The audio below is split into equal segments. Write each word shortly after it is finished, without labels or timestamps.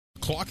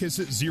clock has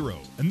hit 0,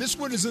 and this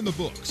one is in the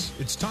books.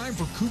 It's time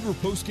for Cougar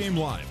Postgame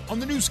Live on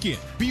the new skin,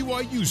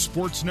 BYU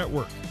Sports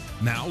Network.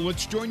 Now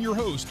let's join your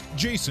host,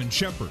 Jason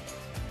Shepard.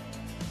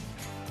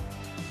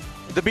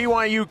 The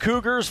BYU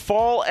Cougars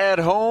fall at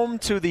home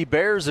to the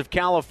Bears of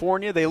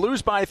California. They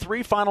lose by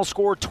 3, final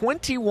score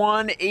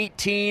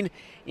 21-18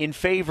 in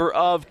favor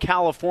of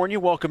California.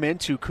 Welcome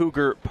into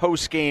Cougar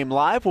Postgame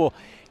Live. We'll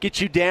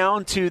get you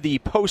down to the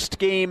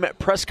post-game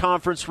press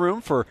conference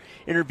room for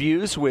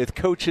interviews with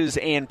coaches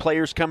and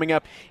players coming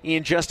up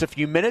in just a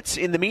few minutes.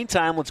 In the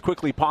meantime, let's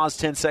quickly pause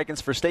 10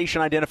 seconds for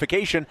station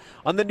identification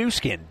on the new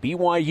skin,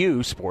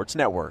 BYU Sports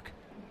Network.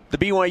 The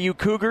BYU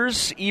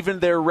Cougars evened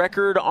their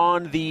record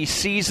on the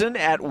season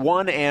at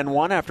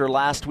 1-1 after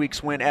last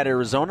week's win at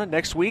Arizona.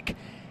 Next week,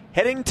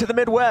 heading to the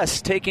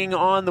Midwest, taking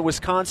on the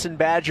Wisconsin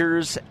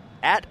Badgers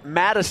at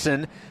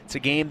Madison. It's a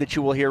game that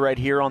you will hear right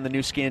here on the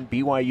new skin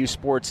BYU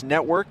Sports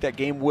Network. That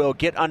game will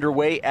get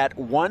underway at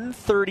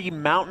 1:30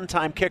 Mountain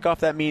Time kickoff.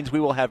 That means we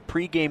will have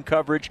pregame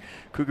coverage,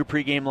 Cougar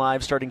Pregame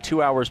Live, starting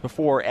 2 hours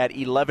before at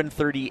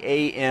 11:30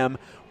 a.m.,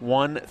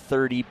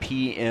 1:30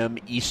 p.m.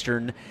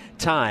 Eastern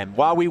Time.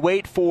 While we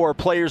wait for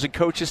players and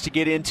coaches to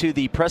get into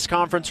the press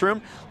conference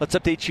room, let's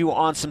update you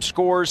on some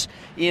scores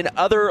in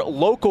other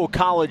local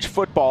college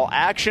football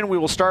action. We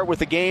will start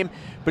with a game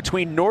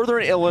between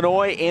Northern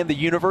Illinois and the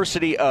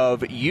University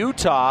of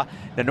Utah.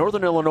 Now,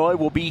 Northern Illinois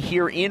will be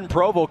here in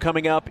Provo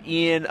coming up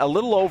in a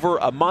little over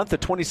a month, the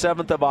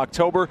 27th of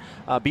October.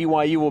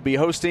 BYU will be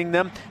hosting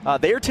them.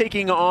 They are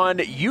taking on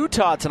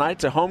Utah tonight.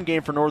 It's a home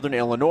game for Northern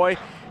Illinois.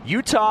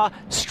 Utah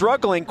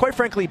struggling. Quite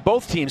frankly,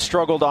 both teams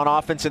struggled on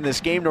offense in this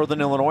game. Northern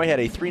Illinois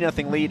had a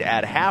 3-0 lead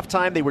at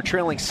halftime. They were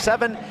trailing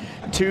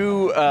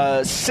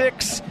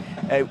 7-6.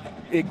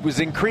 It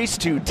was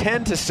increased to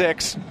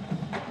 10-6.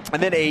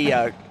 And then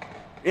a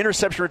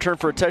interception return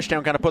for a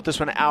touchdown kind of put this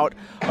one out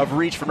of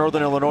reach for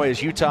Northern Illinois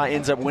as Utah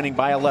ends up winning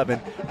by 11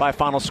 by a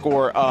final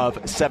score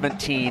of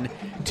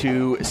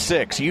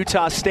 17-6.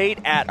 Utah State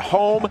at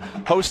home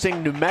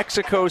hosting New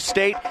Mexico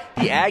State.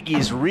 The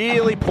Aggies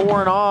really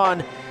pouring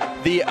on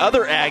the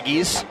other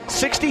Aggies.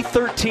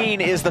 60-13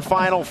 is the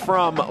final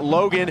from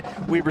Logan.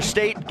 Weber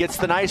State gets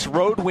the nice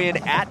road win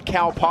at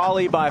Cal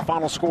Poly by a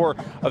final score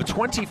of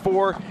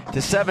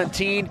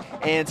 24-17.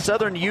 And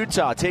Southern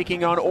Utah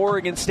taking on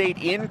Oregon State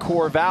in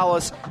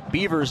Corvallis.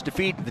 Beavers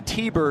defeat the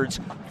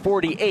T-Birds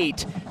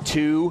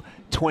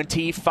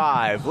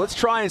 48-25. Let's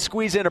try and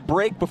squeeze in a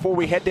break before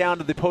we head down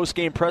to the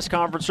post-game press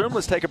conference room.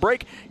 Let's take a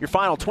break. Your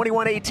final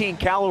 21-18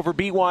 Cal over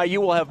BYU.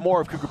 We'll have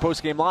more of Cougar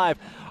Postgame Live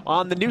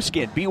on the new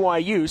skin,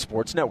 BYU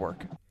Sports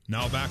Network.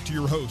 Now back to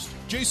your host,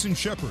 Jason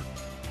Shepard.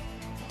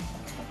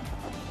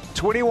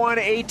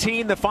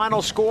 21-18, the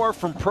final score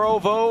from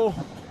Provo.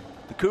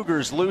 The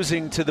Cougars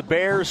losing to the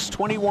Bears,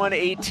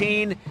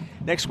 21-18.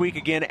 Next week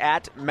again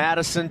at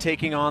Madison,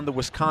 taking on the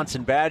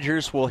Wisconsin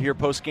Badgers. We'll hear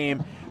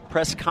post-game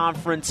press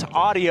conference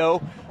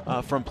audio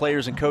from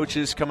players and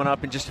coaches coming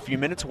up in just a few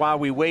minutes. While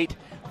we wait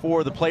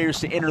for the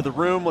players to enter the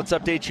room, let's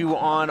update you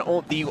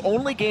on the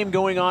only game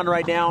going on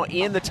right now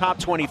in the top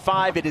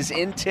 25. It is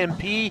in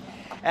Tempe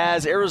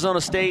as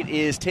Arizona State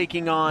is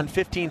taking on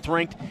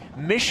 15th-ranked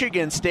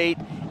Michigan State.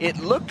 It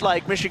looked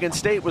like Michigan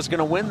State was going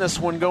to win this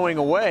one going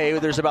away.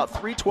 There's about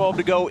 3:12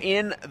 to go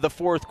in the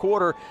fourth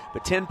quarter,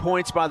 but 10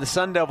 points by the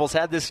Sun Devils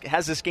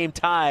has this game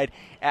tied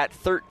at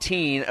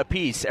 13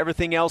 apiece.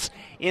 Everything else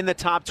in the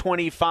top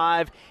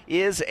 25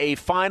 is a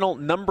final.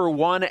 Number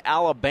 1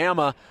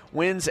 Alabama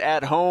wins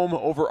at home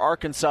over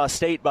Arkansas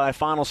State by a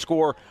final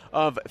score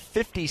of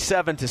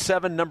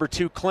 57-7. Number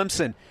 2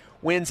 Clemson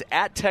wins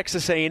at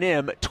Texas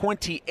A&M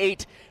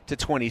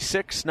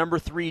 28-26. Number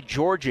 3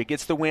 Georgia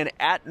gets the win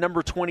at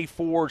number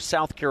 24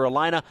 South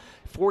Carolina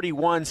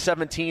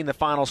 41-17 the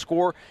final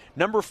score.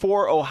 Number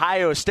 4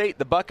 Ohio State,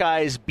 the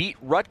Buckeyes beat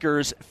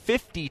Rutgers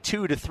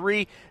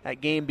 52-3.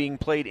 That game being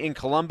played in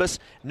Columbus.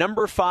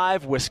 Number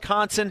 5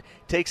 Wisconsin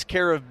takes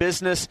care of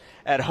business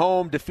at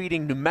home,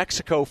 defeating New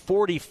Mexico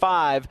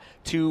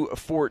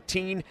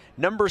 45-14.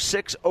 Number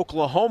 6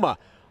 Oklahoma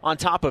on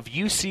top of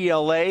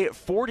UCLA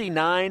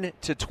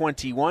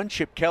 49-21.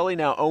 Chip Kelly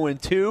now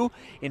 0-2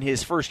 in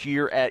his first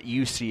year at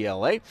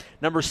UCLA.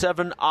 Number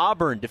 7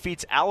 Auburn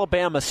defeats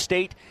Alabama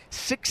State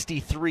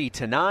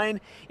 63-9.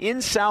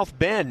 In South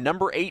Bend,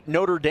 number 8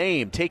 Notre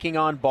Dame taking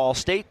on Ball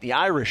State. The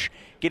Irish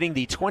getting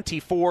the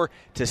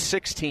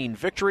 24-16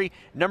 victory.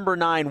 Number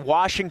 9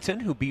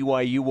 Washington, who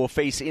BYU will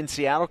face in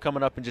Seattle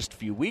coming up in just a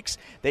few weeks.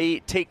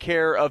 They take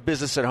care of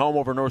business at home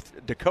over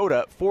North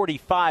Dakota.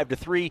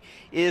 45-3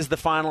 is the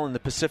final in the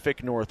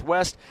Pacific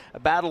Northwest. A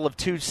battle of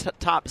two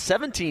top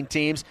 17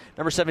 teams.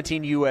 Number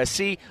 17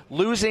 USC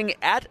losing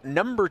at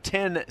number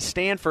 10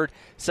 Stanford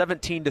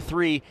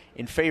 17-3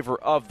 in favor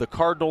of the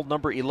Cardinal.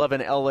 Number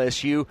 11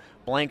 LSU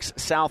blanks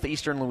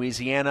Southeastern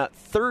Louisiana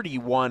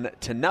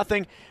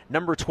 31-0.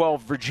 Number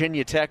 12,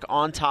 Virginia Tech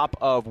on top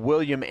of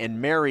William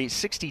and Mary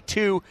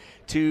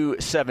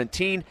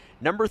 62-17.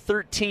 Number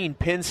 13,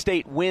 Penn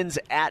State wins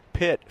at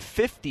Pitt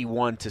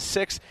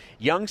 51-6.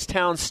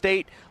 Youngstown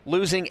State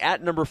losing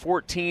at number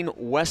 14,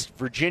 West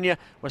Virginia.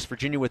 West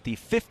Virginia with the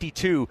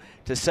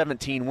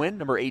 52-17 win.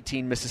 Number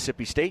 18,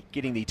 Mississippi State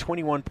getting the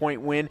 21-point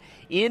win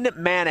in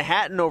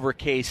Manhattan over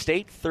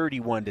K-State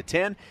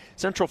 31-10.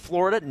 Central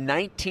Florida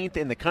 19th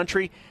in the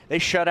country. They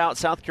shut out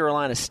South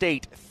Carolina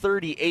State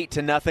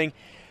 38-0.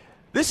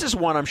 This is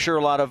one I'm sure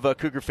a lot of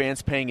Cougar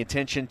fans paying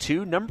attention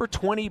to. Number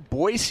 20,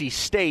 Boise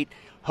State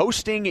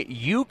hosting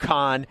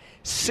UConn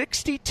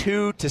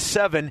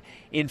 62-7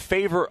 in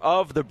favor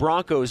of the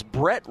Broncos.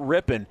 Brett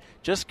Rippon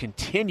just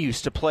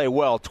continues to play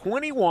well.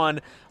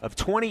 21 of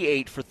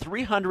 28 for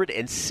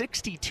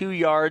 362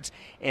 yards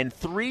and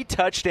 3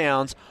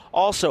 touchdowns.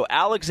 Also,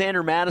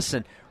 Alexander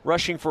Madison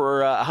rushing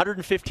for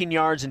 115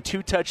 yards and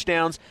 2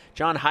 touchdowns.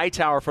 John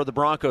Hightower for the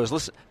Broncos.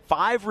 Listen,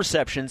 5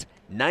 receptions,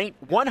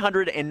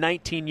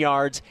 119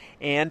 yards,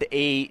 and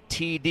a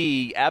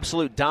TD.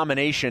 Absolute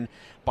domination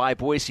by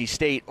Boise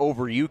State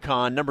over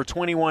UConn. Number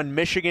 21,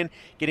 Michigan,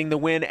 getting the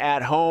win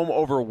at home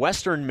over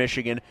Western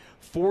Michigan,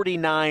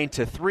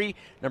 49-3.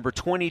 Number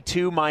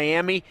 22,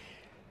 Miami,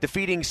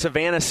 defeating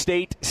Savannah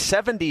State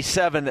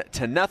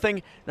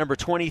 77-0. Number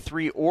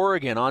 23,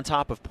 Oregon on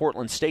top of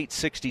Portland State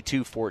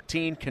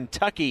 62-14.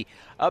 Kentucky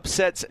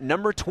upsets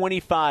number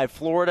 25,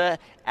 Florida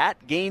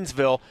at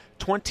Gainesville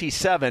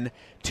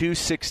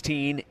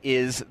 27-16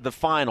 is the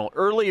final.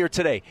 Earlier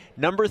today,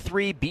 number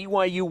 3,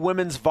 BYU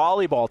women's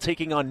volleyball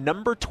taking on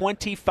number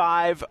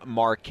 25,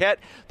 Marquette.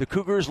 The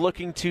Cougars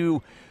looking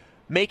to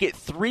make it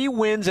 3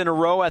 wins in a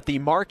row at the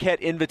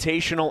Marquette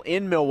Invitational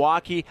in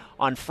Milwaukee.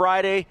 On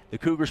Friday, the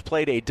Cougars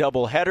played a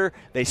doubleheader.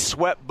 They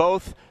swept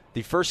both.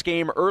 The first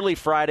game early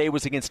Friday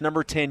was against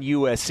number 10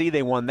 USC.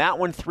 They won that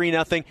one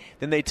 3-0.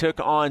 Then they took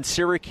on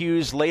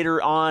Syracuse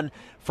later on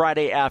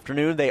Friday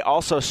afternoon. They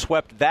also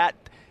swept that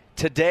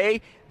today.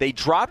 They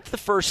dropped the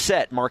first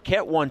set.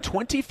 Marquette won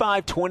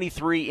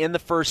 25-23 in the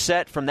first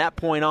set. From that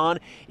point on,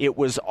 it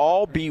was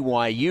all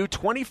BYU.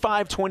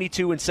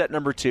 25-22 in set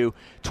number 2,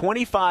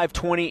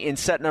 25-20 in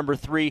set number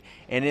 3,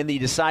 and in the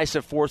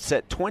decisive fourth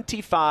set,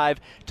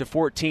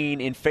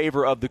 25-14 in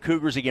favor of the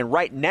Cougars. Again,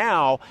 right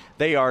now,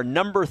 they are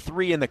number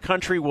 3 in the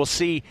country. We'll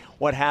see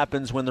what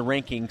happens when the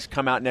rankings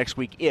come out next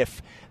week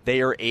if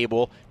they are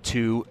able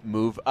to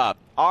move up.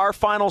 Our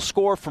final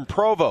score from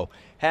Provo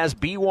has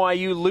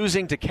BYU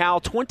losing to Cal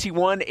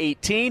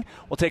 21-18.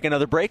 We'll take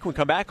another break. When we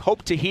come back,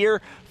 hope to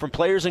hear from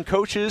players and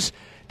coaches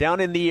down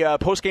in the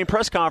postgame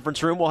press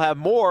conference room. We'll have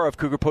more of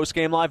Cougar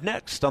Postgame Live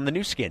next on the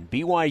new skin,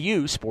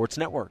 BYU Sports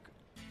Network.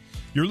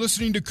 You're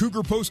listening to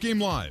Cougar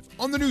Postgame Live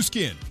on the new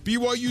skin,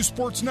 BYU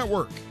Sports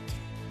Network.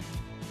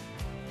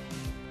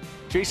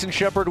 Jason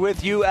Shepard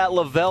with you at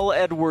Lavelle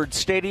Edwards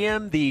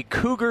Stadium. The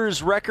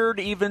Cougars record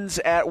evens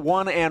at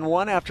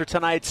 1-1 after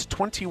tonight's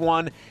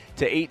 21-18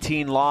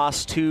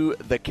 loss to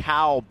the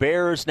Cal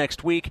Bears.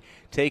 Next week,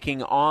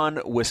 taking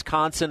on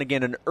Wisconsin.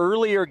 Again, an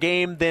earlier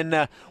game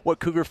than what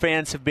Cougar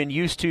fans have been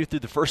used to through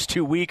the first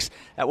 2 weeks.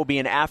 That will be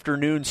an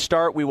afternoon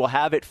start. We will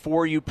have it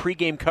for you.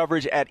 Pregame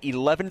coverage at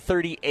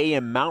 11:30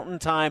 a.m. Mountain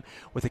Time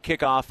with a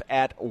kickoff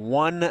at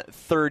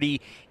 1:30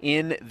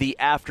 in the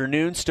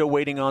afternoon. Still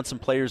waiting on some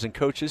players and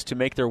coaches to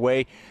make their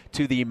way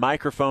to the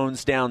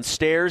microphones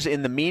downstairs.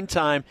 In the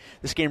meantime,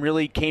 this game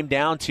really came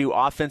down to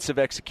offensive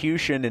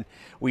execution, and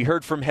we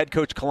heard from head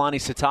coach Kalani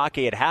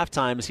Sitake at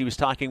halftime as he was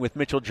talking with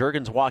Mitchell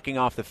Juergens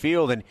walking off the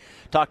field, and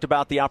talked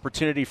about the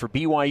opportunity for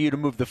BYU to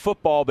move the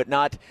football but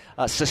not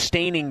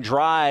sustaining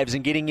drives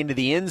and getting into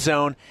the end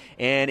zone.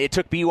 And it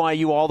took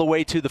BYU all the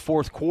way to the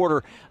fourth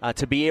quarter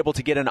to be able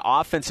to get an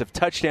offensive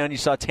touchdown. You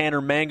saw Tanner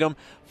Mangum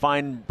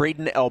find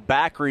Braden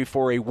El-Bakri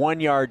for a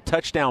 1-yard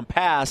touchdown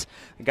pass.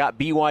 Got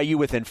BYU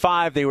within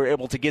 5. They were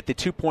able to get the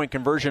 2-point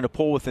conversion to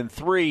pull within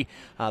 3.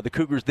 The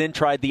Cougars then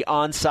tried the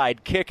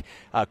onside kick.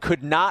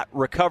 Could not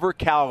recover.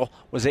 Cal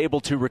was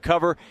able to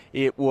recover.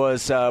 It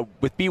was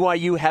with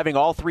BYU having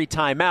all 3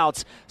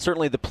 timeouts.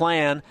 Certainly the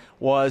plan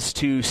was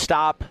to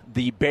stop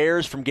the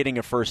Bears from getting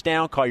a first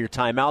down, call your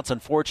timeouts.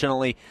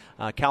 Unfortunately,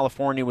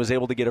 California was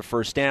able to get a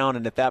first down,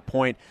 and at that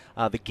point,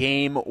 the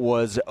game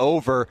was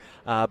over.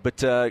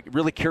 But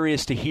really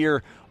curious to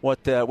hear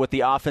what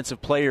the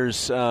offensive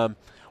players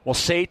will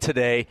say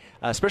today,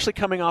 especially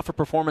coming off a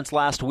performance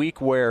last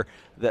week where,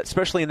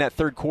 especially in that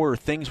third quarter,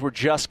 things were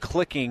just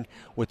clicking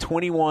with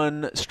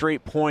 21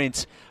 straight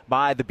points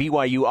by the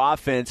BYU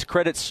offense.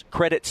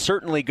 Credit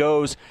certainly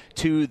goes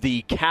to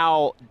the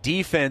Cal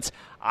defense.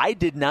 I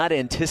did not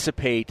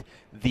anticipate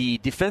the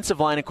defensive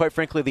line and, quite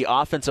frankly, the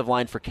offensive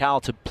line for Cal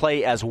to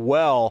play as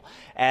well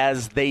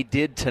as they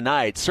did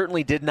tonight.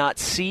 Certainly did not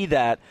see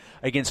that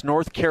against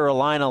North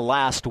Carolina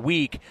last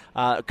week.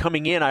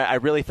 Coming in, I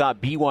really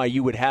thought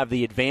BYU would have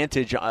the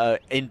advantage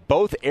in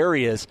both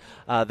areas.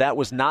 That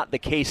was not the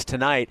case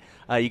tonight.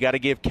 You got to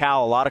give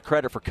Cal a lot of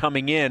credit for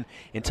coming in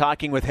and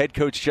talking with head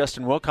coach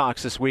Justin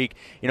Wilcox this week.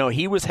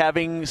 He was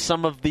having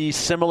some of the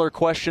similar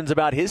questions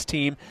about his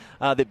team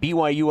that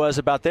BYU was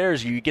about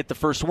theirs. You get the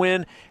first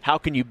win. How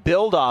can you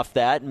build off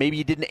that? Maybe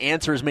you didn't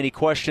answer as many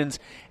questions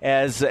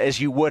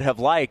as you would have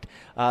liked.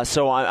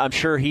 So I'm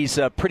sure he's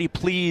pretty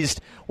pleased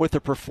with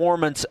the performance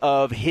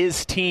of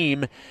his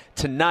team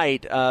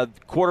tonight.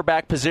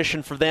 Quarterback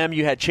position for them,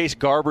 you had Chase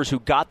Garbers, who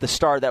got the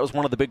start. That was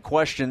one of the big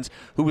questions,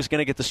 who was going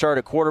to get the start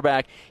at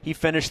quarterback. He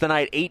finished the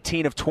night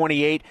 18 of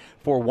 28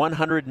 for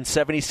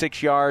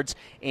 176 yards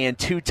and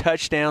 2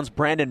 touchdowns.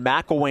 Brandon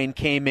McElwain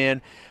came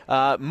in.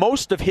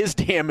 Most of his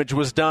damage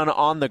was done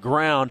on the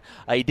ground.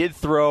 He did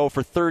throw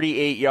for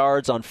 38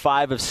 yards on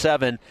 5 of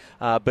 7,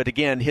 but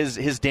again,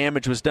 his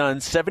damage was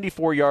done.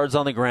 74 yards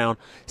on the ground,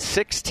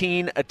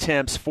 16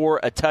 attempts for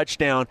a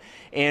touchdown.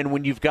 And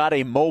when you've got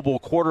a mobile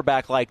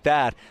quarterback like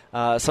that,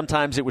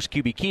 sometimes it was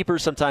QB keeper,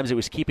 sometimes it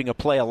was keeping a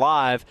play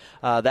alive.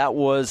 That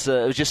was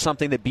it was just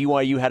something that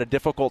BYU had a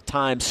difficult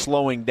time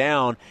slowing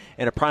down.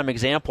 And a prime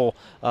example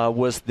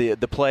was the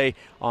play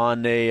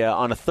on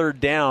a third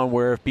down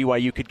where if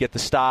BYU could get the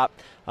stop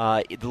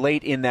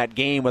late in that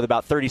game with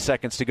about 30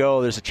 seconds to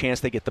go, there's a chance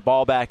they get the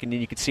ball back, and then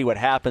you can see what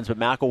happens. But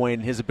McElwain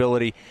and his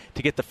ability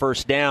to get the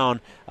first down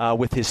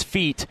with his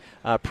feet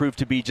proved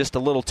to be just a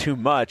little too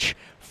much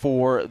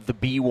for the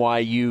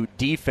BYU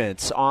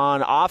defense.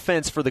 On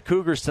offense for the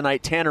Cougars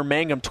tonight, Tanner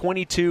Mangum,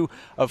 22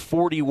 of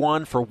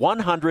 41 for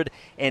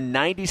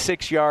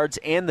 196 yards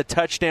and the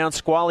touchdown.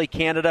 Squally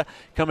Canada,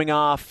 coming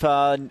off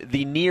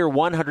the near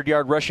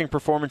 100-yard rushing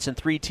performance and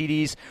 3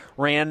 TDs,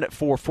 ran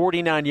for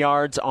 49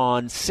 yards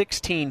on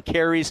 16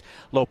 carries.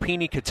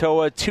 Lopini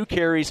Katoa, 2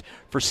 carries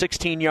for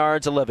 16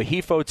 yards. Aleva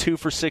Hifo, 2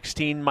 for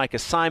 16. Micah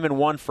Simon,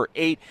 1 for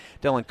 8.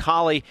 Dylan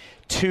Colley,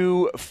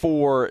 2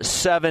 for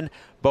 7.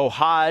 Bo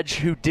Hodge,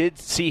 who did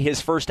see his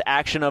first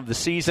action of the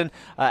season,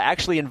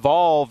 actually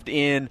involved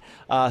in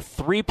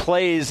 3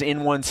 plays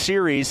in one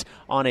series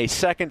on a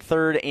second,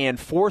 third, and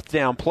fourth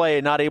down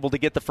play, not able to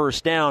get the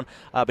first down,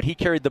 but he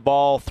carried the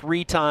ball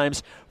 3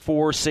 times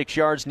for 6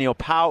 yards. Neil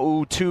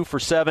Pau, 2 for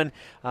 7,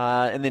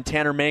 and then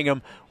Tanner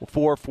Mangum,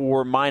 4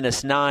 for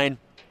 -9.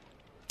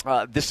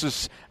 This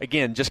is,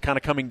 again, just kind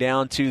of coming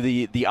down to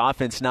the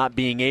offense not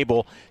being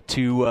able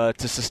to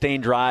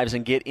sustain drives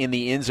and get in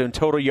the end zone.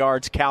 Total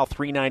yards, Cal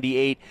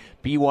 398,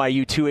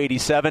 BYU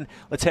 287.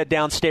 Let's head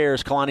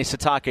downstairs. Kalani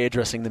Sitake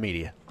addressing the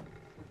media.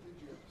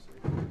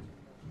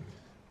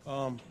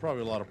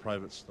 Probably a lot of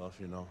private stuff,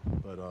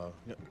 but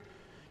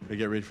we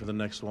get ready for the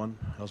next one.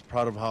 I was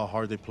proud of how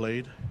hard they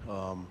played.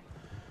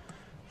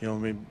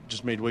 We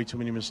just made way too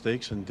many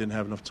mistakes and didn't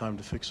have enough time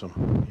to fix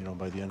them,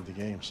 by the end of the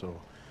game. So,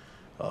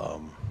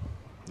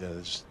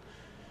 just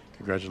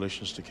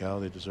congratulations to Cal.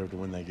 They deserve to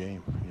win that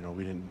game.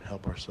 We didn't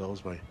help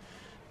ourselves by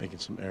making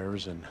some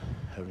errors and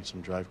having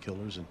some drive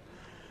killers, and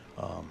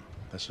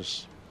that's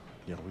just,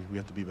 we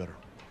have to be better.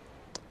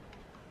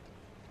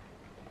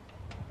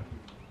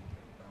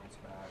 Bounce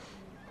back.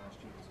 Last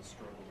year was a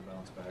struggle to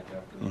bounce back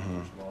after the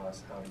first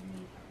loss. How do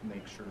you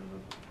make sure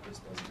that this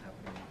doesn't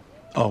happen again?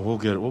 Oh, we'll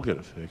get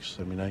it fixed.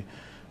 I mean,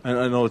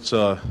 I know it's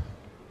a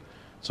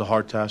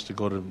hard task to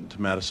go to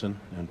Madison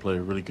and play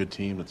a really good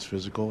team that's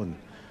physical, and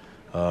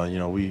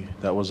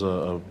that was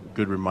a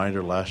good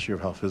reminder last year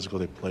of how physical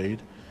they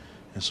played,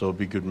 and so it'll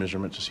be a good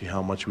measurement to see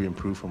how much we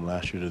improved from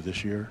last year to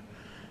this year.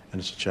 And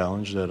it's a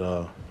challenge that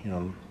a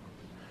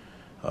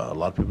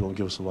lot of people don't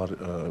give us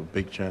a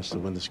big chance to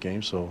win this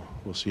game, so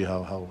we'll see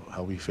how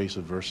we face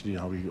adversity and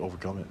how we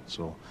overcome it.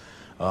 So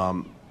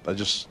I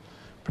just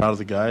proud of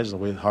the guys, the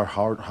way how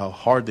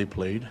hard they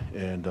played,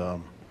 and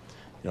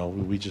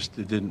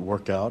it didn't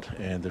work out,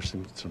 and there's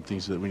some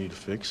things that we need to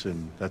fix,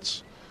 and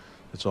that's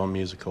on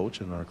me as a coach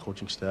and our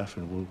coaching staff.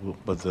 And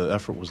but the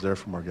effort was there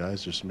from our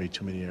guys. Just made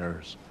too many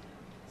errors.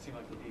 It seemed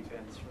like the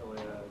defense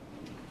really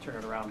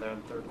turned it around there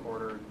in the third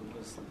quarter.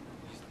 Just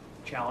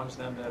challenge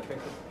them to pick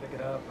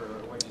it up, or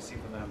what did you see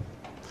from them?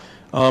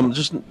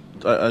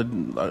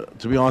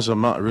 To be honest,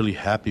 I'm not really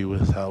happy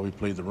with how we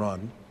played the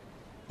run.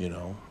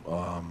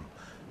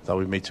 Thought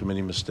we made too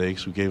many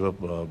mistakes. We gave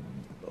up a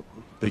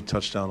big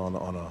touchdown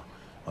on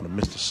a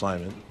missed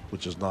assignment,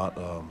 which is not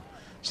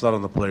it's not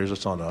on the players,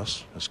 it's on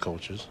us as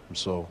coaches. And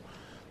so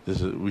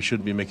we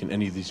shouldn't be making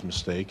any of these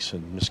mistakes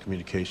and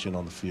miscommunication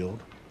on the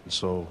field. And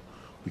so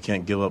we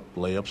can't give up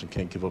layups and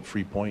can't give up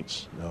free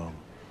points.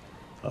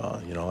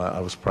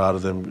 I was proud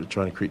of them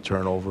trying to create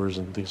turnovers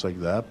and things like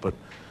that. But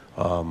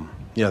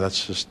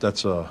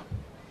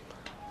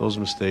those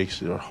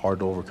mistakes are hard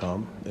to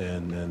overcome,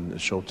 and it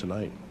showed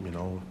tonight.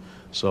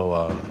 So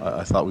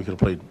I thought we could have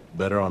played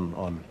better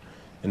in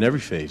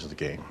every phase of the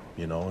game,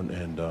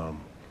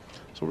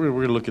 so we're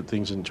going to look at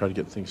things and try to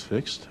get things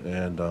fixed.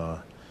 And,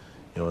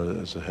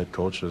 as a head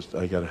coach,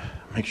 I got to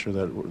make sure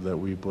that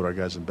we put our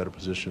guys in better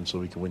position so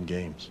we can win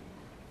games.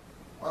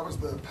 Why was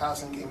the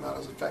passing game not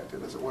as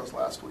effective as it was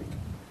last week?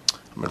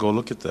 I'm going to go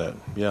look at that.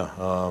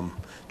 Yeah.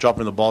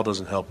 Dropping the ball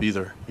doesn't help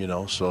either,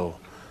 so,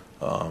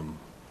 and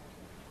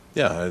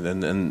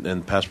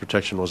pass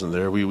protection wasn't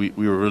there. We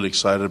were really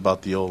excited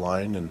about the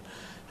O-line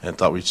and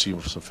thought we'd see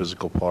some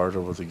physical part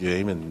over the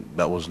game, and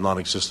that was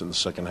non-existent in the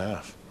second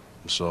half.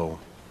 So,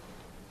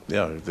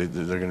 yeah, they're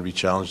going to be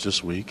challenged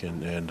this week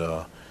and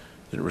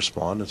didn't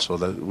respond, and so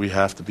that we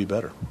have to be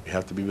better. We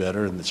have to be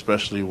better, and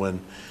especially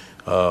when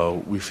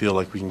we feel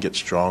like we can get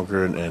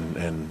stronger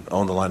and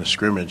own the line of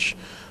scrimmage.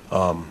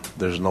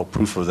 There's no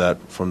proof of that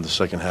from the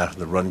second half of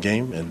the run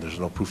game, and there's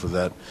no proof of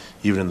that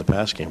even in the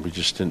pass game. We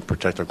just didn't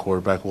protect our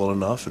quarterback well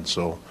enough,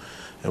 and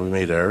we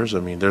made errors.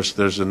 I mean,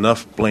 there's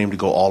enough blame to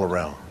go all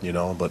around,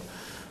 but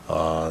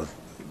the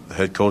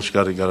head coach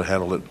got to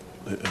handle it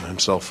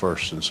himself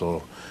first, and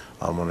so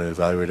I'm going to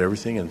evaluate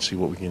everything and see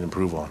what we can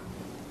improve on.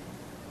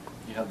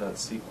 You have that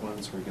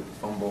sequence where you get the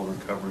fumble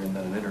recovery and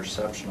then an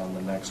interception on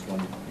the next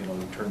one.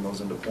 You turn those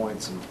into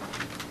points, and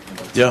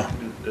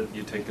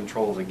you take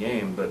control of the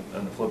game. But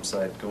on the flip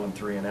side, going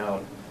 3 and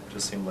out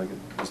just seemed like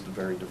it was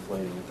very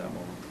deflating at that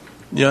moment.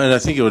 Yeah, and I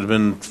think it would have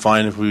been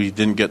fine if we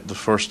didn't get the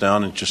first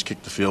down and just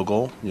kicked the field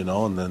goal,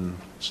 and then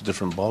it's a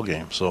different ball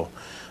game. So,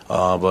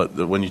 but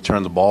when you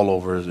turn the ball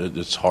over,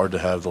 it's hard to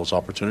have those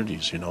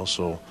opportunities,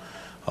 So,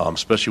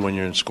 especially when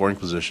you're in scoring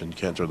position, you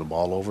can't turn the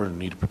ball over and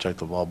need to protect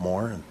the ball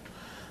more. And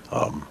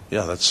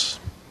it's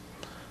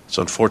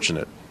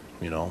unfortunate,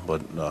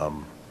 but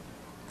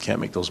can't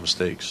make those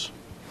mistakes.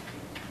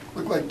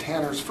 Looked like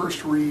Tanner's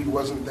first read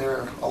wasn't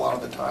there a lot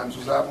of the times.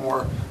 Was that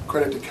more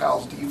credit to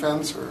Cal's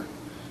defense, or?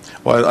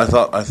 Well,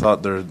 I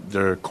thought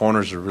their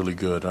corners are really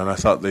good, and I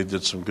thought they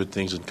did some good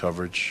things in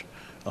coverage.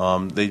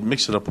 They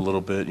mixed it up a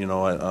little bit,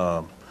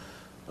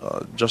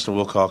 Justin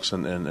Wilcox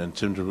and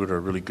Tim DeRuiter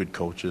are really good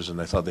coaches, and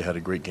I thought they had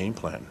a great game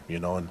plan,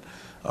 and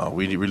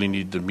we really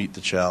needed to meet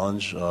the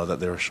challenge that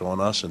they were showing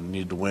us, and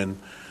needed to win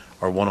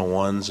our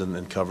one-on-ones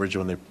and coverage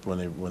when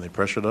they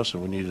pressured us,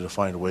 and we needed to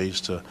find ways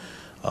to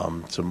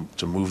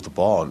move the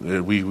ball.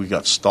 And we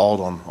got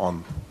stalled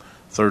on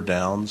third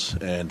downs,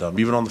 and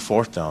even on the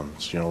fourth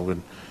downs.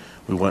 When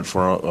we went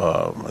for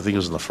I think it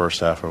was in the first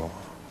half.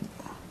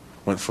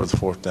 Went for the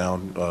fourth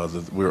down.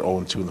 We were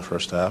 0-2 in the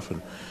first half,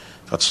 and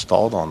got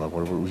stalled on it.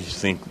 Where we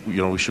think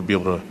we should be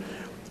able to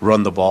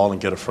run the ball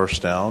and get a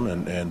first down,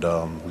 and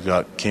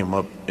we came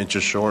up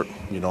inches short,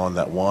 on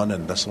that one,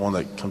 and that's the one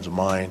that comes to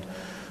mind.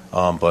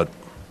 But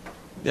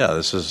yeah,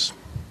 this is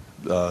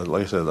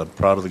like I said, I'm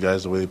proud of the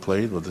guys the way they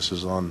played, but this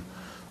is on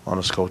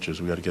us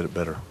coaches. We got to get it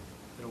better.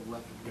 It'll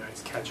let the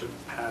guys catch a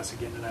pass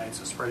again tonight,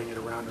 so spreading it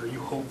around. Are you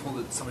hopeful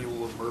that somebody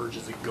will emerge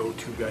as a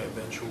go-to guy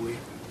eventually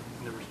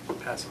in the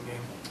passing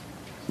game?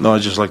 No,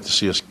 I'd just like to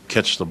see us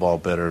catch the ball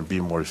better and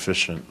be more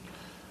efficient.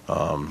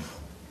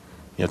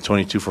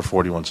 22 for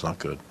 41 is not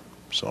good.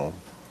 So,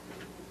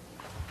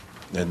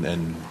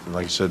 and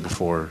like I said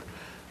before,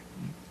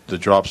 the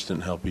drops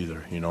didn't help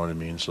either. You know what I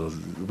mean? So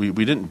we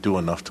didn't do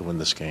enough to win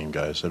this game,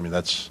 guys. I mean,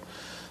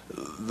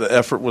 the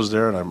effort was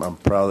there, and I'm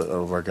proud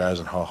of our guys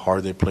and how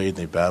hard they played.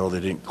 They battled. They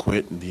didn't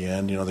quit in the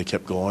end. They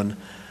kept going.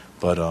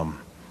 But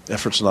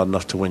effort's not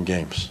enough to win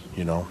games.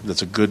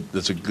 That's a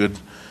good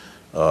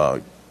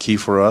key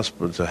for us,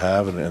 but to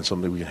have and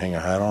something we can hang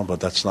our hat on. But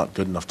that's not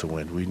good enough to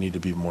win. We need to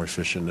be more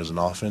efficient as an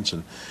offense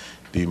and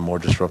be more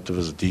disruptive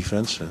as a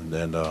defense,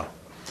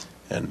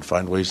 and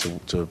find ways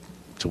to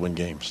win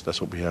games.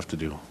 That's what we have to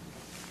do.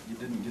 You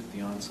didn't get the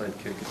onside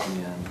kick at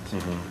the end,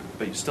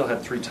 but you still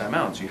had 3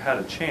 timeouts. You had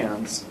a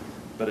chance,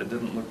 but it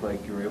didn't look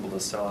like you were able to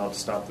sell out,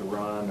 stop the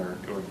run, or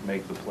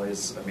make the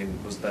plays. I mean,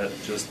 was that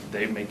just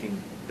they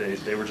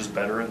were just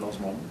better in those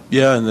moments?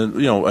 Yeah, and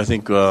then I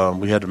think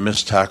we had a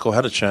missed tackle,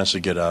 had a chance to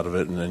get out of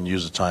it, and then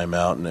use the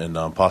timeout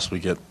and possibly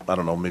get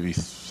maybe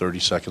 30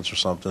 seconds or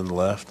something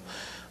left.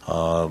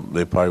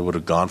 They probably would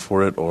have gone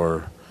for it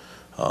or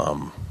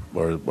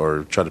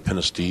try to pin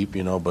us deep,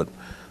 but.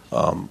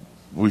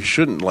 We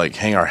shouldn't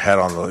hang our hat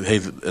on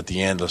at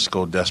the end, let's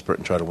go desperate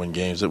and try to win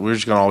games. We're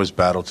just going to always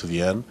battle to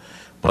the end.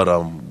 But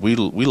we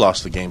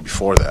lost the game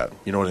before that.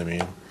 You know what I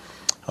mean?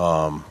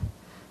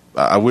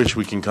 I wish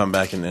we can come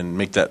back and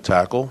make that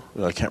tackle.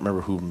 I can't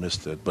remember who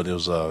missed it, but it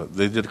was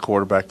they did a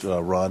quarterback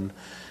run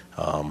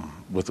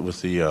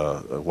with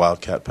the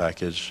Wildcat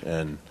package,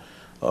 and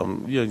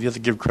you have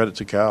to give credit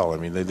to Cal. I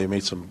mean, they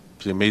made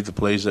the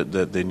plays that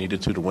they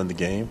needed to win the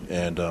game,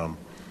 and.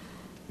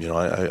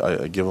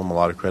 I give them a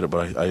lot of credit,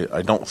 but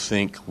I don't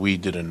think we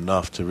did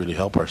enough to really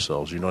help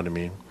ourselves. You know what I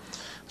mean?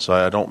 So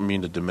I don't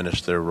mean to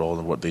diminish their role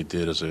and what they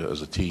did as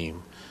a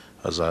team.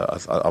 As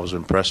I was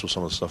impressed with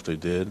some of the stuff they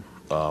did.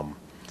 I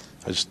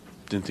just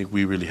didn't think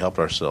we really helped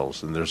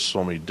ourselves. And there's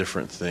so many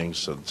different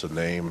things to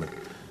name,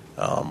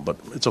 but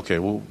it's okay.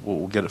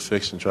 We'll get it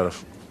fixed and try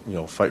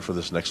to fight for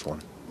this next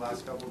one.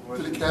 Last couple of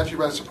questions. Did it catch you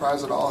by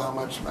surprise at all how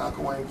much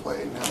Malcolm Wayne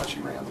played and how much he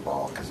ran the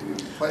ball? Because he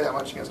didn't play that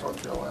much against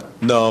North Carolina.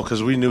 No,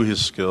 because we knew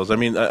his skills. I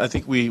mean, I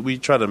think we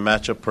try to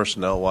match up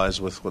personnel-wise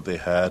with what they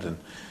had. And,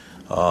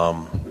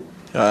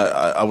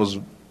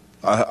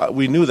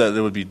 We knew that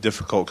it would be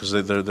difficult because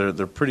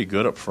they're pretty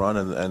good up front,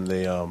 and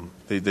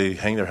they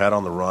hang their hat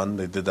on the run.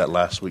 They did that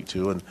last week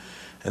too, and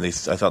I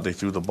thought they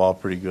threw the ball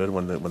pretty good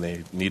when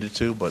they needed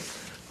to. But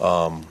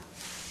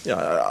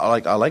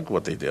I like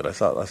what they did. I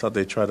thought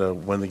they tried to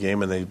win the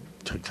game, and they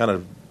kind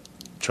of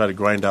try to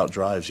grind out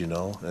drives, and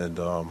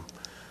I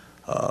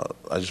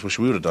just wish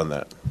we would have done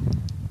that.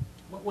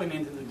 What went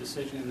into the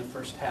decision in the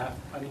first half?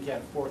 I think you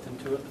had 4th and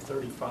 2 at the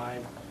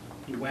 35.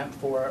 You went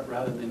for it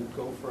rather than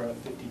go for a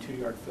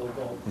 52-yard field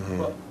goal.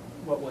 Mm-hmm.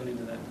 What went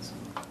into that decision?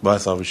 Well, I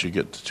thought we should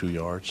get to 2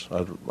 yards.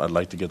 I'd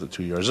like to get the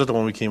 2 yards. Is that the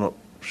one we came up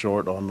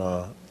short on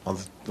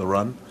the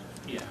run?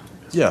 Yeah.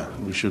 Yeah,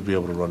 we should be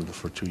able to run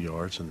for 2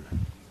 yards, and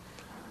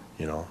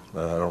I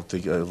don't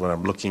think when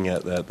I'm looking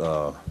at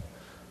that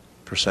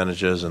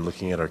percentages and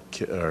looking at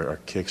our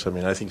kicks,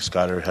 I think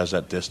Skyler has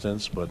that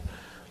distance, but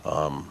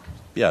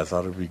I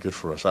thought it would be good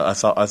for us. I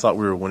thought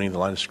we were winning the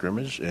line of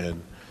scrimmage,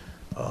 and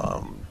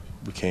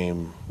we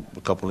came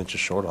a couple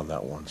inches short on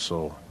that one.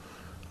 So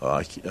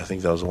I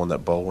think that was the one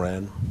that Bo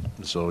ran.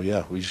 So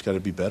we just got to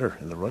be better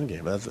in the run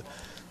game.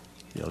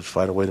 Just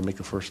find a way to make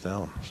the first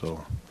down.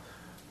 So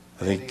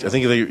I think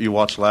if you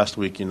watched last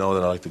week, you know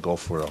that I like to go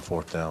for a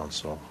 4th down.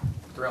 So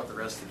throughout the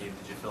rest of the game,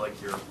 did you feel like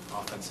your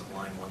offensive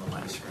line won the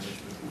line of scrimmage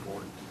moving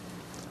forward?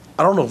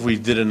 I don't know if we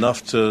did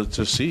enough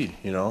to see.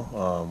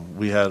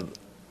 We had,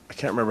 I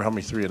can't remember how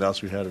many 3 and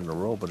outs we had in a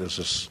row, but it was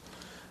just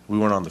we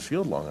weren't on the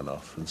field long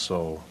enough, and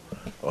so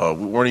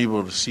we weren't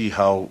able to see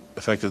how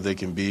effective they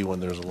can be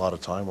when there's a lot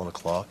of time on the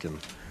clock, and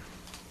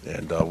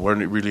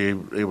weren't really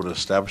able to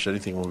establish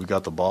anything. When we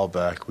got the ball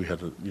back, we had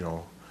to,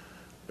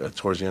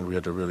 towards the end, we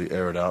had to really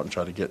air it out and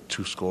try to get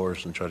 2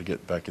 scores and try to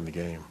get back in the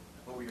game.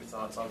 What were your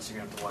thoughts? Obviously,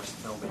 you're going to have to watch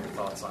the film, but your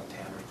thoughts on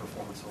Tanner's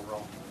performance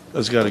overall?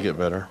 It's got to get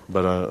better,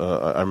 but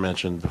I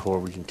mentioned before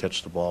we can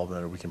catch the ball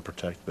better, we can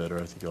protect better.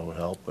 I think that would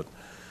help, but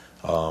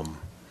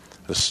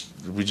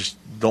we just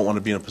don't want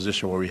to be in a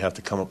position where we have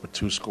to come up with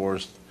 2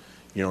 scores,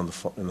 in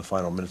the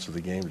final minutes of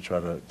the game to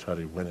try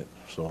to win it.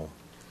 So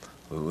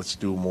let's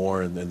do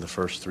more in the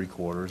first 3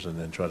 quarters, and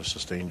then try to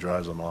sustain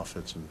drives on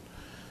offense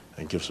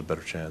and give us a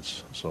better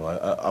chance. So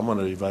I'm going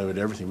to evaluate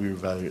everything. We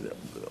evaluate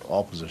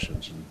all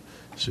positions and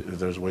see if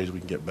there's ways we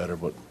can get better,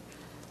 but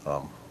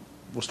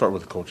we'll start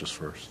with the coaches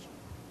first.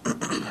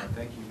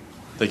 Thank you.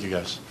 Thank you,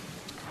 guys.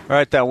 All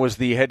right, that was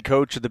the head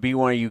coach of the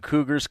BYU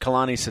Cougars,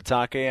 Kalani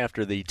Sitake,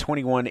 after the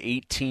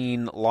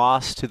 21-18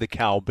 loss to the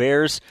Cal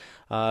Bears.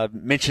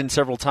 Mentioned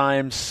several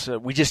times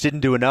we just didn't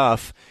do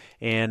enough,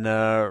 and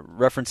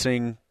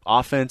referencing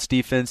offense,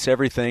 defense,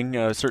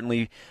 everything.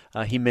 Certainly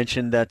he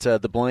mentioned that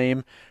the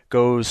blame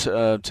goes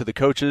to the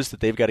coaches, that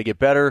they've got to get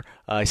better.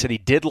 He said he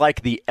did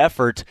like the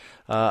effort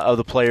of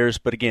the players,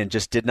 but again,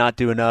 just did not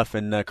do enough,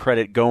 and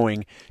credit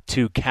going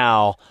to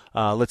Cal.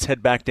 Let's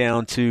head back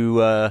down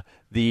to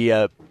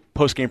the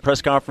post-game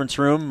press conference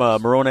room.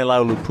 Morone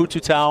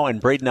Laulupututau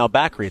and Braden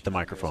Albacri at the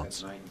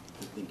microphones. I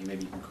think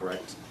maybe you can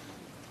correct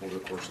over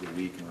the course of the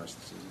week and the rest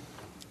of the season.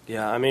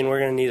 Yeah, we're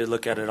going to need to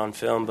look at it on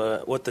film,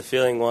 but what the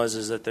feeling was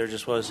is that there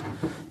just was,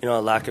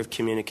 a lack of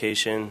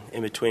communication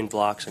in between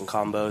blocks and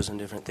combos and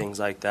different things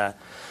like that.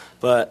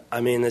 But,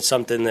 it's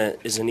something that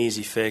is an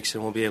easy fix,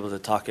 and we'll be able to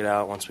talk it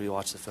out once we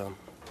watch the film.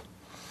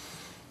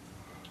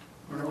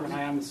 Robert and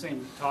I on the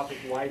same topic,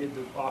 why did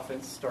the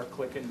offense start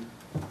clicking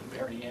at the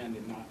very end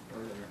and not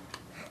earlier?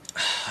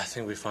 I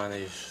think we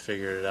finally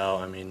figured it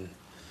out.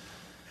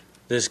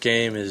 This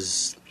game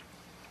is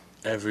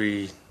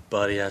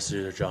everybody has to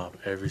do their job,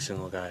 every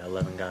single guy,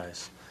 11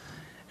 guys.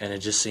 And it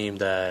just seemed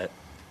that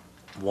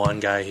one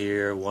guy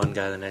here, one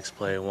guy the next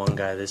play, one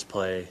guy this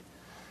play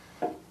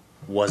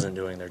wasn't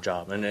doing their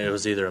job. And it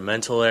was either a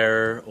mental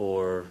error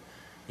or,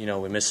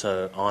 we missed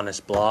an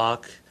honest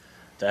block.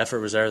 The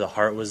effort was there, the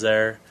heart was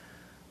there.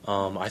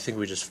 I think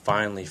we just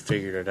finally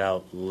figured it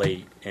out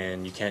late,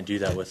 and you can't do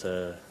that with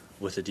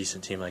a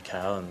decent team like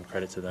Cal, and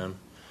credit to them.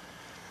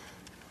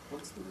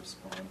 What's the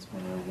response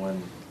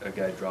when a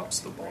guy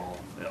drops the ball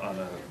on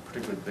a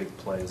particularly big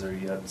play? Is there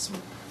you had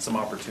some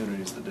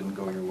opportunities that didn't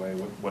go your way?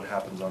 What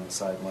happens on the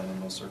sideline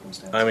in those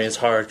circumstances? It's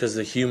hard because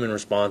the human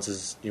response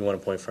is you want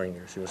to point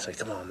fingers. You want to say,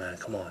 "Come on, man,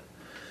 come on."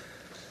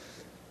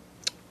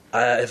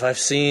 If I've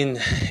seen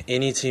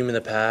any team in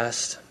the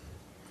past,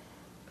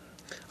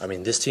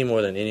 this team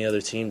more than any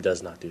other team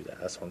does not do that.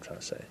 That's what I'm trying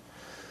to say.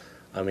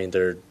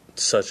 They're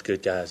such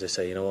good guys. They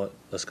say, you know what,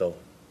 let's go.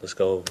 Let's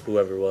go,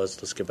 whoever it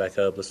was, let's get back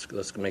up,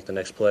 let's make the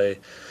next play.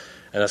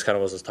 And that's kind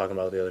of what I was talking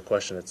about with the other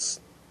question.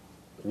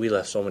 We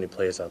left so many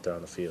plays out there on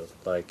the field.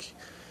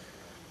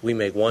 We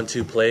make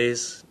 1-2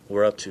 plays,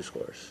 we're up 2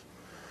 scores.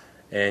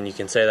 And you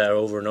can say that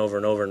over and over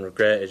and over and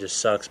regret, it just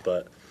sucks,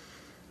 but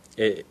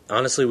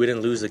honestly, we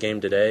didn't lose the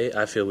game today.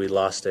 I feel we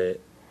lost it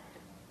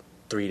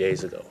 3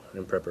 days ago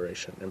in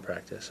preparation, in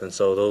practice. And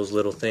so those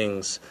little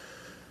things,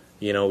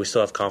 we still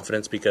have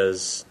confidence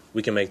because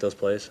we can make those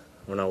plays.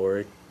 We're not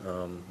worried.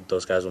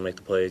 Those guys will make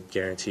the play,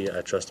 guarantee.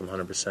 I trust them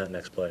 100%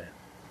 next play.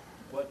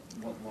 What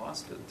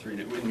lost it 3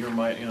 days? In your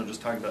mind,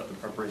 just talking about the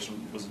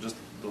preparation, was it just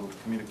the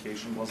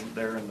communication wasn't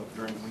there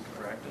during the week of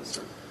practice?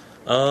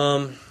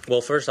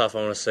 Well, first off,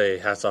 I want to say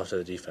hats off to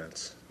the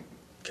defense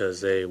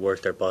because they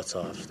worked their butts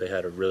off. They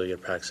had a really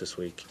good practice this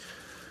week.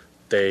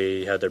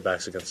 They had their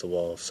backs against the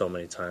wall so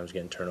many times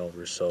getting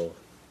turnovers, so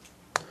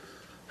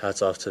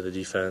hats off to the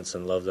defense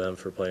and love them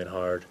for playing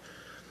hard.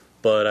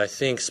 But I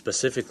think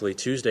specifically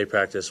Tuesday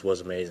practice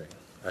was amazing.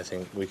 I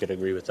think we could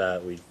agree with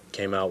that. We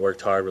came out,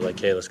 worked hard. We're like,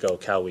 hey, let's go,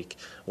 Cal Week.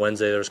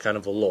 Wednesday, there was kind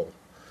of a lull.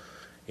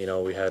 You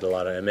know, we had a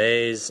lot of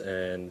MAs,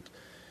 and,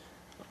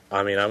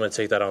 I mean, I'm going to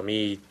take that on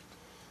me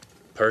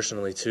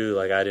personally, too.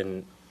 Like, I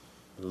didn't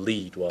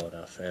lead well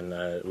enough, and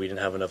we didn't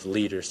have enough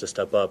leaders to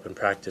step up and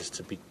practice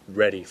to be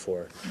ready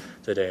for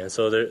today. And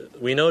so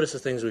we notice the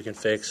things we can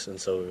fix, and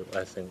so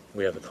I think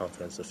we have the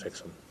confidence to fix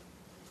them.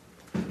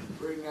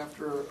 Braden,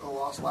 after a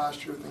loss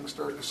last year, things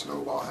started to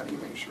snowball. How do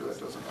you make sure that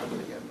doesn't happen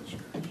again this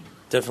year?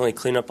 Definitely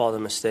clean up all the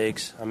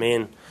mistakes. I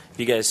mean, if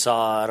you guys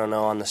saw, I don't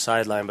know, on the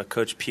sideline, but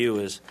Coach Pugh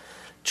was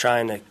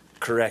trying to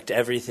correct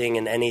everything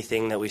and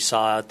anything that we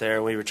saw out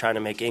there. We were trying to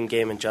make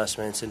in-game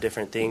adjustments and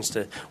different things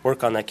to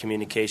work on that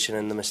communication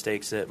and the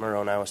mistakes that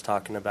Moroni was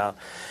talking about.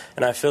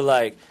 And I feel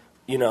like,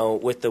 you know,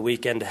 with the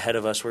weekend ahead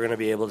of us, we're going to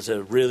be able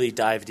to really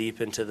dive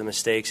deep into the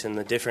mistakes and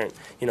the different,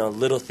 you know,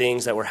 little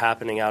things that were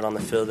happening out on the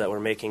field that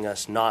were making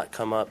us not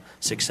come up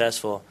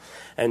successful.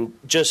 And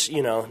just,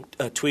 you know,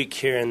 a tweak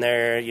here and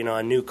there, you know,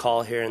 a new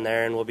call here and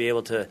there, and we'll be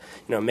able to, you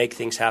know, make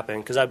things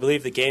happen. Because I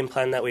believe the game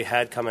plan that we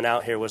had coming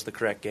out here was the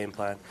correct game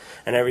plan.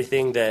 And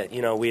everything that,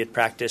 you know, we had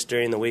practiced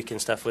during the week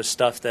and stuff was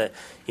stuff that,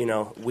 you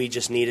know, we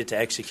just needed to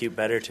execute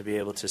better to be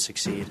able to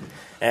succeed.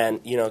 And,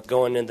 you know,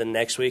 going into the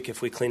next week,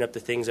 if we clean up the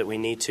things that we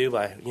need to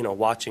by, you know,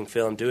 watching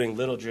film, doing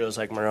little drills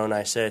like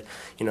Moroni said,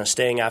 you know,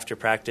 staying after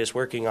practice,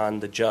 working on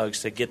the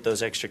jugs to get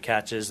those extra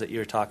catches that you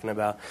were talking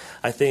about.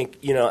 I think,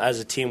 you know, as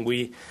a team,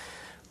 we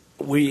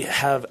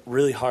have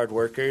really hard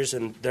workers,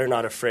 and they're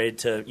not afraid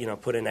to, you know,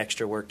 put in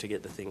extra work to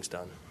get the things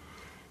done.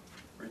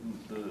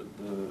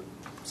 The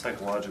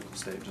psychological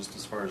state, just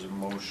as far as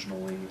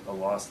emotionally, a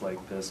loss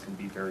like this can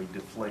be very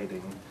deflating.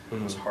 Mm-hmm.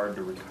 It was hard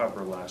to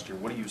recover last year.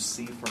 What do you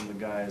see from the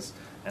guys,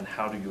 and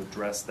how do you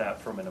address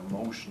that from an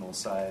emotional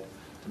side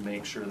to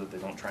make sure that they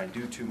don't try and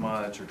do too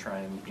much or try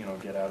and, you know,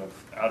 get out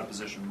of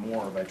position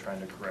more by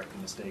trying to correct the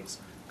mistakes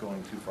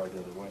going too far the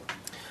other way?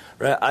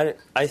 Right.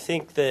 I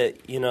think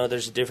that, you know,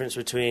 there's a difference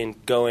between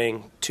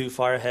going too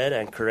far ahead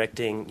and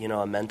correcting, you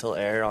know, a mental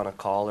error on a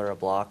call or a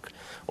block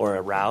or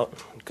a route,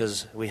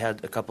 because we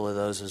had a couple of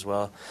those as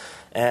well.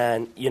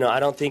 And, you know, I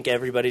don't think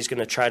everybody's going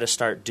to try to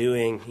start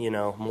doing, you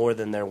know, more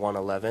than their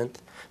 1/11th,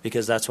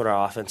 because that's what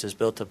our offense is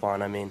built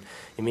upon. I mean,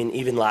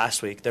 even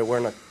last week, there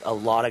weren't a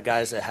lot of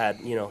guys that had,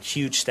 you know,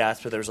 huge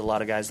stats, but there was a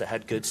lot of guys that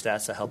had good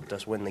stats that helped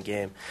us win the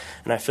game.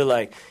 And I feel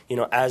like, you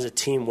know, as a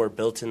team, we're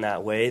built in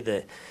that way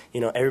that,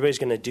 you know, everybody's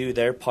going to do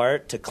their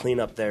part to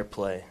clean up their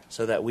play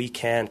so that we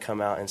can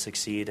come out and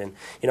succeed. And,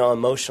 you know,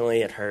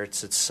 emotionally it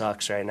hurts. It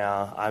sucks right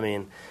now. I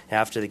mean,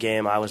 after the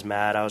game, I was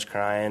mad. I was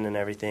crying and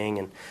everything.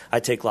 And I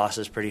take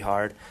losses pretty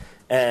hard.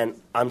 And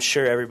I'm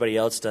sure everybody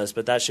else does,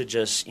 but that should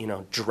just, you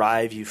know,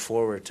 drive you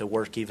forward to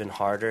work even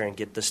harder and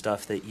get the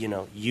stuff that, you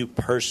know, you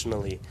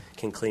personally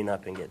can clean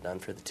up and get done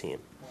for the team.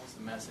 What was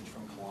the message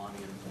from Kalani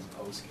in the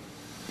postgame?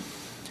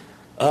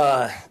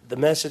 The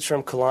message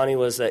from Kalani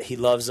was that he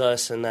loves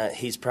us and that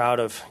he's proud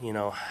of, you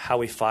know, how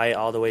we fight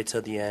all the way to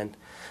the end.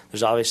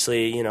 There's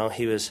obviously, you know,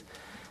 he was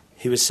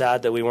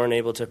sad that we weren't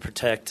able to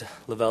protect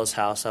Lavelle's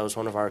house. That was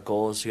one of our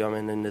goals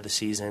going into the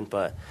season.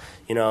 But,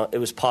 you know, it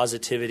was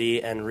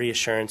positivity and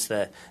reassurance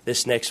that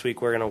this next week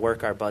we're going to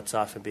work our butts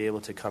off and be able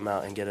to come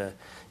out and get a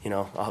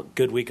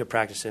good week of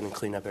practicing and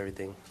clean up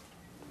everything.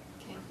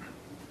 Okay.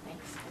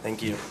 Thanks.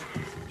 Thank you.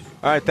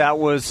 All right, that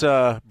was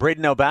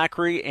Braden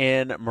Elbakri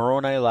and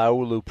Moroni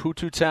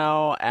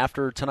Laulu-Pututau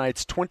after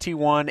tonight's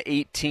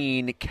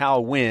 21-18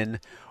 Cal win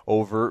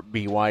over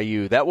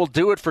BYU. That will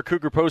do it for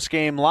Cougar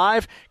Postgame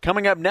Live.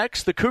 Coming up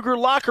next, the Cougar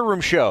Locker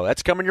Room Show.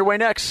 That's coming your way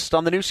next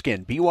on the new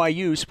skin,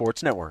 BYU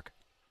Sports Network.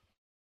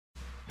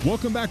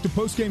 Welcome back to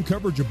postgame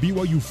coverage of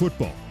BYU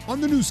football on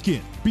the new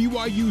skin,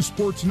 BYU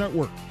Sports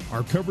Network.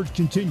 Our coverage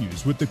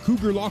continues with the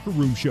Cougar Locker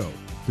Room Show.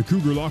 The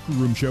Cougar Locker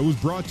Room Show is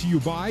brought to you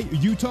by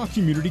Utah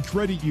Community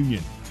Credit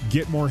Union.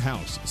 Get more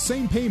house,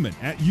 same payment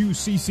at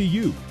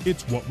UCCU.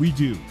 It's what we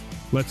do.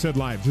 Let's head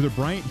live to the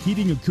Bryant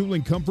Heating and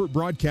Cooling Comfort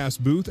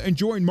broadcast booth and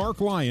join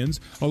Mark Lyons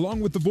along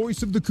with the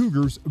voice of the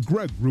Cougars,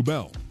 Greg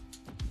Wrubell.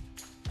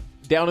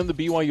 Down in the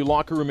BYU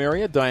locker room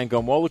area, Diane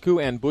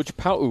Gomwoluku and Butch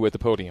Pau'u at the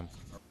podium.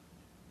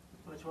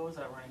 Butch, what was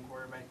that running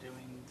quarterback doing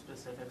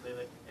specifically?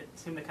 Like, it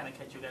seemed to kind of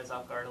catch you guys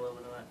off guard a little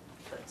bit in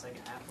that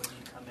second half when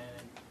you come in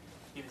and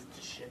he was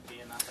just shifty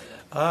and not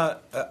like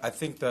that. I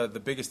think the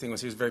biggest thing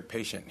was he was very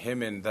patient.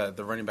 Him and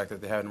the running back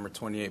that they had, number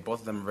 28, both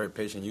of them are very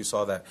patient. You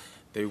saw that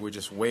they would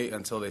just wait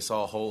until they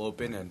saw a hole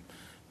open,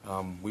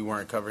 and we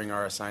weren't covering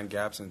our assigned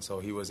gaps, and so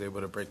he was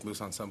able to break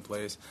loose on some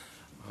plays.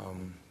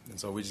 And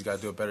so we just got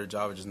to do a better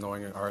job of just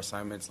knowing our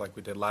assignments like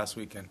we did last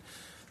week and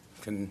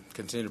can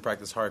continue to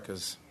practice hard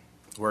because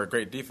we're a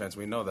great defense.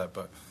 We know that,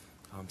 but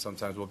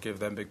sometimes we'll give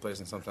them big plays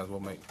and sometimes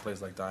we'll make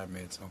plays like Diane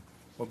made, so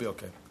we'll be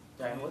okay.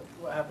 Yeah, and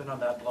what happened on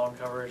that blown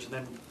coverage, and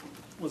then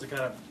was it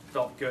kind of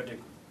felt good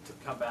to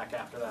come back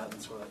after that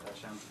and score that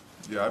touchdown?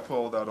 Yeah, I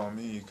pulled that on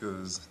me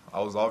because I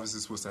was obviously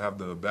supposed to have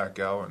the back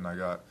out, and I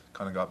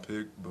got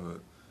picked, but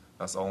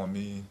that's all on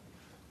me.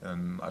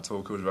 And I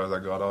told Coach as I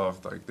got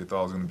off, like, they thought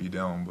I was going to be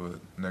down, but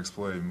next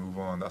play, move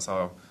on. That's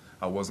how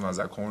I was when I was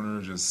at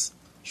corner, just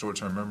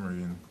short-term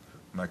memory. And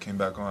when I came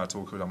back on, I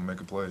told Coach I'm going to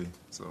make a play.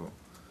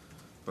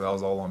 But that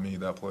was all on me,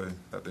 that play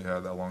that they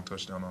had that long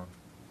touchdown on.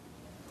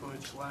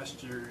 Coach,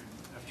 last year,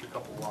 after a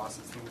couple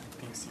losses,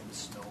 things seemed to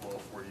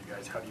snowball for you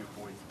guys. How do you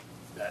avoid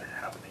that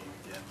happening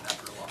again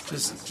after a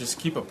loss? Just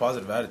keep a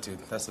positive attitude.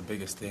 That's the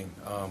biggest thing.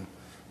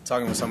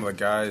 Talking with some of the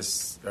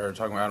guys, or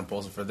talking with Adam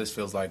Pulsifer, this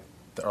feels like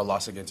our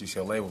loss against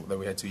UCLA that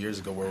we had 2 years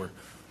ago, where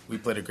we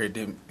played a great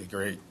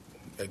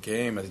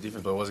game as a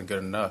defense, but it wasn't good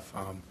enough.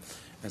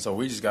 And so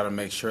we just got to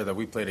make sure that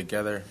we play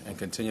together and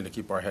continue to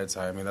keep our heads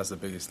high. I mean, that's the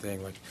biggest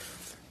thing. Like,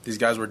 these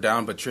guys were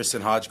down, but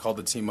Tristan Hodge called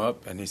the team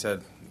up, and he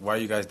said, "Why are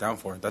you guys down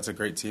for it? That's a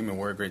great team, and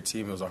we're a great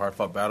team." It was a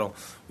hard-fought battle.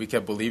 We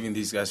kept believing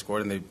these guys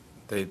scored, and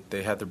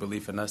they had their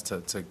belief in us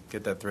to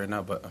get that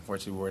 3-0, but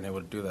unfortunately we weren't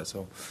able to do that.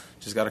 So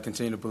just got to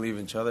continue to believe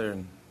in each other,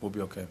 and we'll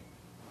be okay.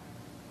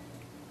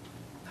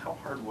 How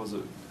hard was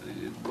it?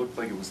 It looked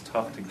like it was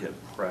tough to get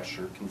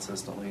pressure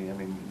consistently. I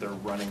mean, their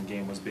running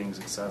game was being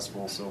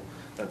successful, so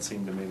that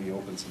seemed to maybe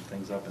open some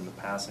things up in the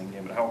passing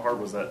game. But how hard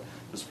was that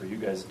just for you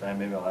guys?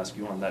 Maybe I'll ask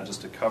you on that,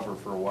 just to cover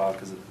for a while,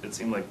 because it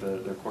seemed like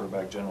their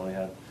quarterback generally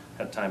had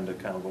time to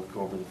kind of look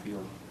over the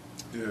field.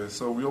 Yeah,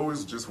 so we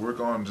always just work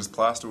on just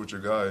plaster with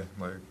your guy.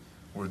 Like,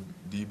 we're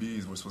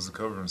DBs, we're supposed to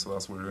cover him, so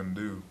that's what we're going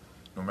to do.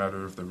 No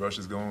matter if the rush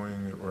is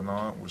going or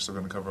not, we're still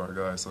going to cover our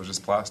guy. So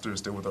just plaster,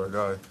 stay with our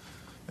guy.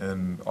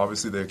 And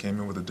obviously they came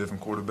in with a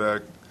different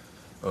quarterback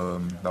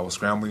that was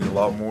scrambling a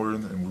lot more,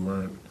 and we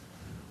weren't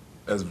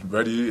as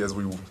ready as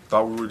we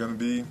thought we were going to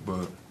be.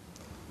 But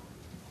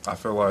I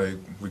felt like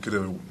we could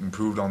have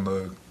improved on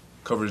the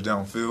coverage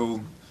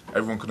downfield.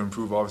 Everyone could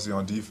improve, obviously,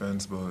 on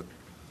defense, but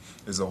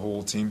it's a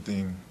whole team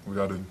thing. We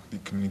got to be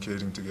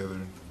communicating together,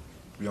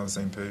 be on the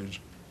same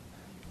page.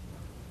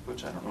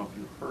 Which I don't know if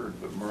you heard,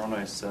 but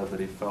Moroni said that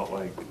he felt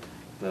like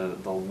the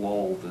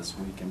lull this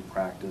week in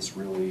practice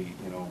really,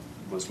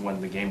 was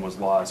when the game was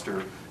lost,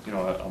 or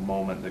a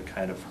moment that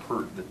kind of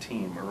hurt the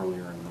team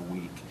earlier in the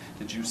week.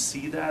 Did you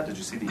see that? Did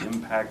you see the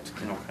impact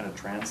kind of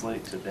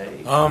translate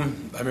today? I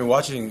mean,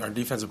 watching our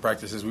defensive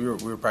practices, we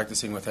were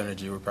practicing with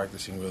energy. We were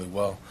practicing really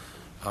well,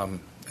 and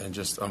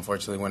just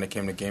unfortunately when it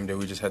came to game day,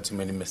 we just had too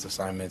many missed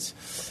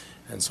assignments,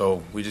 and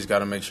so we just got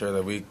to make sure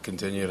that we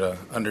continue to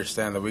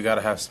understand that we got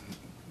to have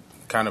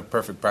kind of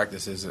perfect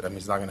practices. I mean,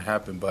 it's not going to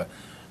happen, but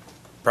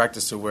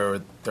practice to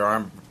where there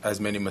aren't as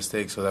many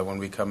mistakes, so that when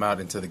we come out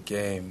into the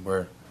game,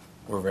 we're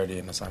ready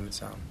and assignment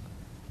sound.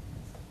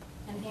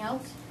 Anything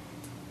else?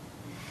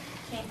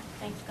 Okay,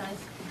 thanks, guys.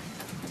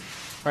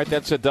 All right,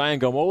 that's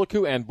Diane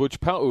Gomolaku and Butch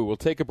Pau. We'll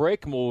take a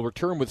break, and we'll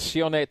return with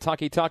Sione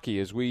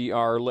Takitaki as we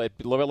are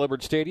at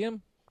Levitt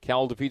Stadium.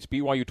 Cal defeats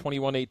BYU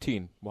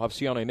 21-18. We'll have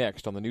Sione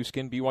next on the new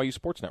Skin BYU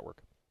Sports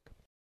Network.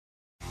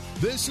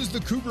 This is the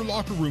Cougar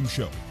Locker Room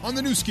Show on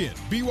the new Skin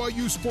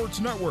BYU Sports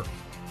Network.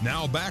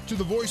 Now back to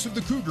the voice of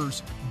the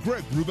Cougars,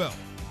 Greg Wrubell.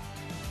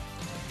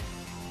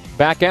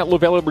 Back at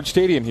LaVell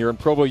Stadium here in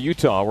Provo,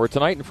 Utah, where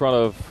tonight in front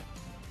of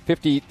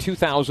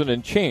 52,000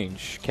 and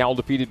change, Cal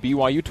defeated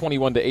BYU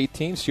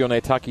 21-18.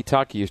 Sione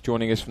Takitaki is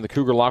joining us from the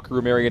Cougar locker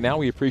room area now.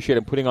 We appreciate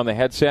him putting on the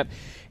headset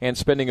and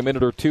spending a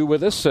minute or two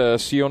with us.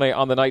 Sione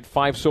on the night,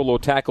 5 solo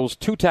tackles,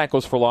 2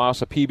 tackles for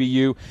loss, a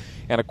PBU,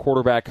 and a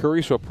quarterback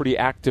hurry, so a pretty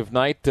active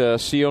night.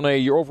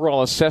 Sione, your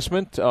overall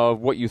assessment of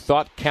what you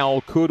thought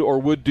Cal could or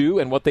would do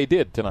and what they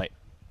did tonight?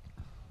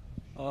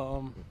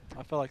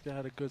 I felt like they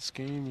had a good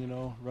scheme,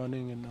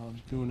 running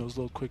and doing those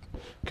little quick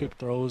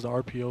throws. The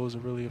RPO is a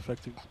really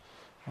effective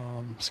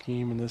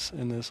scheme in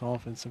this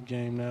offensive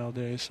game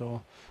nowadays.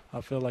 So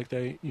I feel like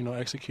they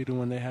executed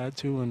when they had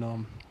to,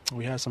 and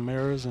we had some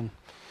errors, and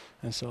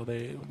so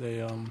they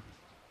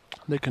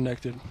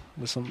connected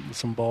with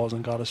some balls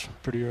and got us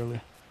pretty early.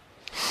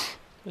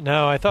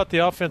 Now, I thought the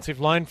offensive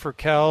line for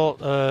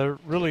Cal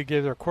really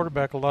gave their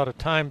quarterback a lot of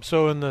time.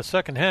 So in the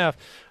second half,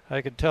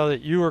 I could tell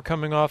that you were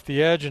coming off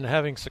the edge and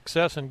having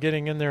success and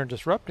getting in there and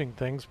disrupting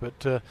things,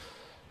 but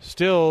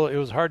still it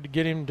was hard to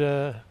get him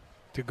to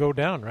go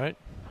down, right?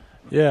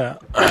 Yeah,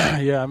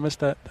 I missed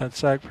that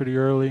sack pretty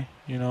early.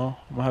 I'm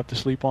gonna have to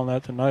sleep on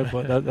that tonight,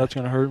 but that's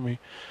gonna hurt me.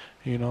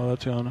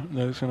 That's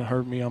gonna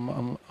hurt me. I'm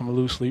gonna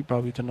lose sleep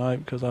probably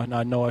tonight because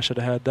I know I should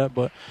have had that,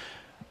 but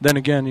then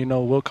again,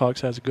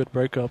 Wilcox has a good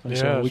breakup, and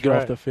so we get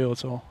off the field.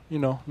 So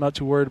not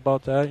too worried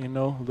about that.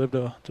 Live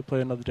to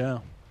play another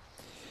down.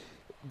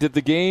 Did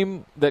the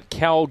game that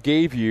Cal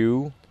gave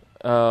you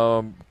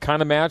kind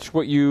of match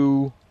what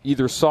you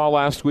either saw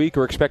last week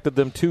or expected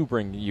them to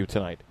bring you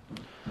tonight?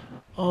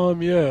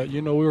 Yeah,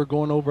 we were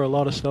going over a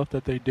lot of stuff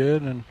that they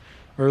did and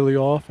early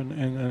off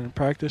and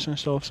practice and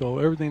stuff. So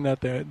everything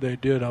that they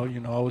did, I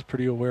was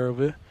pretty aware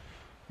of it.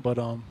 But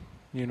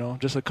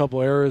just a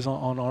couple errors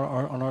on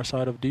our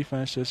side of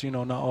defense. Just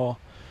not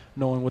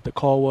knowing what the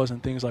call was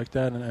and things like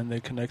that, and they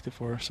connected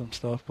for some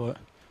stuff. But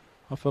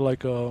I feel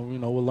like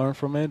we'll learn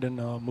from it and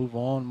move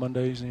on.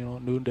 Monday's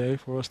new day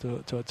for us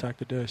to attack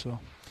the day. So.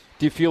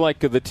 Do you feel like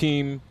the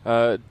team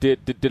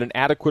did an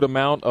adequate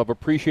amount of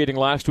appreciating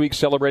last week,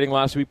 celebrating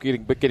last week,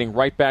 getting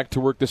right back to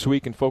work this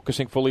week and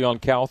focusing fully on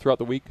Cal throughout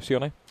the week,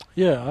 Sione?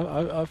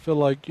 Yeah, I feel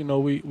like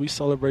we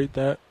celebrate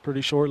that pretty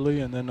shortly,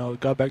 and then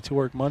got back to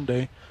work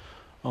Monday.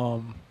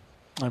 I'm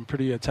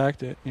pretty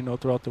attacked it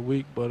throughout the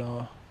week,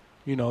 but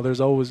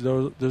there's always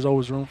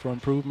room for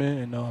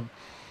improvement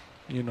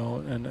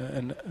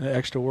and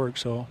extra work.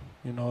 So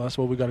that's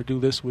what we got to do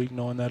this week,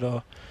 knowing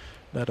that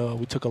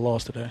we took a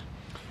loss today.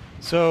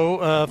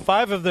 So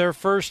 5 of their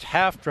first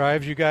half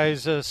drives, you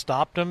guys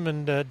stopped them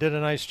and did a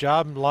nice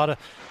job.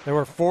 There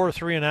were 4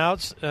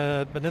 3-and-outs,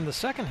 but in the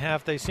second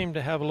half they seemed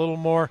to have a little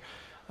more.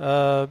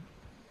 I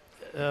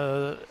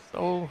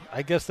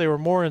guess they were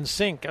more in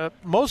sync.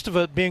 Most of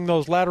it being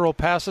those lateral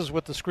passes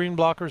with the screen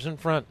blockers in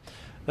front.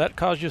 That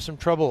caused you some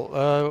trouble.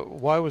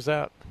 Why was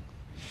that?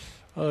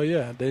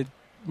 Yeah, they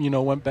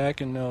went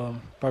back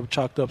and probably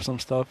chalked up some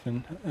stuff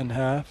in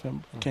half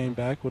and came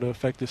back with an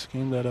effective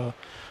scheme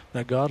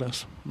that got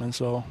us. And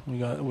so we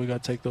got to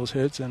take those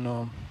hits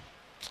and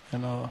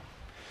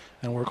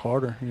work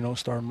harder.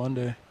 Start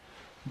Monday.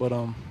 But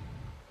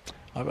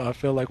I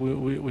feel like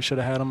we should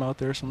have had them out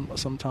there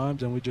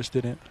sometimes, and we just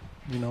didn't.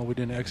 We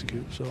didn't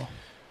execute.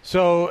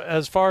 So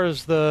as far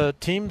as the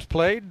teams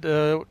played,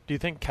 do you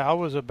think Cal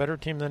was a better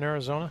team than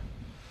Arizona?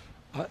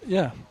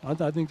 Yeah, I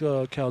think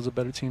Cal's a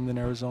better team than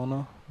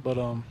Arizona, but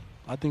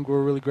I think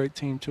we're a really great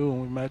team too,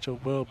 and we match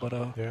up well.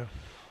 But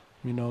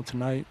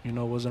tonight,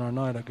 wasn't our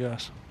night, I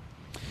guess.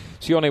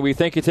 Sione, we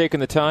thank you taking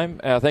the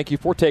time. Thank you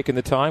for taking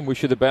the time.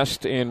 Wish you the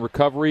best in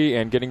recovery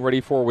and getting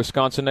ready for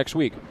Wisconsin next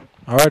week.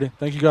 All righty.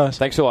 Thank you, guys.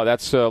 Thanks a lot.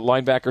 That's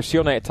linebacker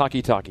Sione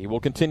Takitaki. We'll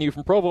continue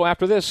from Provo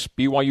after this.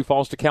 BYU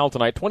falls to Cal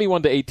tonight,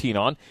 21-18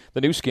 on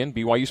the new skin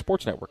BYU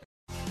Sports Network.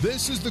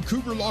 This is the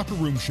Cougar Locker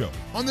Room Show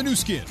on the new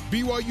skin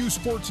BYU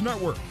Sports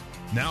Network.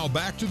 Now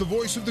back to the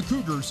voice of the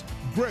Cougars,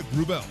 Greg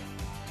Wrubell.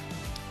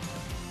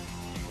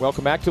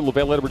 Welcome back to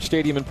LaVell Edwards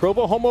Stadium in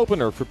Provo. Home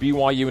opener for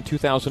BYU in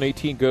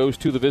 2018 goes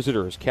to the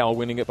visitors. Cal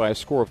winning it by a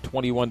score of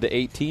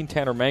 21-18.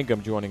 Tanner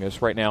Mangum joining us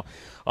right now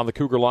on the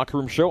Cougar Locker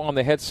Room Show on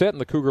the headset in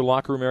the Cougar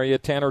Locker Room area.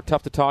 Tanner,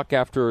 tough to talk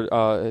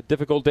after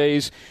difficult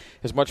days.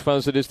 As much fun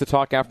as it is to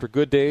talk after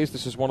good days,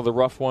 this is one of the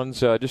rough ones.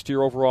 Just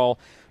your overall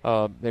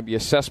maybe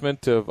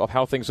assessment of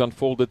how things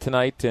unfolded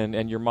tonight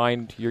and your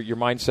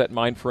mindset,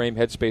 mind frame,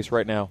 headspace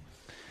right now.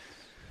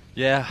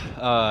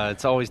 Yeah,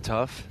 it's always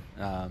tough.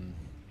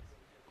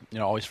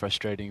 Always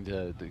frustrating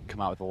to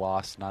come out with a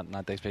loss, not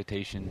the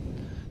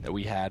expectation that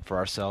we had for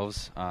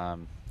ourselves,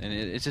 and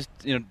it's just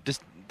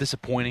just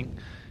disappointing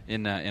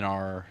in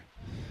our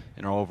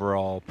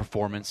overall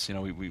performance.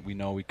 We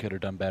know we could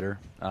have done better,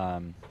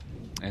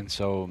 and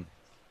so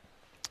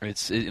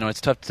it's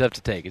tough to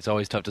take. It's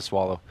always tough to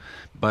swallow,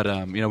 but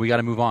we got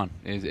to move on.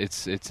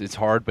 It's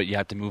hard, but you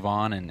have to move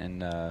on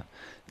and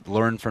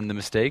learn from the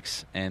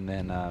mistakes and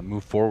then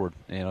move forward.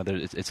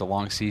 It's a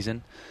long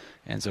season.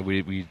 And so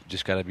we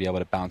just got to be able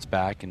to bounce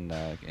back and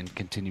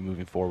continue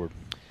moving forward.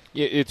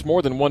 It's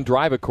more than one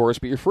drive, of course,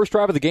 but your first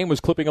drive of the game was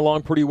clipping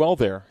along pretty well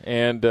there,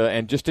 and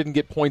just didn't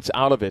get points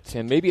out of it.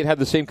 And maybe it had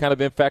the same kind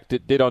of impact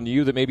it did on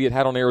you that maybe it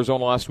had on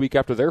Arizona last week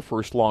after their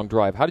first long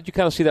drive. How did you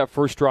kind of see that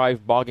first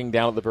drive bogging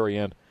down at the very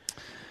end?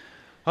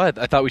 I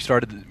thought we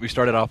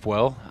started off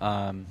well,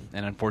 and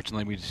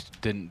unfortunately we just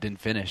didn't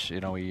finish.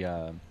 We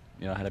had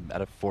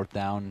a fourth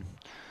down.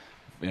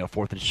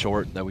 4th and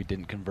short that we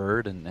didn't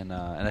convert, and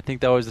I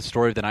think that was the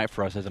story of the night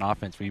for us as an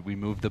offense. We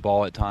moved the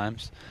ball at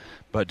times,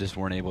 but just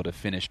weren't able to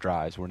finish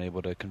drives. Weren't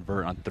able to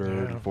convert on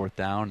 3rd and 4th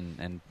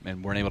down,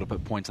 and weren't able to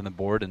put points on the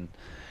board, and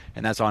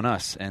that's on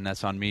us, and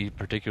that's on me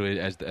particularly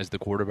as the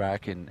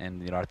quarterback. And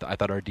I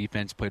thought our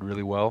defense played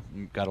really well.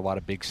 We got a lot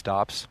of big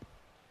stops,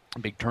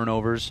 big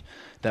turnovers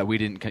that we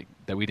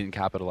didn't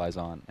capitalize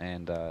on,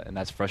 and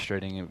that's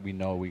frustrating. We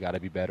know we got to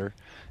be better,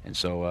 and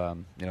so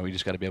we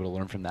just got to be able to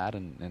learn from that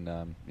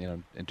and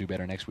do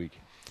better next week.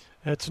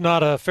 It's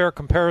not a fair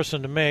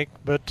comparison to make,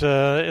 but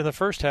in the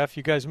first half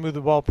you guys moved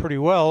the ball pretty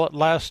well.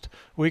 Last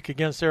week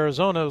against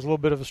Arizona it was a little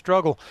bit of a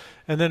struggle,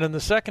 and then in the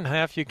second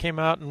half you came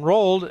out and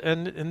rolled.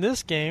 And in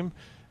this game,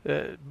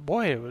 it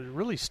was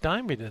really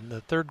stymied in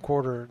the third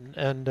quarter.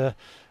 And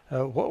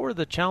what were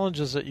the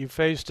challenges that you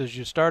faced as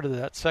you started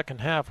that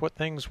second half? What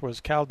things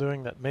was Cal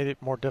doing that made it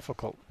more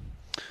difficult?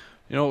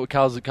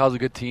 Cal's a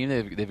good team.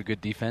 They have a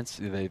good defense.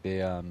 They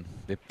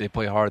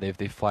play hard.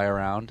 They fly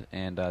around,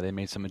 and they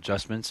made some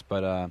adjustments.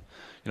 But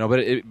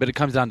it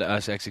comes down to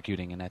us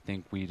executing, and I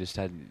think we just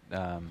had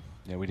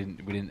we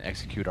didn't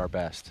execute our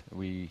best.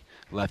 We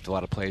left a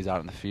lot of plays out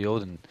in the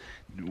field, and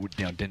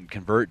didn't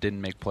convert,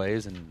 didn't make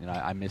plays, and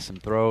I missed some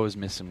throws,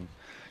 missed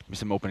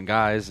some open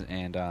guys,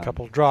 and a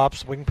couple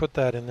drops. We can put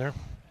that in there.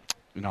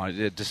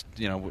 It just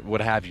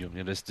what have you.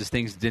 Just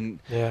things didn't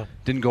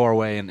go our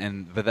way,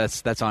 but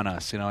that's on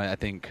us. I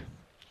think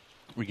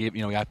we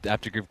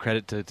have to give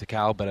credit to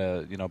Cal,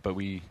 but but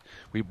we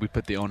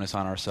put the onus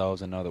on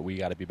ourselves and know that we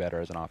got to be better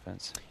as an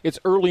offense. It's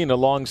early in a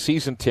long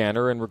season,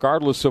 Tanner, and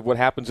regardless of what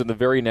happens in the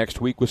very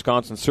next week,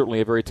 Wisconsin's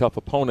certainly a very tough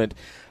opponent.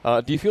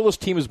 Do you feel this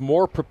team is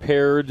more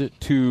prepared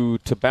to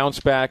bounce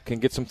back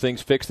and get some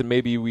things fixed than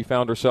maybe we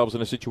found ourselves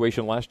in a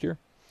situation last year?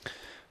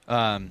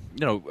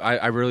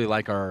 I really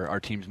like our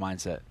team's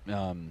mindset.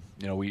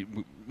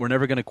 We're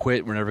never going to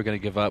quit. We're never going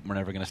to give up. We're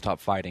never going to stop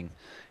fighting.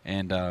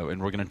 And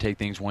we're going to take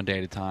things one day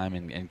at a time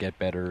and get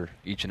better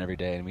each and every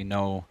day. And we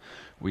know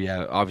we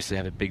obviously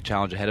have a big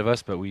challenge ahead of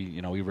us, but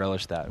we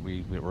relish that.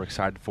 We're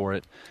excited for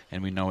it,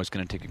 and we know it's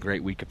going to take a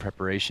great week of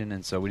preparation.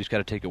 And so we just got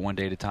to take it one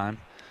day at a time.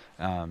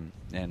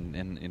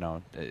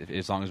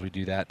 As long as we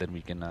do that, then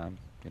we can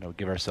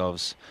give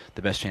ourselves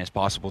the best chance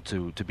possible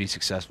to be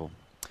successful.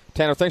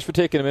 Tanner, thanks for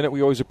taking a minute.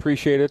 We always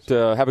appreciate it.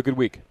 Have a good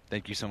week.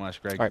 Thank you so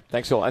much, Greg. All right,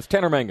 thanks a lot. That's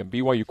Tanner Mangum,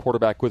 BYU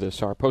quarterback, with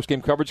us. Our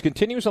postgame coverage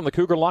continues on the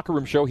Cougar Locker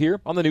Room Show here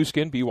on the new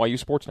skin, BYU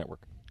Sports Network.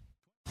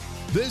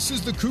 This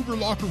is the Cougar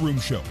Locker Room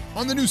Show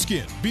on the new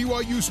skin,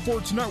 BYU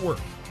Sports Network.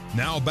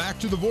 Now back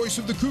to the voice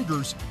of the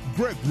Cougars,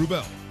 Greg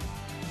Wrubell.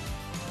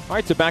 All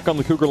right, so back on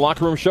the Cougar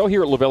Locker Room Show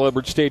here at LaVell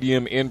Edwards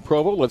Stadium in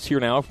Provo. Let's hear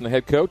now from the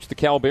head coach. The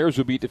Cal Bears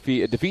will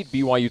defeat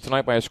BYU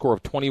tonight by a score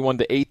of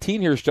 21-18.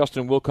 Here's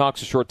Justin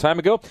Wilcox a short time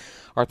ago.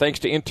 Our thanks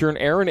to intern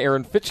Aaron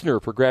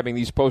Fitzner for grabbing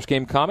these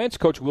post-game comments.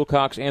 Coach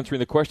Wilcox answering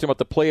the question about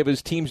the play of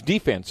his team's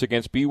defense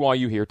against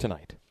BYU here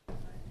tonight.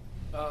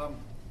 Well,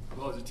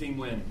 it's a team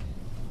win.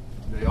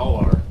 They all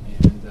are,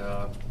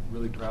 and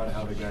really proud of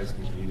how the guys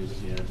competed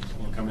again.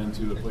 We'll come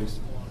into a place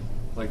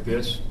like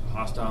this,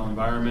 hostile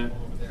environment.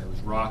 It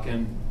was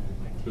rocking.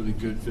 Really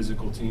good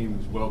physical team. It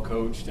was well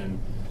coached and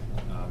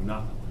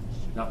not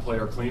play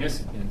our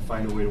cleanest and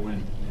find a way to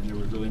win. And there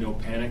was really no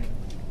panic.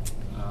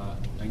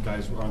 And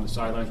guys were on the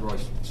sidelines. We're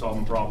always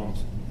solving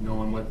problems,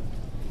 knowing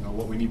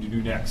what we need to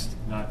do next,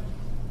 not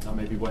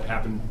maybe what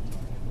happened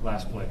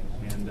last play.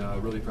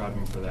 And really proud of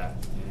them for that.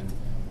 And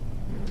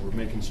we're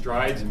making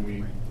strides, and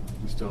we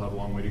still have a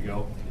long way to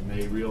go. And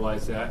they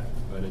realize that,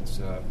 but it's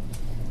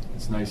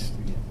nice.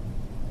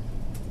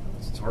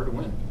 It's hard to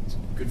win. It's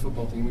a good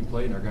football team we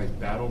played, and our guys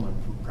battled, and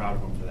I'm proud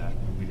of them for that.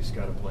 And we just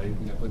got to play.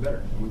 We got to play better,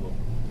 and we will.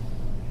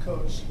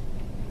 Coach,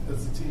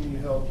 as a team, you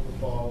held the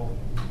ball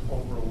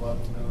over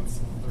 11 minutes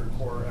in the third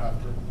quarter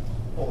after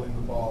holding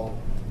the ball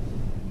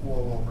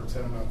well over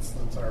 10 minutes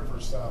the entire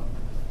first half.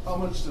 How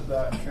much did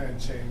that kind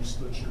of change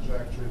the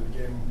trajectory of the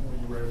game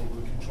when you were able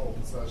to control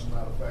possession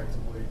that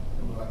effectively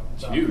in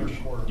that huge.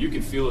 third quarter? You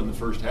could feel it in the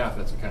first half.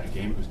 That's the kind of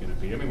game it was going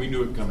to be. I mean, we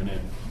knew it coming in.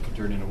 It could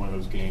turn into one of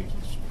those games.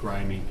 It's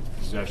grimy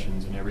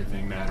possessions and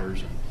everything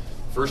matters. And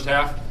first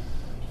half,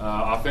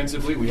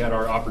 offensively, we had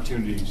our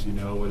opportunities,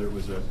 whether it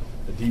was a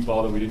deep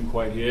ball that we didn't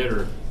quite hit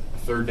or a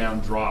third down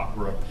drop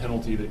or a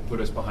penalty that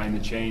put us behind the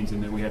chains,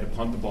 and then we had to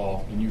punt the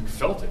ball, and you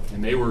felt it.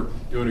 And they were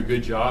doing a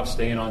good job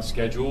staying on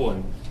schedule,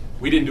 and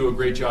we didn't do a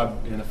great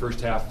job in the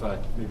first half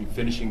maybe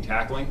finishing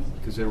tackling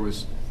because there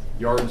was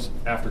yards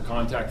after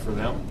contact for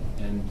them,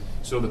 and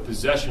so the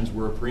possessions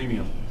were a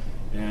premium.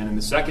 And in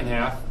the second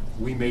half,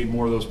 we made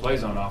more of those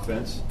plays on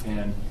offense,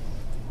 and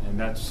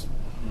that's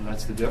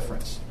the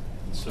difference.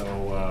 And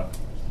so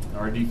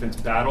our defense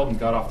battled and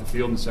got off the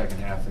field in the second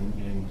half,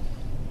 and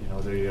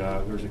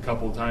there was a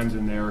couple of times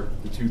in there,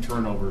 the 2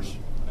 turnovers.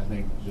 I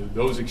think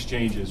those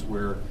exchanges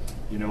where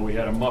we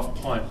had a muff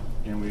punt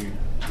and the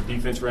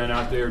defense ran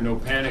out there, no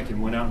panic,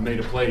 and went out and made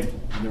a play,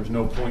 and there was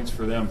no points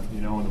for them,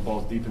 and the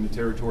ball's deep in the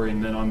territory,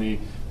 and then on the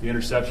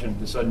interception,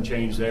 the sudden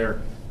change there,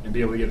 and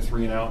be able to get a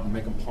 3 and out and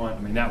make them punt.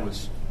 I mean, that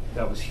was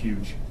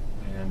huge.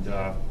 And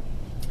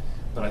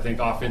but I think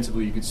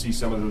offensively, you could see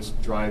some of those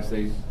drives.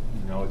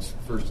 It's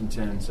 1st and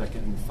 10, 2nd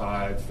and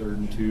 5, 3rd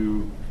and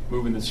 2,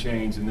 moving the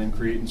chains and then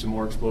creating some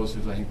more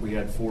explosives. I think we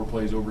had 4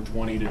 plays over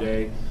 20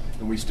 today,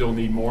 and we still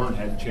need more and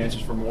had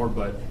chances for more,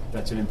 but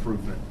that's an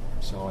improvement.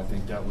 So I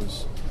think that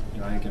was,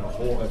 I think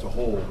as a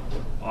whole,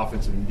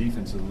 offensive and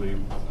defensively,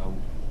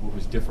 what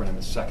was different in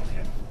the second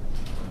half.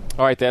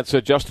 All right, that's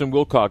Justin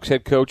Wilcox,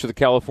 head coach of the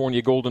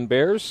California Golden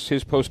Bears.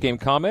 His post-game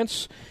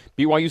comments.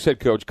 BYU's head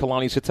coach,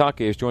 Kalani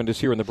Sitake, has joined us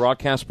here in the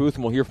broadcast booth,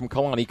 and we'll hear from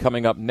Kalani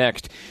coming up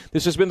next.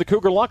 This has been the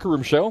Cougar Locker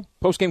Room Show.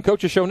 Post-game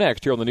coaches show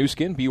next here on the new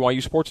skin,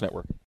 BYU Sports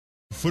Network.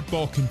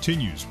 Football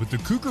continues with the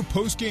Cougar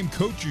Postgame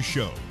Coaches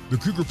Show. The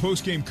Cougar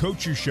Postgame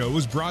Coaches Show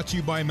is brought to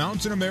you by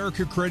Mountain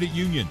America Credit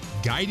Union,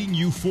 guiding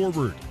you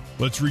forward.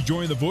 Let's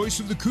rejoin the voice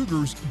of the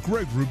Cougars,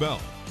 Greg Wrubell.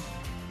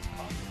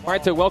 All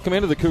right, so welcome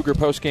into the Cougar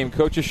Postgame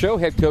Coaches Show.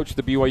 Head coach of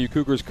the BYU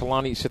Cougars,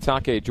 Kalani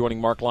Sitake,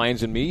 joining Mark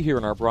Lyons and me here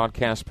in our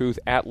broadcast booth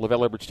at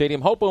LaVell Edwards Stadium.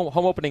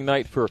 Home opening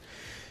night for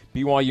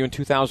BYU in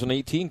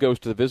 2018 goes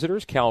to the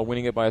visitors. Cal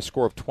winning it by a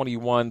score of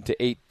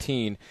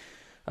 21-18.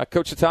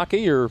 Coach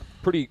Sitake, you're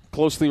pretty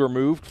closely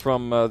removed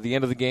from the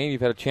end of the game.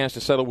 You've had a chance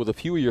to settle with a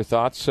few of your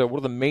thoughts. What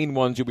are the main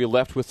ones you'll be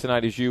left with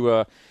tonight as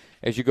you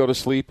go to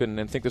sleep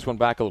and think this one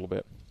back a little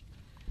bit?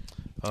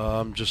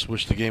 Just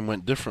wish the game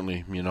went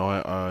differently.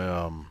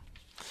 I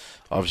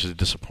obviously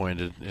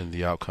disappointed in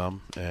the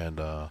outcome, and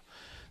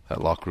that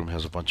locker room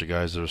has a bunch of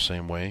guys that are the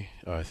same way.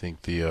 I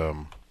think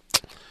the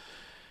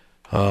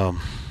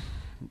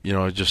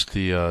just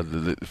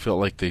it felt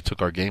like they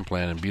took our game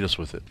plan and beat us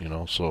with it.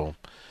 So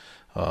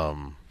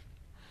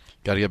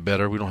got to get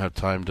better. We don't have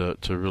time to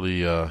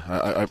really.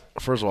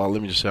 First of all,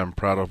 let me just say I'm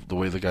proud of the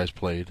way the guys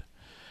played,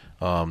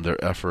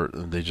 their effort,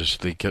 and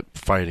they kept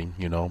fighting.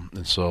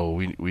 And so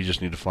we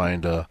just need to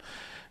find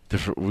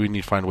we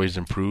need to find ways to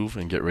improve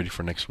and get ready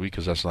for next week,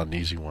 because that's not an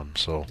easy one.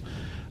 So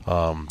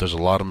there's a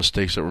lot of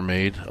mistakes that were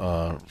made,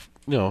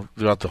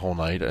 throughout the whole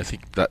night. I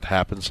think that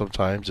happens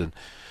sometimes, and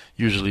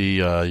usually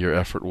your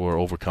effort will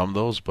overcome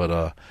those,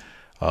 but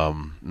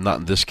not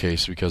in this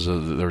case, because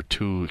they're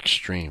too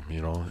extreme,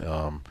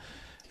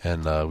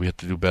 and we have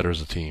to do better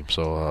as a team.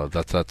 So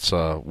that's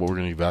what we're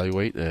going to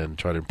evaluate and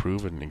try to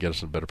improve and get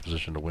us in a better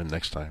position to win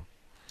next time.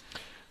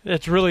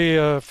 It's really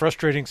a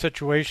frustrating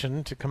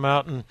situation to come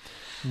out and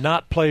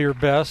not play your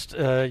best.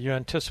 You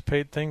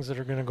anticipate things that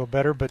are going to go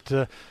better,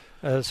 but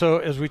so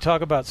as we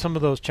talk about some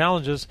of those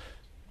challenges,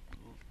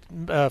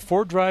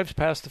 4 drives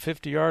past the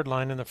 50-yard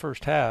line in the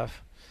first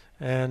half,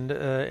 and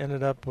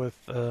ended up with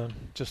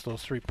just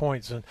those 3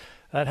 points. And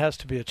that has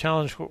to be a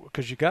challenge,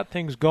 because you got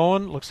things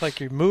going. Looks like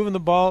you're moving the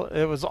ball.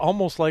 It was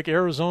almost like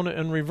Arizona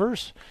in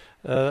reverse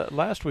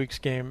last week's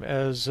game,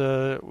 as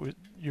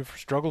you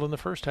struggled in the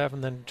first half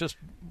and then just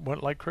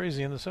went like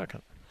crazy in the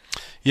second.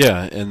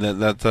 Yeah, and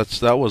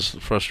that was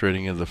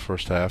frustrating in the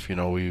first half. We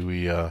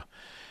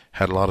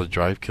had a lot of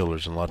drive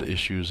killers and a lot of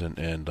issues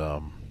and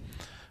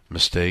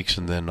mistakes,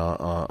 and then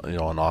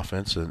on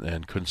offense,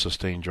 and couldn't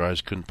sustain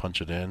drives, couldn't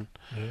punch it in.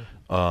 Yeah.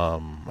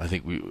 I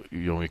think we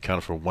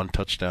accounted for 1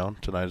 touchdown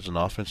tonight as an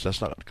offense. That's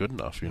not good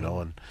enough,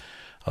 and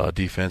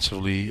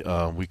defensively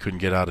we couldn't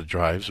get out of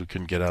drives, we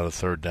couldn't get out of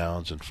 3rd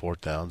downs and 4th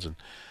downs, and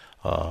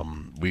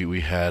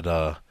we had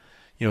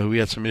we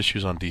had some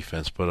issues on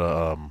defense,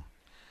 but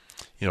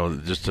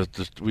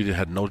just we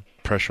had no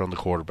pressure on the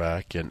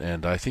quarterback,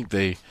 and I think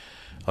they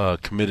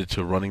committed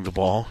to running the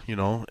ball,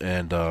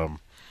 and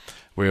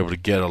we were able to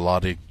get a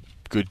lot of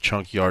good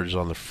chunk yards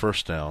on the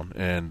first down,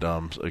 and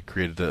it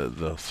created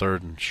the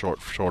third and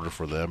shorter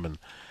for them, and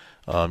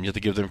you have to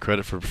give them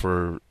credit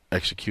for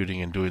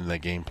executing and doing that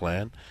game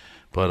plan,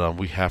 but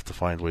we have to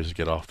find ways to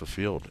get off the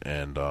field,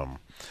 and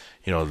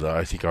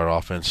I think our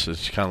offense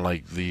is kind of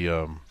like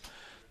the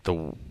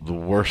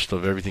worst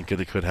of everything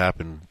that could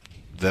happen.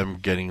 Them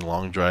getting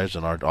long drives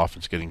and our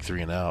offense getting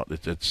 3 and out.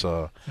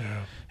 It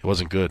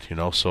wasn't good,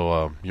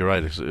 So you're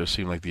right. It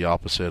seemed like the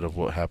opposite of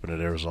what happened at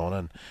Arizona,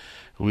 and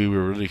we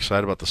were really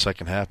excited about the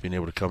second half, being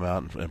able to come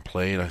out and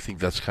play. And I think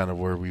that's kind of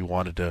where we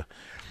wanted to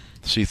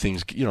see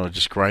things,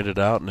 just grind it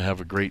out and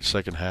have a great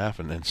second half,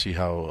 and see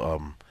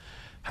how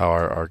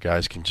our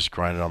guys can just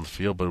grind it on the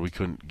field. But we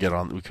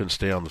couldn't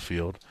stay on the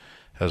field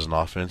as an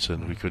offense,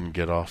 and we couldn't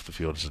get off the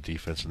field as a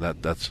defense, and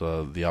that's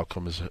the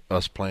outcome is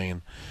us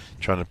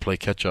trying to play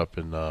catch up,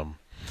 and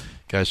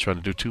guys trying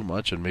to do too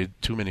much and made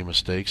too many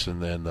mistakes,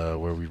 and then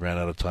where we ran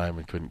out of time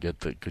and couldn't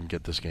get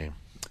this game.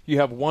 You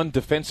have 1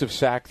 defensive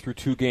sack through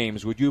 2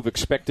 games. Would you have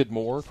expected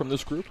more from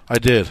this group? I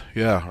did,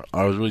 yeah.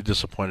 I was really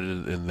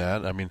disappointed in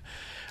that. I mean,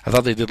 I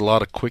thought they did a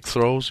lot of quick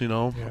throws, a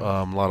lot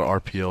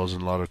of RPOs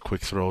and a lot of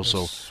quick throws.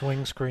 So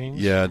swing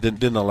screens. Yeah,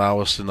 didn't allow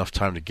us enough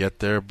time to get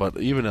there. But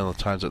even in the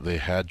times that they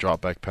had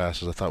drop back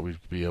passes, I thought we'd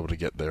be able to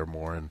get there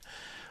more. And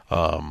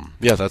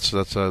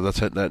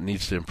that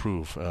needs to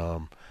improve,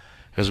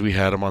 because we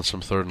had them on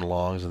some 3rd and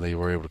longs, and they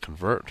were able to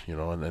convert,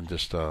 and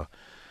just.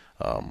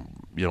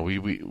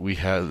 We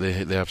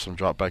have some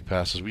drop back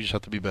passes. We just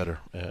have to be better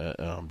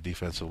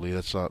defensively.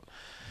 That's not.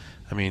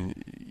 I mean,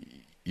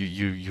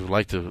 you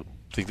like to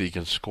think that you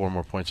can score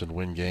more points and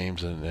win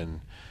games,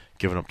 and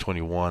giving up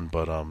 21,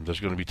 but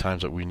there's going to be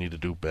times that we need to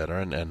do better,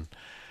 and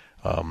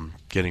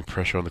getting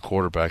pressure on the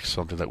quarterback is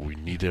something that we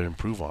need to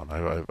improve on.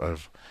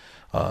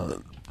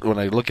 When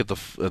I look at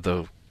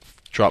the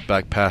drop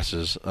back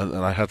passes, and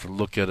I have to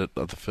look at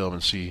the film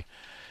and see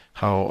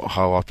how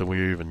often we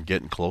were even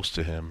getting close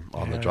to him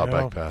on the drop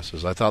back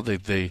passes. I thought they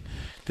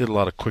did a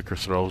lot of quicker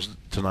throws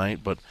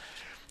tonight, but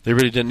they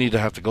really didn't need to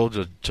have to go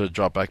to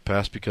drop back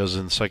pass, because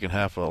in the second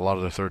half a lot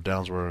of their 3rd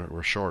downs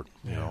were short.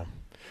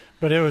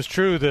 But it was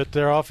true that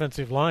their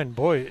offensive line,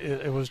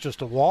 it was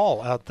just a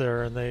wall out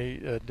there, and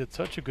they did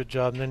such a good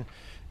job. And then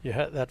you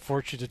had that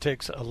forced you to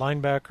take a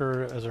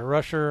linebacker as a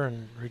rusher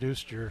and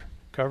reduced your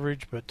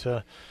coverage.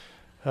 But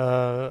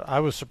I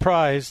was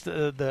surprised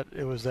that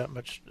it was that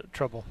much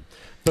trouble.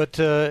 But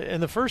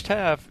in the first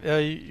half,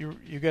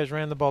 you guys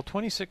ran the ball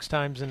 26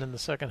 times, and in the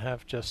second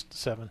half, just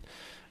 7.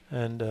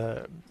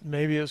 And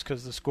maybe it was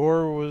because the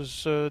score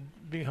was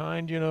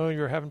behind.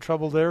 You're having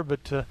trouble there.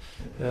 But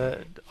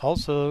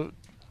also,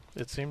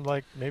 it seemed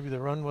like maybe the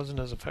run wasn't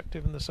as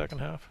effective in the second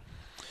half.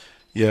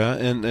 Yeah,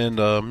 and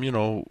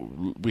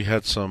we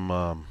had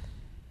some.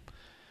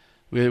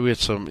 We had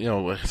some,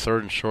 3rd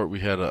and short.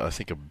 We had, I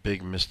think, a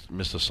big missed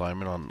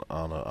assignment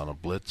on a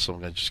blitz. Some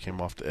guy just came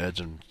off the edge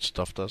and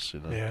stuffed us.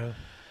 Yeah.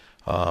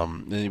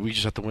 And we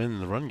just have to win in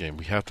the run game.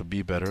 We have to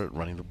be better at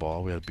running the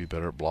ball. We have to be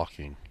better at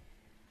blocking.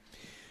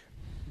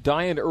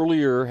 Dayan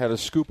earlier had a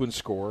scoop and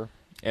score,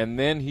 and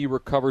then he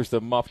recovers the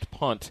muffed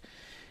punt,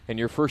 and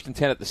you're 1st and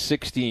 10 at the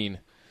 16.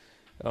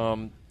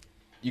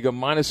 You go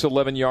minus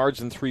 11 yards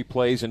in 3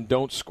 plays and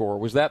don't score.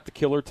 Was that the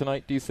killer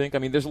tonight, do you think? I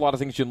mean, there's a lot of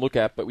things you can look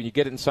at, but when you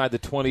get inside the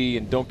 20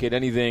 and don't get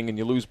anything and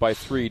you lose by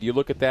 3, do you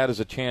look at that as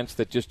a chance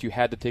that just you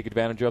had to take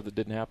advantage of that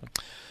didn't happen?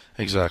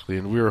 Exactly,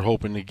 and we were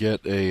hoping to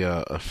get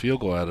a field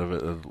goal out of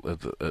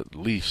it at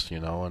least,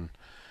 and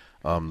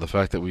the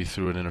fact that we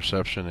threw an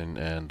interception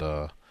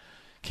and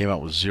came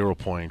out with 0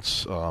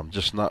 points,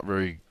 just not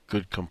very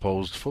good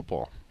composed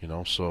football,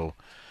 so...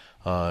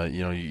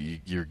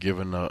 you're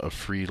given a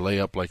free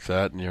layup like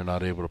that, and you're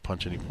not able to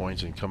punch any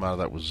points and come out of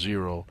that with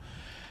 0.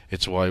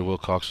 It's why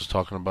Wilcox was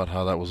talking about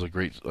how that was a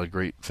great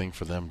thing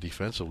for them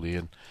defensively,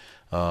 and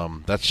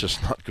that's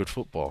just not good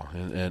football.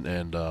 And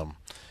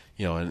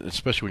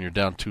especially when you're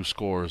down 2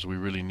 scores, we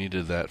really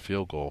needed that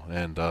field goal.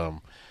 And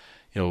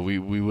we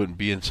wouldn't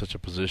be in such a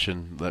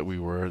position that we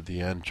were at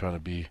the end, trying to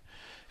be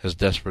as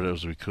desperate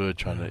as we could,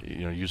 trying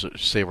to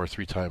save our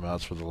 3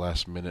 timeouts for the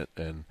last minute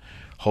and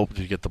hope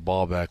to get the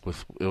ball back. It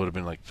would have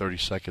been like 30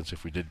 seconds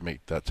if we did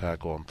make that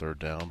tackle on 3rd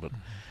down, but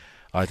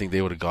I think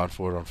they would have gone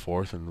for it on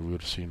 4th, and we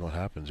would have seen what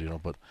happens,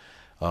 But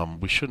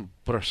we shouldn't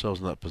put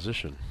ourselves in that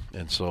position,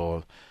 and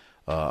so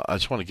I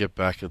just want to get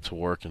back into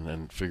work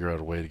and figure out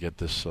a way to get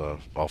this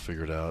all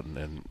figured out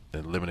and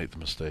eliminate the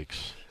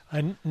mistakes.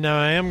 Now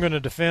I am going to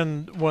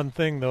defend one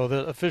thing, though.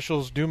 The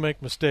officials do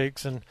make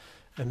mistakes, and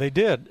they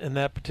did in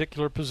that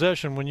particular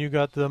possession. When you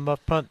got the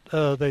muff punt,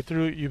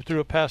 you threw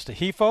a pass to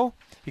Hifo.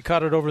 He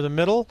caught it over the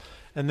middle,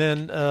 and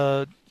then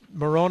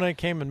Morone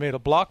came and made a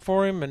block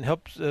for him and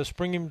helped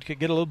spring him to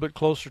get a little bit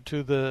closer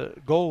to the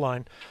goal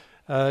line.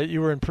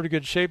 You were in pretty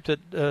good shape that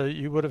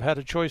you would have had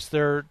a choice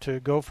there to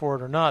go for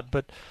it or not,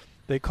 but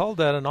they called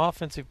that an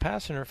offensive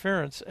pass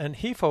interference, and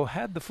Hifo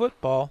had the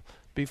football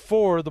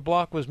before the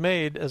block was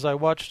made, as I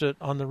watched it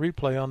on the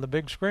replay on the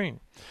big screen.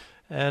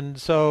 And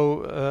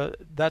so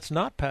that's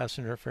not pass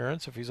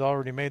interference if he's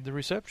already made the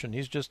reception.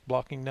 He's just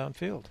blocking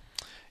downfield.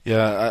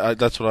 Yeah,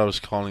 that's what I was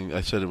calling. I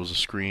said it was a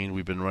screen.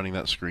 We've been running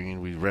that screen.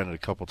 We ran it a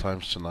couple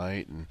times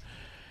tonight, and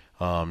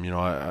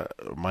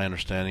my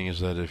understanding is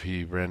that if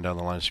he ran down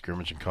the line of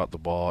scrimmage and caught the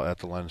ball at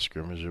the line of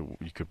scrimmage, you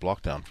could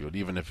block downfield,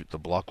 even if the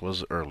block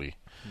was early.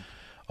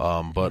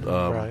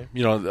 Right.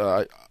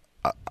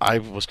 I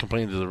was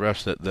complaining to the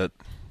refs that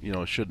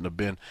it shouldn't have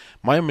been.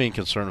 My main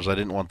concern was I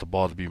didn't want the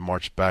ball to be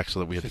marched back so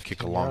that we had to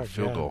kick a long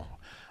field goal.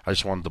 I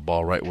just wanted the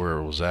ball right where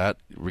it was at,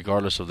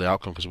 regardless of the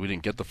outcome, because we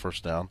didn't get the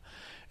first down.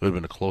 It would have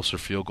been a closer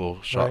field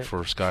goal shot for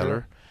Skyler.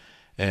 Sure.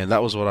 And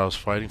that was what I was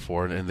fighting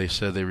for, and they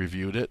said they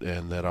reviewed it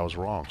and that I was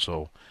wrong.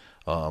 So,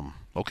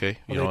 okay.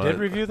 They did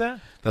review that?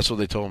 That's what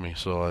they told me.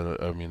 So,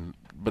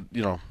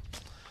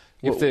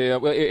 if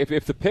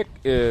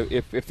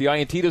the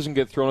INT doesn't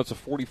get thrown, it's a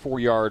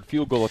 44-yard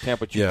field goal attempt,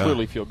 which you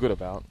clearly feel good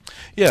about.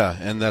 Yeah,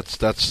 and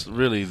that's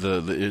really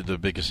the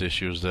biggest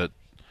issue is that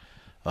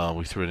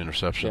we threw an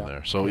interception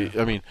there. So, we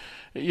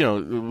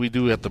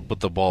do have to put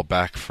the ball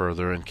back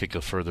further and kick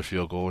a further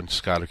field goal, and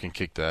Skyler can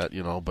kick that,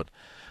 But,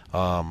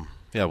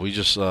 we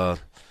just,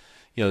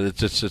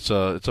 it's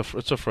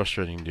a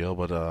frustrating deal.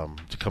 But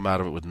to come out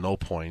of it with no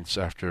points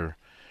after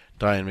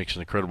Diane makes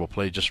an incredible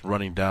play, just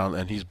running down,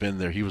 and he's been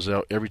there. He was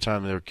out every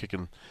time they were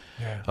kicking.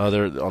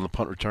 There on the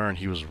punt return,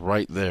 he was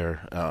right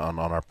there on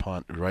our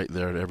punt, right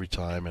there every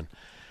time, and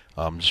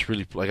just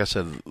really, like I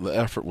said, the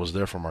effort was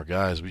there from our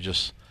guys. We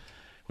need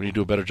to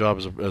do a better job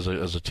as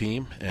a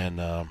team and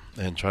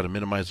try to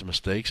minimize the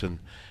mistakes and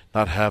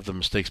not have the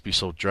mistakes be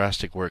so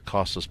drastic where it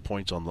costs us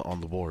points on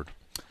the board.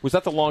 Was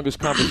that the longest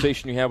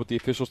conversation you had with the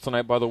officials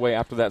tonight, by the way,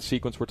 after that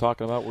sequence we're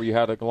talking about, where you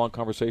had a long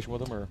conversation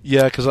with them? Or?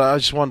 Yeah, because I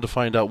just wanted to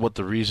find out what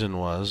the reason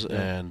was,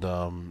 and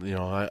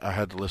I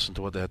had to listen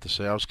to what they had to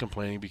say. I was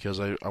complaining because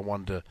I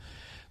wanted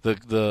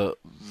to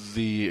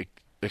the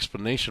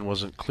explanation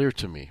wasn't clear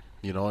to me,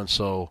 and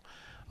so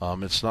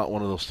it's not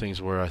one of those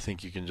things where I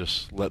think you can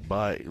just let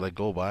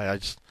go by.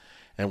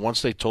 And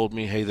once they told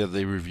me, hey, that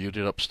they reviewed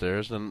it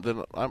upstairs,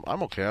 then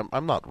I'm okay.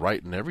 I'm not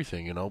right in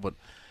everything,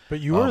 But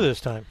you were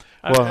this time.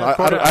 Well,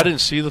 I didn't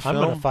see the film.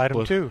 I'm going to fight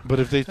him too. But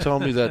if they tell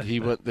me that he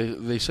went,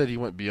 they said he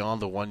went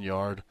beyond the 1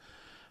 yard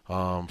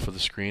for the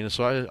screen, and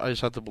so I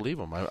just have to believe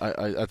him.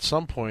 I at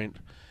some point,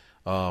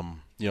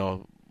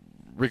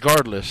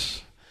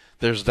 regardless,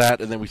 there's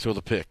that, and then we throw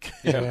the pick,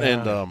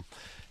 and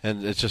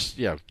it's just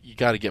you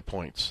got to get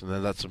points, and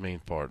then that's the main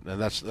part, and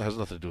that has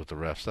nothing to do with the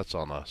refs. That's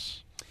on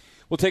us.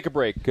 We'll take a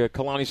break.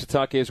 Kalani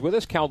Sitake is with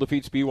us. Cal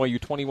defeats BYU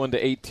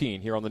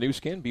 21-18 here on the new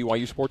skin,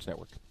 BYU Sports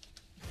Network.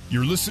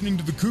 You're listening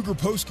to the Cougar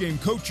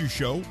Postgame Coaches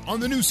Show on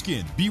the new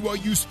skin,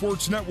 BYU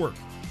Sports Network.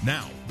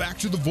 Now, back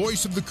to the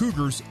voice of the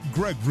Cougars,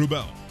 Greg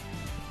Wrubell.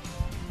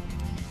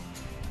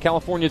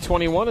 California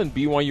 21 and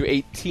BYU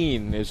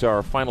 18 is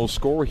our final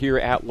score here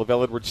at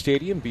LaVell Edwards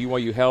Stadium.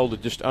 BYU held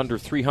at just under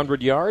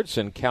 300 yards,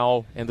 and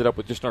Cal ended up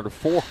with just under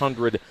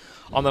 400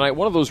 on the night.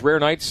 One of those rare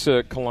nights,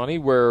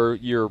 Kalani, where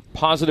you're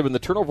positive in the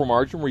turnover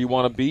margin where you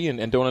want to be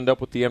and don't end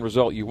up with the end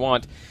result you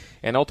want.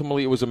 And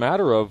ultimately, it was a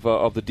matter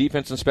of the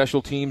defense and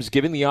special teams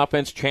giving the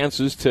offense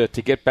chances to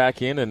get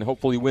back in and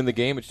hopefully win the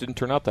game. It didn't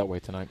turn out that way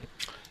tonight.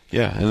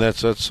 Yeah, and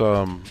that's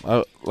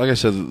like I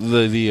said,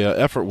 the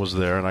effort was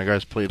there, and our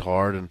guys played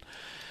hard, and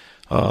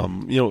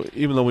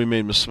even though we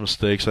made some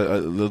mistakes,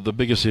 the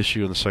biggest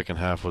issue in the second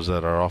half was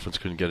that our offense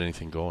couldn't get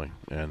anything going,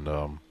 and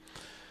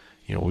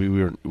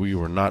we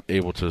were not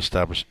able to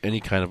establish any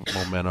kind of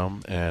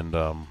momentum, and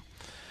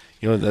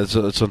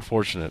it's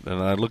unfortunate.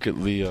 And I look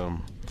at the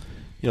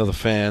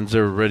fans;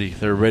 they're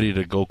ready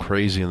to go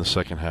crazy in the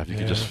second half. You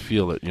can just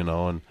feel it,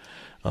 and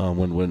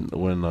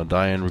when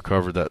Diane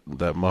recovered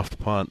that muffed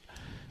punt.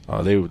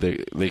 They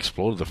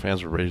exploded. The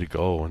fans were ready to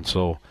go, and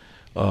so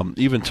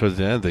even to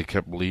the end, they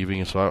kept leaving.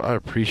 And so I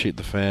appreciate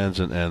the fans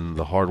and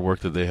the hard work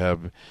that they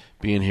have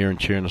being here and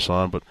cheering us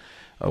on. But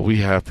we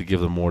have to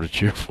give them more to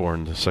cheer for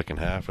in the second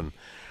half, and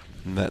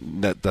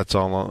that's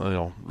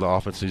all. The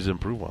offense needs to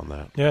improve on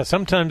that. Yeah,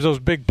 sometimes those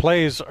big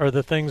plays are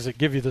the things that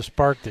give you the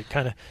spark that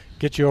kind of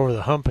get you over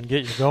the hump and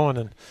get you going.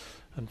 And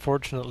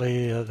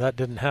unfortunately, that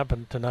didn't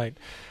happen tonight.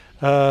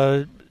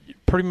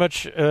 Pretty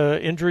much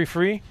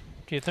injury-free.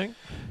 Do you think?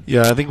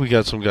 Yeah, I think we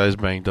got some guys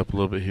banged up a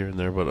little bit here and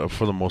there, but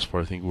for the most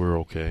part, I think we're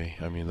okay.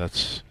 I mean,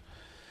 that's,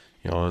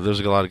 there's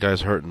a lot of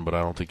guys hurting, but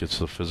I don't think it's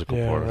the physical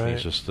part. Right. I think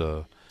it's just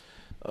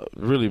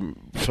really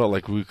felt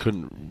like we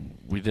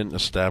didn't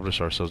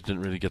establish ourselves,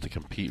 didn't really get to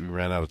compete. We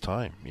ran out of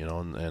time,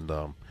 and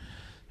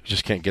we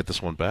just can't get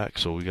this one back.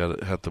 So we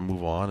have to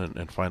move on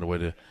and find a way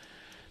to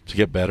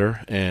get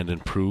better and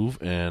improve.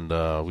 And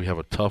we have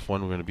a tough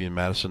one. We're going to be in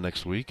Madison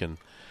next week, and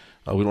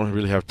we don't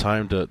really have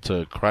time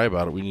to cry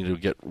about it. We need to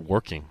get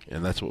working,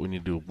 and that's what we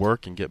need to do: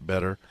 work and get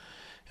better,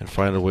 and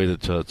find a way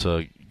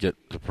to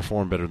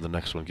perform better in the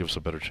next one, give us a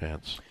better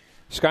chance.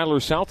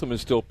 Skylar Southam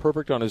is still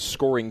perfect on his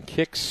scoring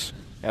kicks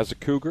as a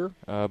Cougar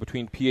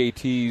between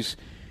PATs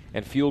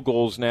and field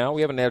goals now.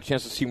 We haven't had a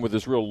chance to see him with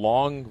his real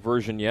long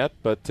version yet,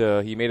 but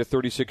he made a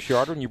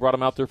 36-yarder, and you brought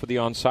him out there for the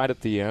onside at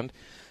the end.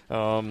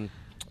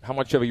 How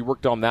much have you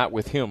worked on that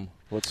with him?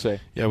 Let's say.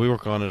 Yeah, we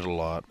work on it a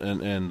lot,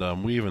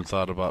 and we even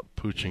thought about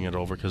pooching it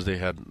over because they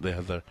had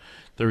their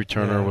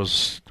returner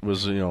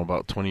was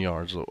about 20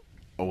 yards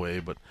away,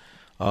 but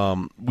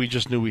we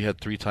just knew we had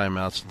 3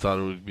 timeouts and thought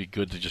it would be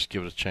good to just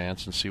give it a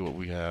chance and see what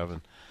we have,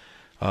 and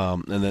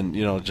then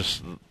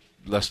just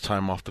less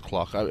time off the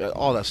clock.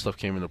 All that stuff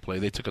came into play.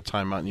 They took a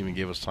timeout and even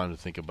gave us time to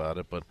think about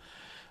it, but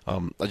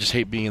I just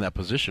hate being in that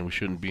position. We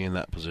shouldn't be in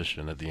that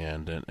position at the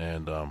end,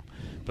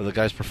 but the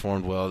guys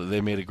performed well.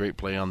 They made a great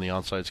play on the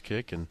onside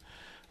kick, and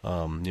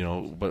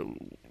but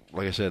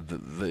like I said,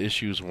 the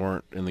issues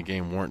in the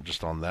game weren't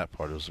just on that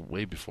part. It was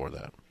way before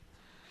that.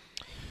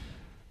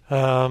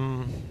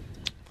 I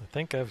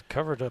think I've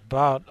covered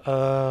about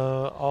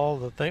all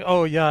the things.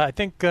 Oh, yeah, I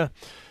think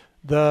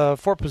the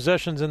 4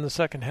 possessions in the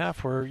second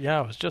half were, it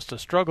was just a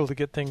struggle to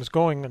get things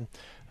going. And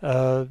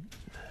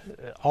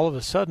all of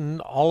a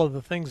sudden, all of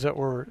the things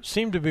that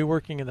seemed to be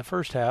working in the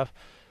first half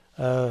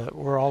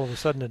were all of a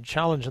sudden a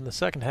challenge in the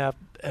second half.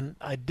 And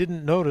I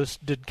didn't notice,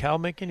 did Cal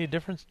make any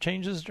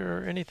changes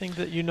or anything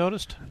that you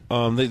noticed?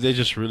 They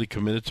just really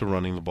committed to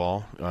running the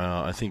ball.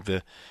 I think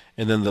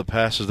and then the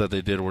passes that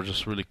they did were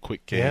just really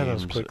quick games. Yeah,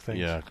 those quick things.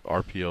 Yeah,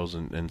 RPOs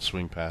and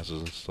swing passes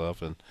and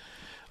stuff. And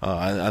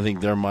I think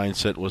their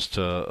mindset was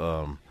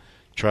to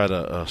try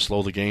to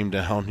slow the game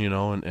down,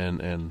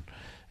 and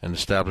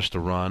establish the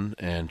run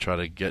and try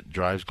to get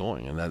drives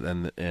going.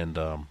 And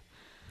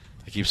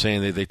I keep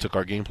saying they took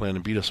our game plan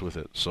and beat us with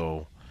it.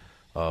 So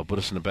put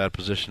us in a bad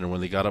position. And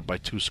when they got up by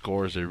 2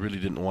 scores, they really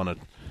didn't want to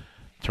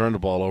turn the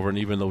ball over. And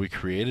even though we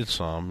created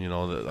some,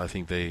 I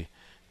think they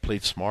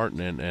played smart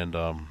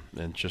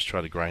and just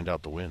try to grind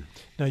out the win.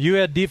 Now, you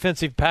had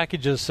defensive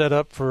packages set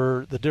up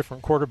for the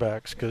different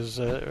quarterbacks because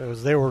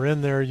as they were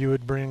in there, you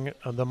would bring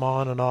them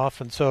on and off.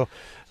 And so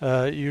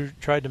you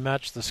tried to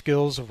match the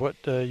skills of what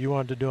you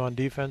wanted to do on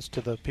defense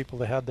to the people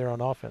they had there on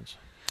offense.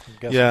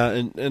 Yeah,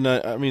 and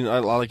I mean, I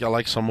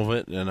like some of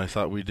it, and I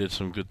thought we did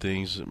some good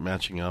things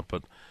matching up,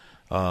 but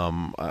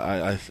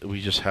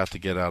we just have to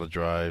get out of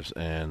drives,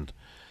 and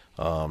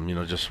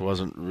just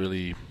wasn't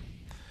really.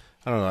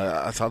 I don't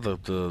know. I thought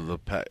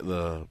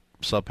the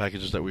sub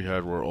packages that we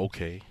had were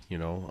okay.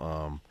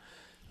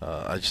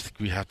 I just think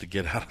we have to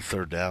get out of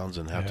third downs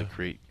and have to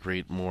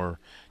create more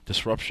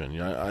disruption.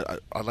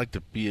 I'd like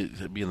to be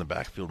in the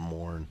backfield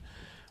more, and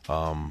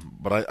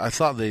but I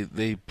thought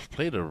they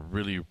played a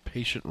really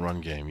patient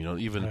run game.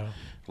 Even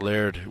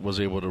Laird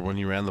was able to, when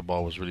he ran the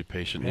ball, was really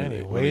patient. And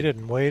he waited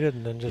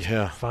and then just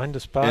find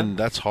a spot. And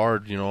that's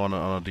hard, on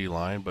a D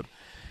line. But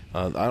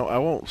I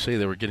won't say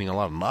they were getting a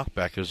lot of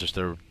knockback. It was just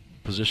their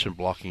position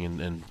blocking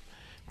and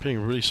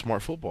playing really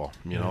smart football,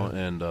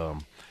 and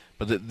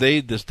but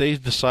they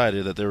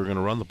decided that they were going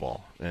to run the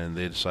ball, and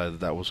they decided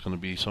that was going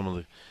to be some of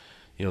the,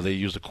 they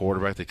used the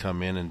quarterback. They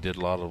come in and did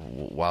a lot of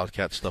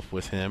wildcat stuff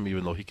with him,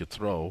 even though he could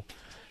throw,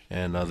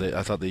 and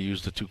I thought they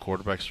used the 2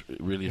 quarterbacks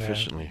really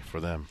efficiently for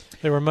them.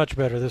 They were much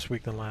better this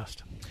week than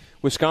last.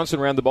 Wisconsin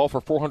ran the ball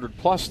for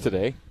 400-plus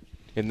today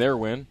in their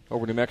win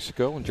over New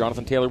Mexico, and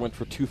Jonathan Taylor went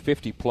for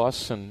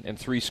 250-plus and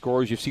 3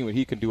 scores. You've seen what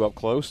he can do up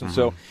close. And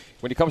so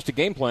when it comes to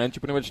game plans, you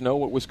pretty much know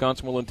what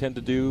Wisconsin will intend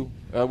to do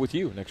with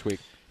you next week.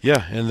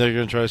 Yeah, and they're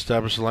going to try to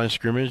establish the line of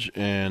scrimmage.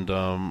 And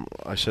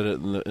I said it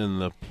in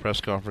the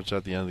press conference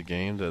at the end of the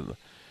game,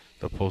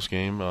 the post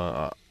game.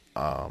 We'll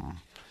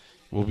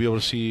be able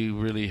to see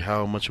really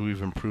how much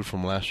we've improved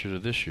from last year to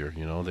this year.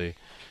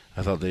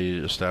 I thought they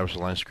established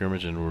the line of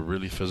scrimmage and were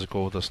really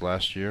physical with us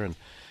last year, and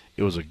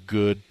it was a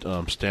good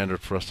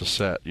standard for us to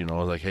set.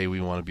 Like, hey,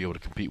 we want to be able to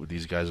compete with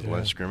these guys at the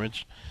line of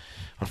scrimmage.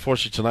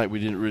 Unfortunately, tonight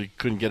we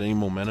couldn't get any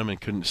momentum and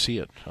couldn't see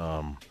it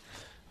on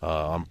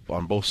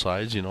both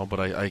sides. But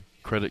I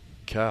credit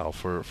Cal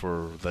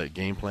for that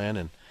game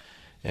plan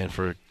and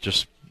for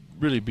just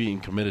really being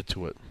committed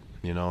to it.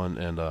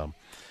 And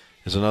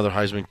is another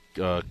Heisman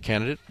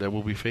candidate that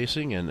we'll be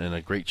facing and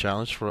a great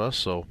challenge for us.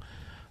 So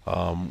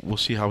we'll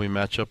see how we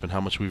match up and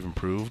how much we've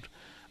improved.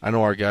 I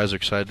know our guys are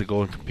excited to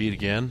go and compete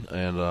again,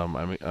 and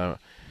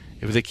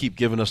if they keep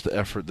giving us the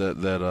effort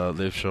that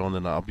they've shown,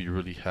 then I'll be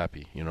really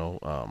happy.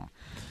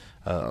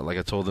 Like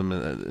I told them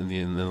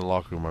in the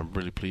locker room, I'm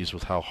really pleased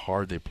with how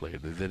hard they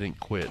played. They didn't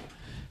quit.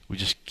 We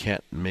just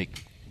can't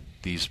make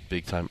these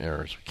big time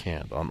errors. We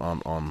can't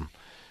on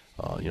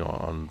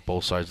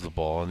both sides of the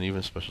ball and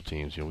even special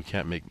teams. We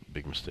can't make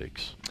big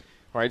mistakes.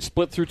 All right,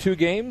 split through 2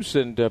 games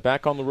and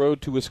back on the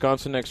road to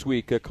Wisconsin next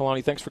week.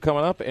 Kalani, thanks for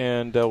coming up,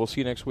 and we'll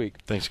see you next week.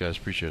 Thanks, guys.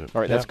 Appreciate it. All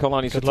right, that's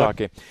Kalani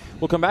Sitake.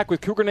 We'll come back with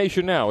Cougar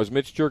Nation now as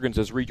Mitch Juergens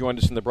has rejoined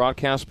us in the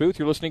broadcast booth.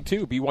 You're listening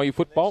to BYU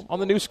Football on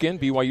the new skin,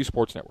 BYU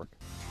Sports Network.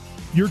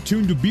 You're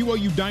tuned to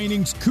BYU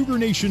Dining's Cougar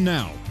Nation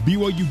Now.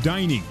 BYU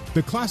Dining,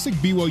 the classic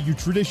BYU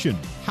tradition.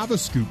 Have a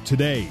scoop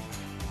today.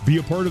 Be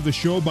a part of the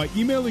show by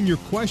emailing your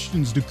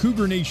questions to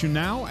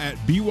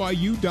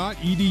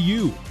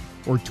cougarnationnnow@byu.edu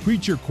or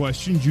tweet your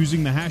questions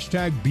using the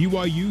hashtag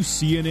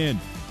BYUCNN.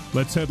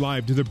 Let's head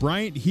live to the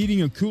Bryant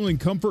Heating and Cooling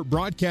Comfort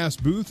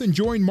broadcast booth and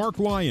join Mark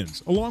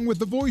Lyons, along with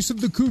the voice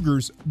of the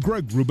Cougars,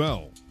 Greg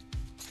Wrubell.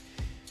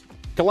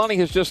 Kalani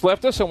has just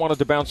left us. I wanted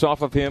to bounce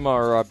off of him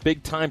our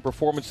big-time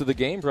performance of the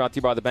game, brought to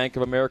you by the Bank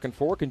of American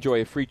Fork. Enjoy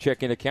a free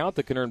checking account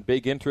that can earn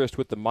big interest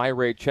with the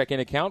MyRate checking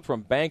account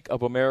from Bank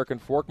of American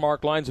Fork.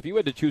 Mark Lyons, if you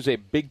had to choose a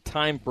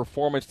big-time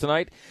performance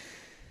tonight,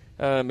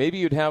 maybe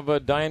you'd have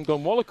Dayan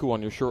Gomwoliku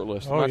on your short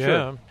list. I'm not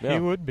sure. He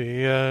would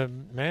be.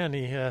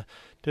 He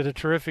did a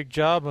terrific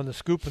job on the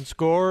scoop and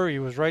score. He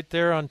was right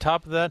there on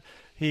top of that.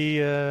 He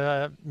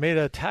made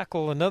a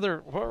tackle.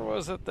 Where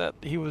was it that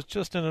he was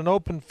just in an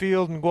open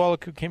field and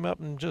Gomwoliku came up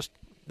and just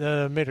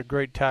made a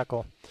great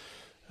tackle.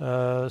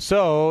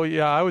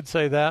 I would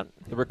say that.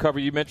 The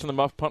recovery, you mentioned the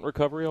muff punt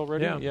recovery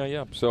already?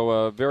 Yeah.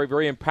 So very,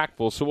 very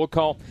impactful. So we'll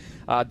call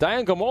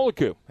Dayan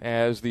Gomwoliku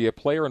as the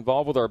player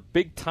involved with our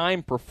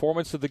big-time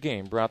performance of the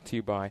game, brought to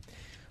you by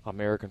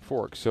American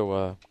Fork.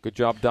 So good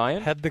job,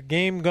 Dayan. Had the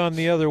game gone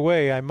the other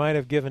way, I might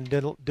have given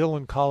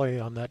Dylan Colley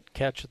on that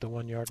catch at the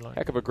 1 yard line.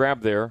 Heck of a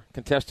grab there.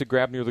 Contested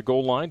grab near the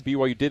goal line.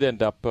 BYU did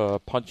end up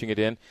punching it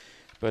in,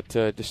 but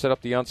to set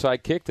up the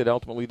onside kick that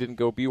ultimately didn't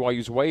go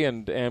BYU's way.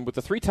 And with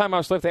the 3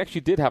 timeouts left, they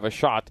actually did have a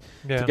shot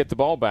to get the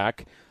ball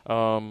back.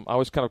 I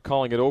was kind of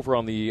calling it over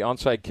on the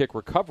onside kick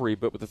recovery,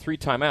 but with the 3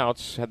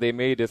 timeouts, had they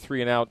made a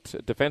 3-and-out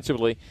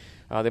defensively,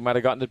 they might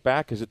have gotten it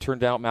back. As it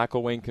turned out,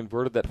 McElwain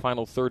converted that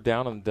final 3rd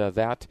down, and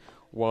that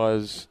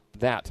was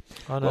that.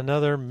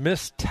 Another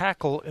missed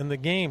tackle in the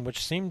game,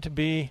 which seemed to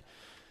be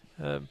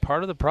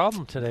part of the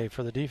problem today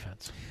for the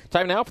defense.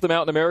 Time now for the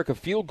Mountain America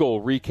field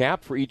goal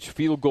recap. For each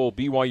field goal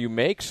BYU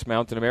makes,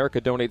 Mountain America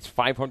donates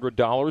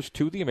 $500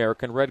 to the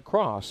American Red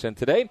Cross. And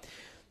today,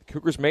 the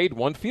Cougars made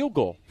 1 field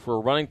goal for a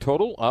running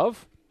total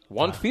of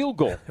 1 field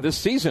goal this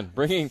season,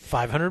 bringing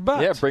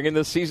 $500. Yeah, bringing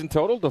the season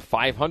total to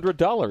 $500.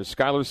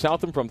 Skylar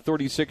Southam from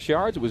 36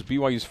 yards. It was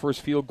BYU's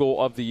first field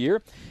goal of the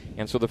year,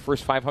 and so the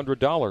first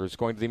 $500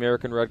 going to the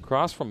American Red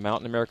Cross from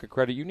Mountain America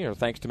Credit Union.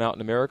 Thanks to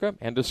Mountain America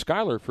and to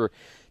Skylar for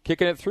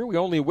kicking it through. We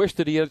only wish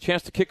that he had a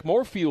chance to kick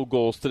more field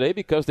goals today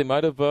because they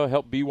might have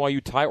helped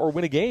BYU tie or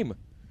win a game.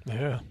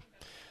 Yeah,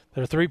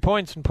 there are 3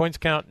 points and points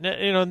count.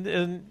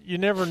 And you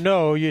never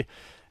know.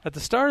 At the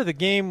start of the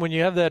game, when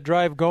you have that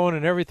drive going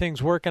and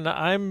everything's working,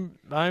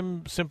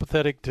 I'm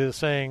sympathetic to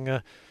saying,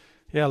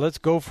 let's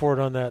go for it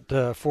on that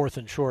 4th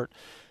and short.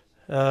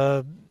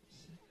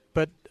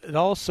 But it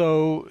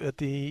also,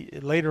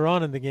 later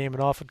on in the game, it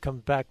often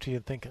comes back to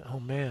you thinking, oh,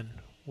 man,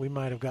 we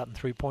might have gotten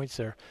 3 points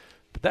there.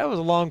 But that was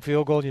a long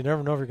field goal. You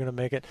never know if you're going to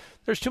make it.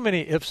 There's too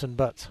many ifs and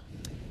buts.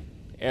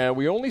 And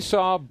we only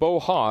saw Beau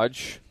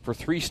Hodge for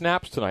 3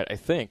 snaps tonight, I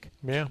think.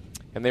 Yeah.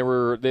 And they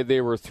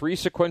were 3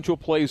 sequential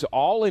plays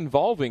all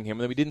involving him,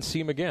 and then we didn't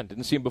see him again.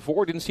 Didn't see him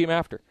before, didn't see him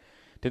after.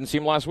 Didn't see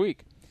him last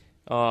week.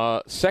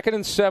 2nd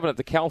and 7 at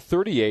the Cal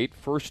 38,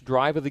 first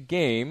drive of the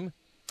game.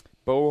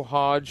 Beau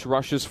Hodge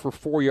rushes for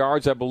 4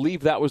 yards. I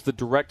believe that was the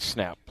direct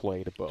snap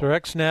play to Beau.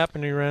 Direct snap,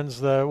 and he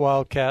runs the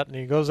Wildcat, and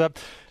he goes up.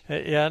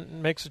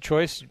 Makes a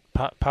choice,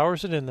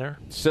 powers it in there.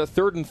 So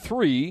 3rd and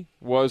 3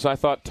 was, I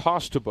thought,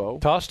 tossed to Beau.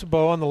 Tossed to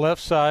Beau on the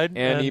left side.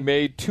 And he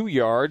made 2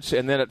 yards,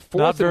 and then at 4th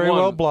and 1. Not very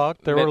well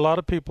blocked. There were a lot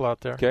of people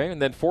out there. Okay,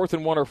 and then 4th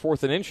and 1 or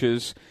 4th and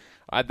inches,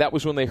 that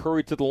was when they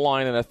hurried to the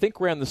line, and I think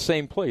ran the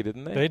same play,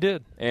 didn't they? They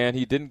did. And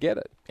he didn't get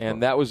it.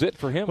 And that was it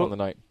for him on the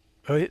night.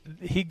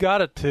 He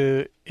got it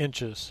to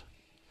inches.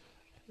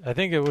 I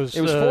think it was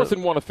 4th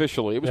and 1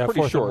 officially. It was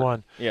pretty short. 4th and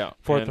 1. Yeah,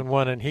 4th and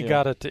 1, and he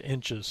got it to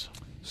inches.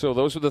 So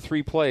those were the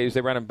 3 plays.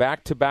 They ran them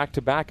back to back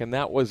to back, and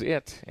that was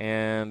it.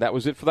 And that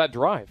was it for that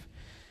drive.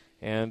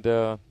 And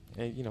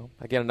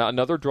again,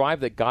 another drive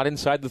that got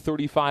inside the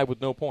 35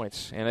 with no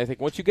points. And I think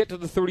once you get to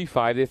the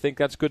 35, they think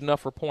that's good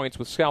enough for points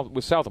with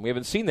Southern. We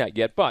haven't seen that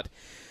yet. But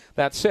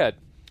that said,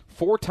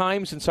 4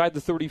 times inside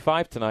the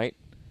 35 tonight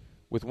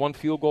with 1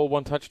 field goal,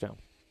 1 touchdown.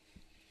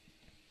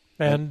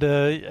 And,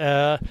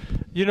 I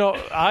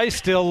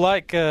still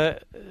like,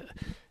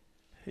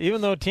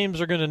 even though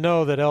teams are going to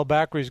know that El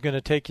Bakri is going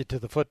to take you to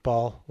the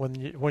football when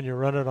you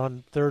run it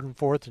on 3rd and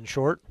 4th and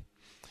short,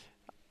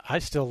 I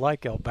still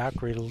like El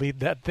Bakri to lead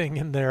that thing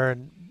in there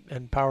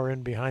and power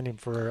in behind him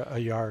for a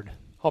yard.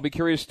 I'll be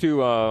curious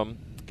to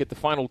get the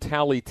final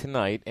tally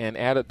tonight and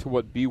add it to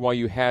what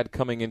BYU had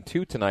coming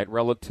into tonight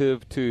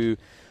relative to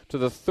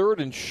the 3rd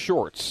and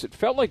shorts. It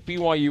felt like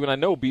BYU, and I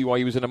know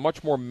BYU was in a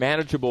much more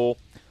manageable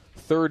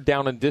 3rd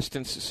down and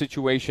distance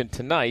situation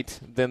tonight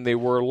than they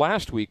were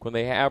last week when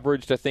they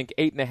averaged, I think,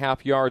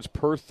 8.5 yards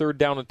per 3rd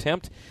down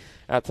attempt.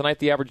 Tonight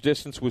the average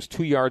distance was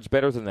 2 yards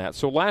better than that.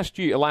 So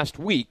last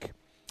week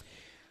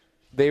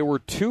they were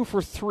 2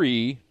 for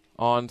 3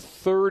 on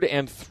 3rd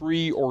and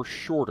 3 or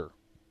shorter.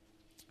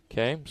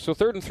 Okay, so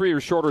 3rd and 3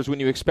 or shorter is when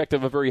you expect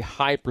of a very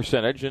high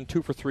percentage, and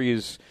 2 for 3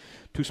 is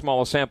too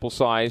small a sample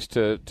size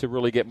to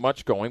really get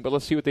much going. But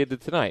let's see what they did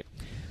tonight.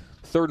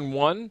 3rd and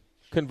 1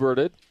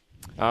 converted.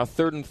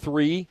 3rd and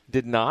 3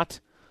 did not.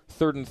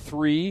 3rd and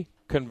 3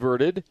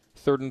 converted.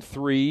 3rd and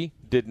 3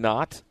 did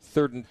not.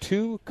 3rd and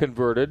 2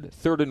 converted.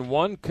 3rd and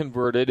 1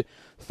 converted.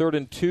 3rd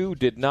and 2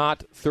 did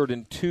not. 3rd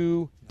and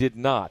 2 did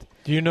not.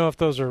 Do you know if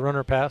those are run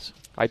or pass?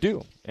 I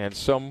do, and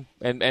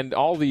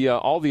all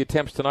the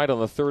attempts tonight on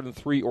the 3rd and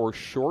 3 or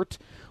short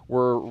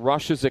were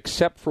rushes,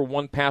 except for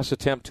 1 pass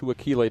attempt to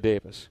Akile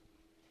Davis.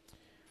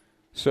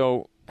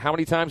 So how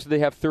many times did they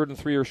have 3rd and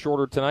 3 or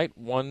shorter tonight?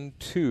 1,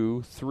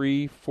 2,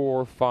 3,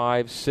 4,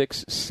 5,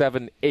 6,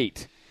 7,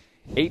 8.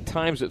 8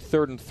 times at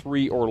 3rd and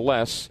 3 or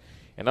less,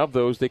 and of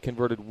those they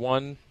converted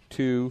 1,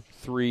 2,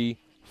 3,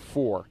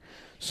 4.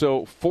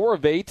 So 4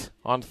 of 8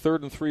 on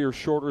 3rd and 3 or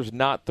shorter is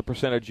not the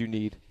percentage you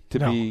need to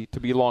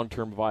be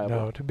long-term viable.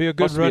 No, to be a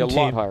good run team, must be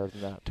a lot higher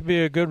than that. To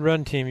be a good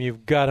run team,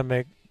 you've got to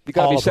make you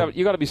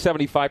got to be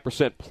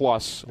 75%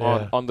 plus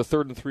on the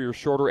 3rd and 3 or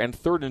shorter, and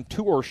 3rd and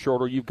 2 or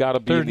shorter. You've got to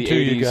be in the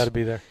 80s. You got to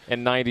be there.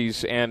 And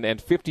 90s, and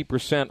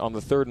 50% on the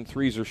 3rd and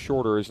 3s or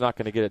shorter is not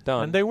going to get it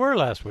done. And they were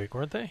last week,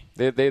 weren't they?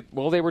 They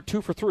were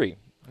 2 for 3.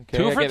 Okay?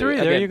 2 for 3.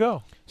 There you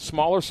go.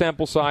 Smaller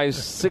sample size,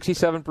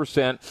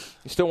 67%.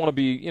 You still want to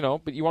be,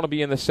 but you want to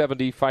be in the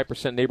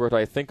 75% neighborhood,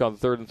 I think, on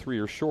 3rd and 3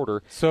 or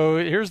shorter. So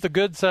here's the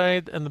good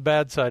side and the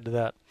bad side to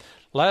that.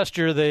 Last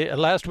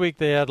week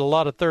they had a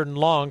lot of 3rd and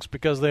longs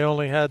because they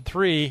only had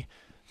 3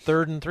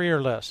 3rd and 3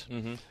 or less.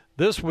 Mm-hmm.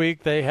 This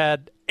week they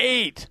had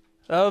 8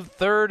 of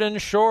 3rd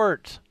and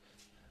short.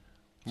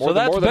 So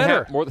that's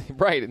better.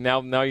 Right. Now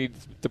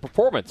the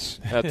performance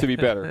to be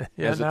better,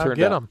 as it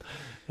turned out.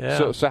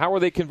 Yeah. So how are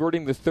they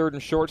converting the 3rd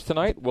and shorts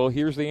tonight? Well,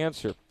 here's the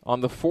answer.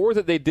 On the 4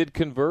 that they did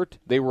convert,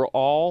 they were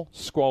all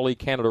Squally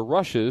Canada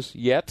rushes,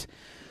 yet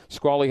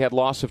Squally had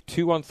loss of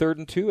 2 on 3rd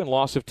and 2 and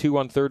loss of 2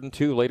 on 3rd and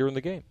 2 later in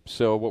the game.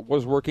 So what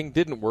was working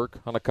didn't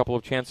work on a couple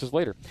of chances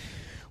later.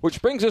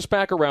 Which brings us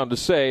back around to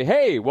say,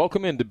 hey,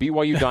 welcome into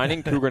BYU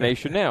Dining, Cougar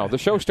Nation Now. The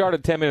show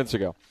started 10 minutes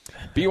ago.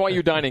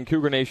 BYU Dining,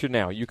 Cougar Nation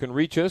Now. You can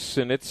reach us,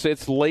 and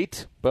it's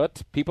late,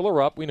 but people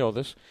are up. We know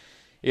this.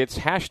 It's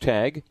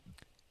hashtag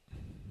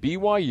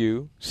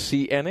BYU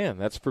CNN.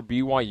 That's for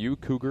BYU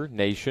Cougar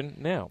Nation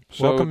Now.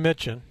 So, welcome,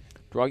 Mitchin.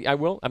 I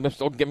will. I'm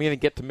going to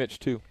get to Mitch,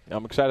 too.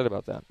 I'm excited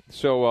about that.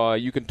 So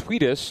you can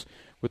tweet us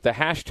with the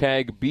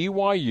hashtag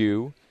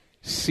BYU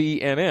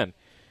CNN.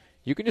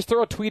 You can just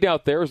throw a tweet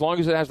out there. As long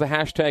as it has the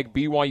hashtag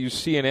BYU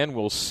CNN,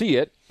 we'll see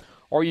it.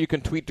 Or you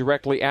can tweet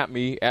directly at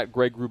me, at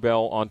Greg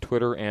Wrubell on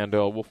Twitter, and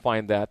we'll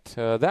find that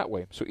that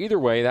way. So either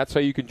way, that's how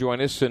you can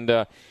join us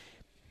and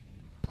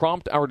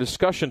prompt our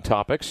discussion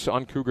topics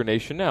on Cougar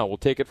Nation Now. We'll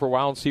take it for a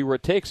while and see where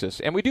it takes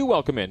us. And we do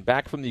welcome in,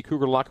 back from the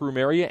Cougar locker room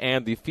area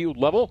and the field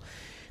level,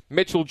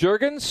 Mitchell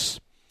Juergens.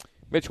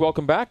 Mitch,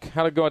 welcome back.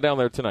 How'd it go down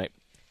there tonight?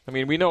 I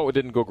mean, we know it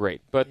didn't go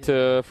great, but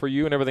for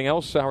you and everything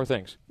else, how are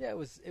things? Yeah, it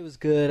was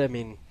good. I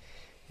mean,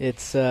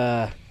 it's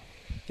tough.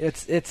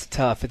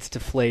 It's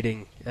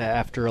deflating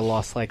after a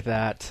loss like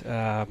that.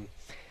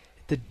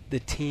 The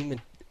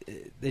team,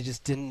 they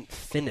just didn't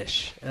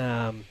finish.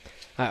 I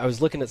was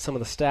looking at some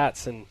of the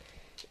stats, and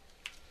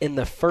in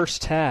the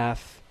first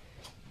half,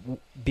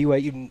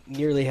 BYU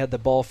nearly had the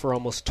ball for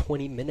almost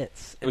 20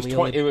 minutes. It was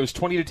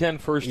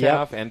 20-10 first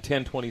half and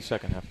 10-20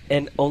 second half.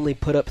 And only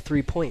put up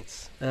 3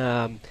 points.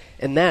 And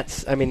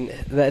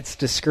that's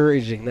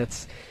discouraging.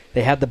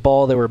 They had the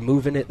ball, they were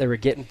moving it, they were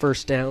getting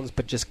first downs,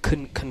 but just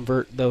couldn't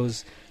convert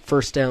those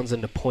first downs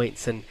into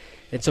points. And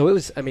so it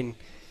was,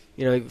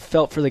 it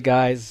felt for the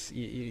guys.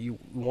 You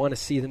want to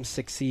see them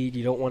succeed.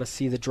 You don't want to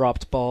see the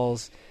dropped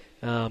balls.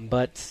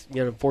 But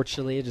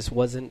unfortunately, it just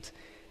wasn't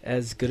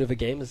as good of a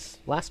game as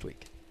last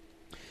week.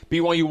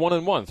 BYU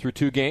 1-1 through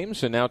 2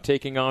 games, and now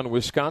taking on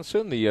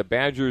Wisconsin. The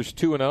Badgers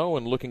 2-0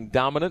 and looking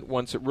dominant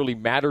once it really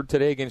mattered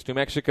today against New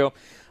Mexico,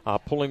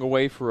 pulling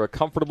away for a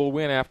comfortable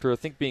win after I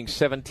think being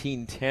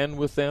 17-10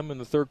 with them in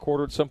the third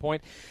quarter at some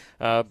point.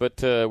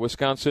 But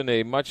Wisconsin,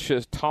 a much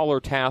taller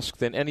task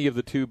than any of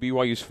the two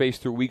BYU's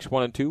faced through weeks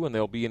 1 and 2, and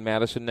they'll be in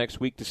Madison next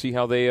week to see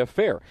how they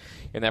fare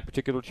in that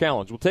particular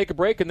challenge. We'll take a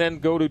break and then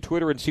go to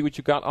Twitter and see what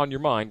you got on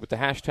your mind with the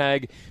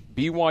hashtag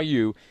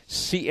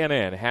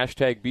BYUCNN.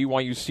 Hashtag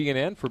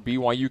BYUCNN for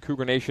BYU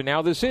Cougar Nation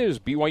Now. This is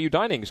BYU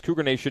Dining's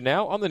Cougar Nation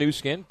Now on the new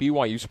skin,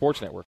 BYU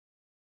Sports Network.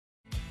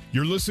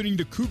 You're listening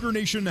to Cougar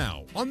Nation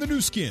Now on the new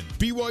skin,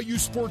 BYU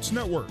Sports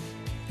Network.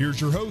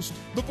 Here's your host,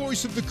 the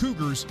voice of the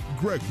Cougars,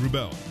 Greg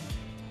Wrubell.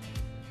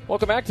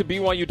 Welcome back to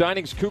BYU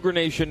Dining's Cougar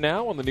Nation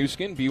Now on the new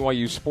skin,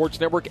 BYU Sports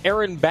Network.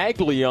 Aaron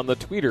Bagley on the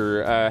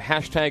Twitter,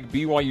 hashtag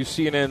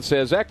BYUCNN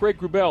says, Greg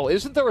Wrubell,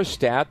 isn't there a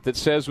stat that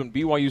says when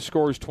BYU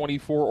scores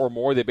 24 or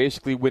more, they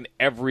basically win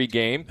every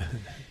game?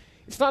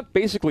 It's not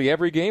basically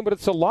every game, but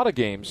it's a lot of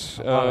games.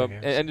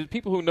 And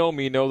people who know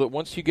me know that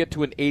once you get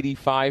to an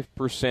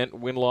 85%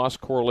 win-loss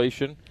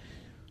correlation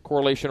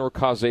or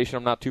causation,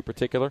 I'm not too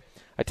particular,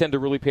 I tend to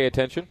really pay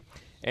attention.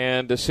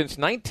 And since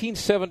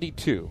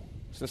 1972,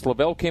 since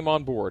Lavelle came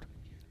on board,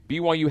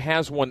 BYU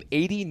has won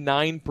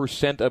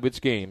 89% of its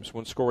games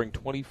when scoring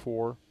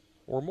 24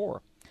 or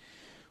more.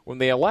 When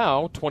they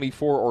allow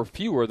 24 or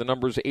fewer, the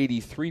number is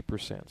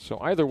 83%. So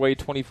either way,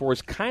 24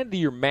 is kind of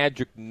your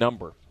magic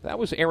number. That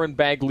was Aaron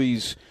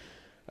Bagley's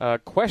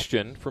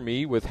question for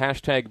me with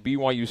hashtag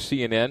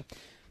BYUCNN.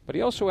 But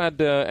he also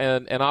had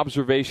an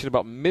observation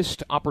about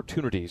missed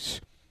opportunities.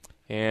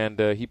 And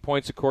he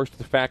points, of course, to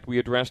the fact we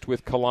addressed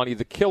with Kalani.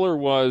 The killer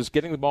was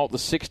getting the ball at the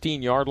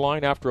 16-yard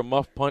line after a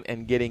muff punt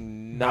and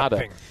getting nada.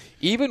 Nothing.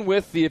 Even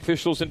with the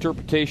official's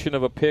interpretation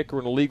of a pick or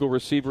an illegal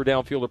receiver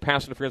downfield or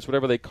pass interference,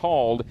 whatever they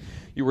called,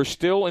 you were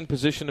still in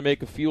position to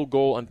make a field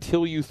goal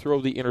until you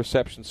throw the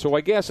interception. So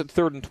I guess at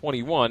 3rd and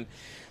 21,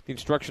 the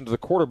instruction to the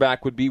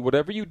quarterback would be,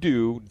 whatever you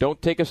do,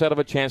 don't take us out of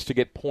a chance to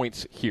get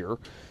points here.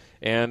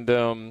 And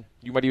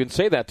you might even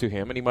say that to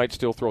him, and he might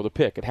still throw the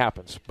pick. It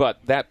happens. But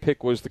that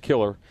pick was the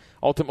killer.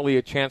 Ultimately,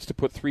 a chance to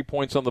put 3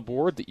 points on the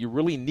board that you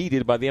really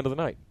needed by the end of the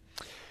night.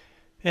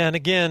 And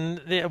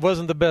again, it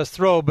wasn't the best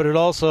throw, but it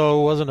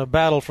also wasn't a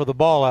battle for the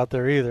ball out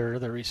there either.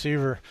 The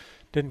receiver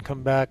didn't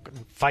come back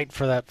and fight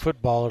for that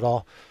football at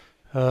all.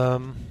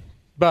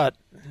 But,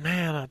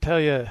 man, I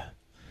tell you,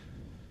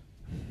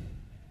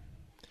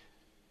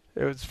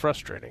 it was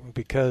frustrating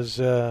because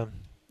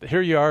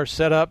here you are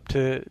set up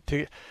to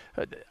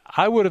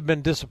I would have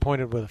been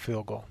disappointed with a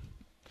field goal.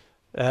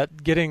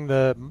 At getting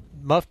the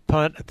muff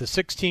punt at the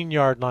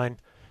 16-yard line,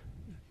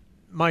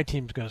 my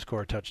team's going to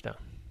score a touchdown.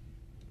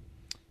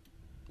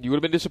 You would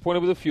have been disappointed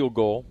with a field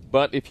goal,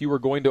 but if you were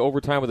going to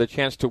overtime with a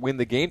chance to win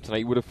the game tonight,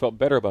 you would have felt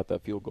better about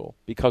that field goal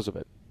because of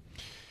it,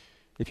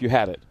 if you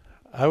had it.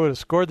 I would have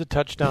scored the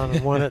touchdown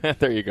and won it.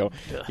 There you go.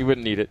 You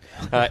wouldn't need it.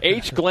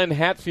 H. Glenn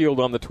Hatfield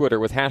on the Twitter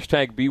with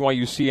hashtag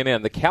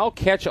BYUCNN. The Cal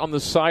catch on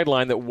the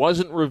sideline that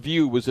wasn't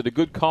reviewed, was it a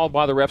good call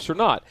by the refs or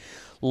not?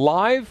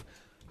 Live,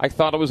 I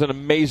thought it was an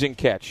amazing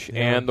catch.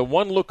 Yeah. And the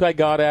one look I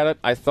got at it,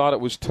 I thought it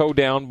was toe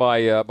down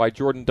by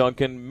Jordan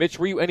Duncan. Mitch,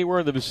 were you anywhere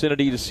in the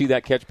vicinity to see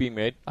that catch being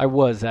made? I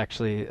was,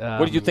 actually.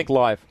 What did you think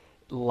live?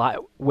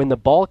 When the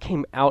ball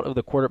came out of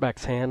the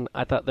quarterback's hand,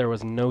 I thought there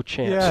was no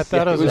chance. Yeah, I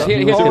thought it was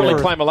he had to really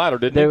climb a ladder,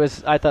 didn't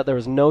he? I thought there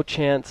was no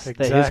chance that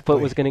his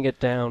foot was going to get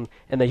down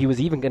and that he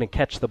was even going to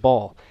catch the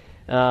ball.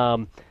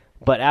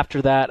 But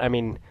after that, I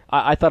mean,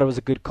 I thought it was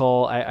a good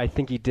call. I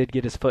think he did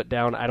get his foot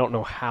down. I don't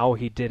know how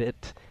he did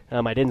it.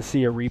 I didn't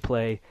see a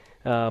replay,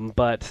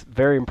 but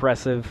very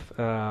impressive.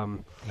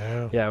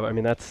 Yeah, I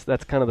mean, that's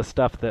kind of the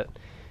stuff that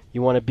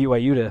you want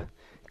BYU to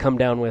come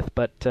down with.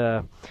 But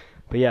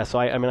yeah, so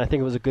I think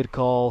it was a good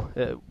call.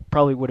 It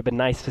probably would have been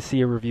nice to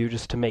see a review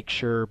just to make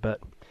sure, but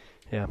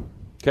yeah.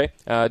 Okay.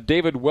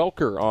 David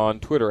Welker on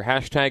Twitter,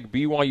 hashtag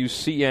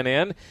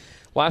BYUCNN.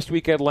 Last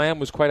week, Ed Lamb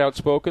was quite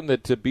outspoken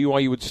that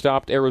BYU had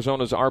stopped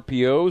Arizona's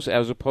RPOs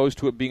as opposed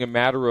to it being a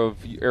matter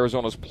of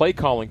Arizona's play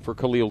calling for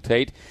Khalil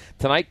Tate.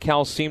 Tonight,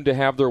 Cal seemed to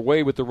have their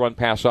way with the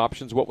run-pass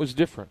options. What was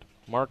different?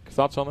 Mark,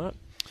 thoughts on that?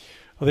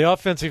 Well, the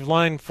offensive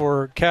line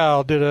for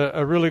Cal did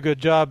a really good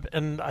job,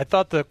 and I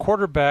thought the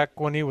quarterback,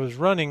 when he was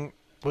running,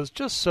 was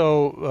just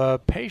so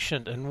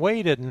patient and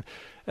waited. And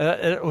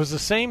it was the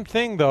same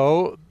thing,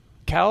 though.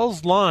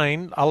 Cal's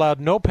line allowed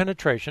no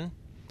penetration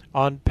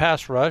on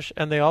pass rush,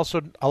 and they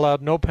also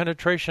allowed no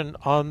penetration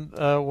on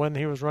when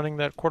he was running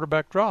that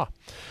quarterback draw.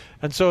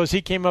 And so as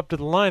he came up to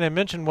the line, I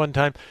mentioned one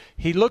time,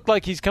 he looked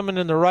like he's coming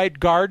in the right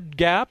guard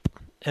gap,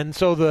 and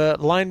so the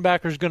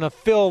linebacker's going to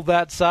fill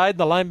that side.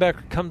 The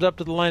linebacker comes up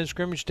to the line of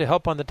scrimmage to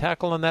help on the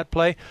tackle on that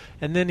play,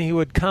 and then he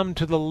would come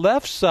to the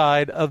left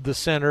side of the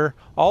center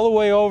all the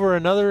way over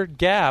another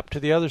gap to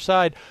the other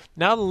side.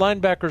 Now the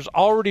linebacker's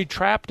already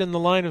trapped in the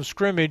line of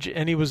scrimmage,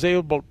 and he was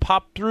able to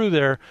pop through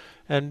there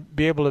and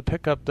be able to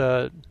pick up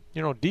the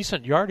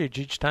decent yardage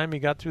each time he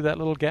got through that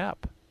little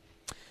gap.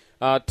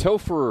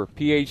 Topher,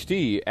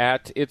 PhD,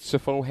 at It's a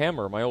Faux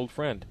Hammer, my old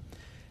friend.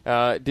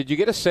 Did you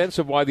get a sense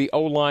of why the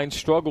O-line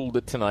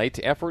struggled tonight?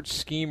 Effort,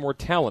 scheme, or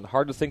talent?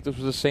 Hard to think this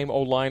was the same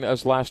O-line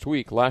as last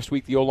week. Last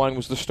week, the O-line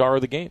was the star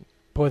of the game.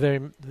 Boy,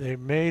 they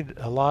made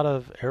a lot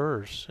of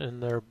errors in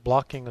their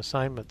blocking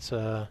assignments.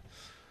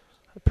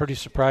 Pretty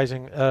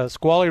surprising.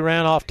 Squally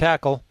ran off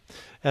tackle,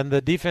 and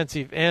the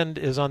defensive end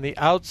is on the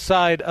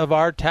outside of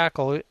our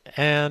tackle,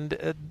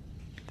 and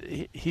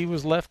he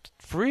was left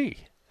free.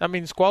 I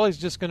mean, Squally's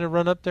just going to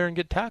run up there and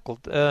get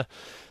tackled.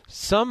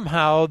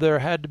 Somehow there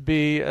had to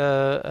be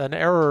an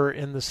error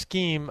in the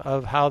scheme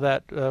of how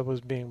that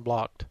was being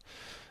blocked.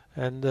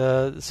 And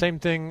the same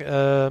thing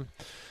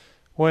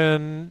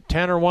when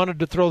Tanner wanted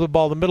to throw the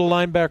ball. The middle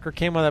linebacker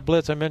came on that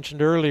blitz I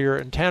mentioned earlier,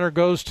 and Tanner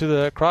goes to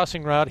the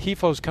crossing route.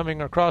 Hefo's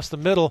coming across the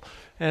middle,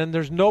 and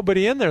there's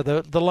nobody in there.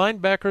 The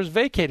linebacker's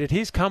vacated.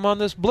 He's come on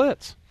this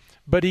blitz.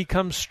 But he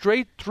comes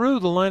straight through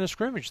the line of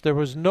scrimmage. There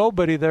was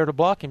nobody there to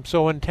block him.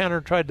 So when Tanner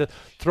tried to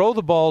throw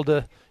the ball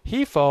to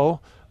Hefo,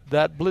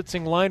 that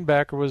blitzing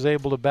linebacker was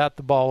able to bat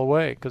the ball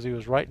away because he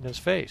was right in his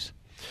face.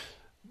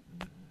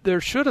 There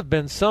should have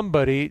been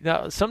somebody.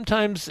 Now,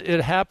 sometimes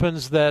it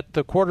happens that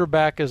the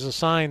quarterback is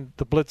assigned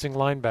the blitzing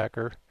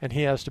linebacker, and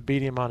he has to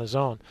beat him on his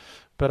own.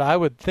 But I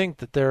would think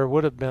that there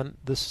would have been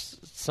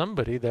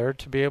somebody there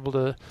to be able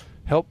to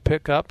help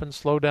pick up and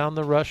slow down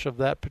the rush of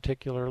that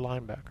particular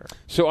linebacker.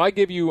 So I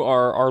give you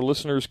our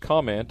listener's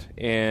comment,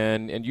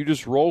 and you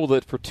just roll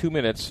with it for 2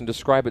 minutes and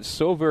describe it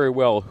so very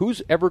well.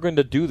 Who's ever going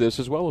to do this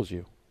as well as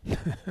you?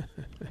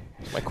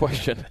 That's my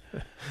question.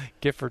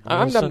 Gifford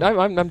Wilson.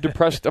 I'm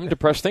depressed. I'm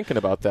depressed thinking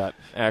about that,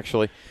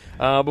 actually.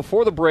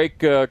 Before the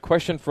break,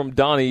 question from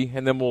Donnie,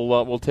 and then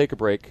we'll take a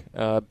break.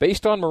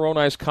 Based on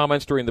Moroni's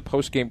comments during the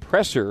postgame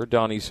presser,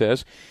 Donnie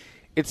says,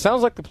 it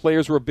sounds like the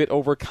players were a bit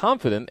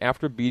overconfident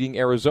after beating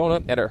Arizona,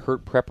 and it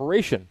hurt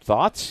preparation.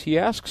 Thoughts, he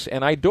asks?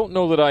 And I don't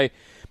know that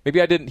maybe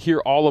I didn't hear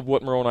all of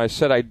what Moroni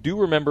said. I do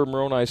remember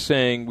Moroni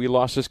saying we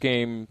lost this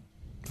game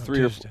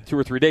 2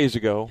 or 3 days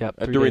ago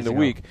during the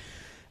week.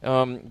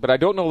 But I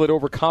don't know that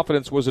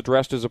overconfidence was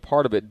addressed as a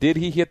part of it. Did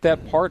he hit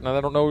that part? And I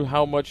don't know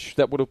how much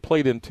that would have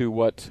played into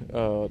what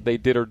they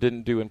did or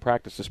didn't do in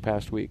practice this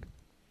past week.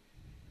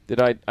 Did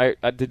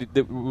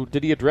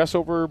he address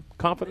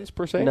overconfidence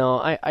per se? No,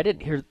 I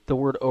didn't hear the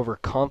word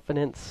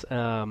overconfidence,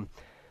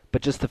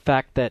 but just the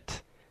fact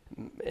that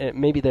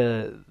maybe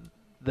the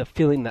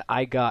feeling that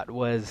I got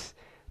was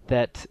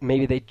that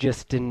maybe they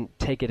just didn't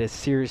take it as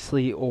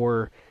seriously,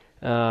 or,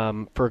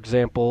 for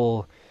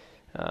example,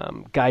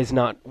 guys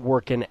not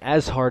working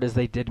as hard as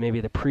they did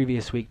maybe the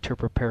previous week to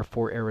prepare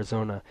for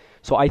Arizona.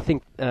 So I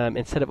think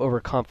instead of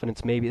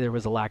overconfidence, maybe there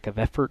was a lack of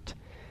effort.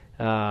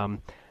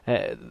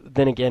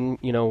 Then again,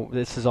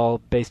 this is all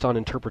based on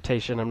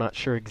interpretation. I'm not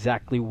sure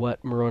exactly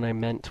what Moroni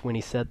meant when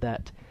he said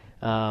that.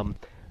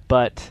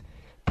 But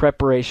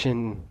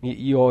preparation,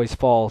 you always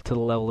fall to the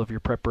level of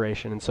your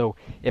preparation. And so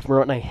if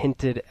Moroni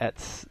hinted at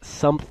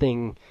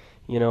something,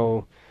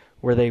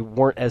 where they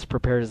weren't as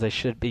prepared as they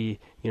should be,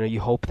 you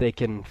hope they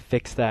can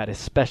fix that,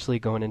 especially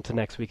going into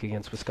next week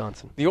against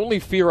Wisconsin. The only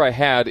fear I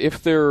had,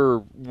 if there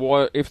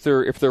were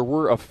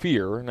a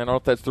fear, and I don't know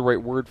if that's the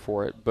right word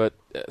for it, but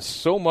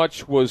so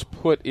much was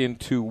put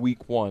into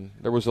week one.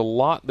 There were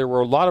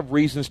a lot of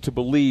reasons to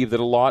believe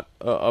that a lot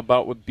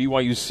about what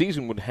BYU's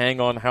season would hang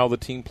on how the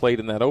team played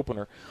in that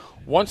opener.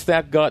 Once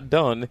that got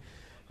done,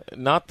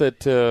 not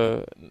that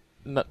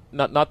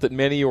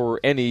many or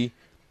any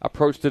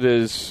approached it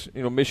as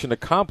mission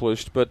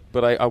accomplished, but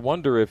I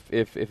wonder if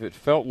it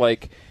felt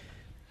like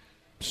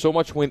so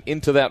much went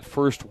into that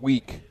first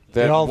week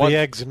that the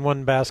eggs in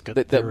one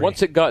basket. That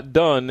once it got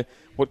done,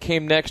 what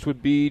came next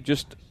would be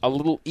just a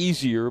little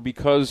easier,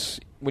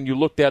 because when you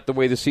looked at the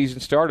way the season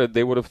started,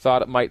 they would have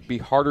thought it might be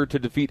harder to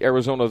defeat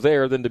Arizona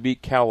there than to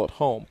beat Cal at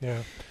home.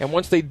 Yeah. And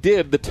once they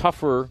did the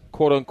tougher,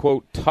 quote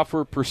unquote,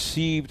 tougher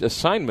perceived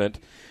assignment,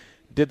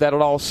 did that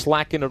at all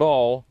slacken at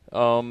all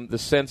the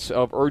sense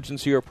of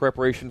urgency or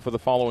preparation for the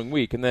following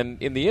week? And then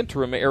in the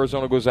interim,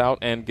 Arizona goes out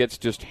and gets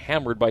just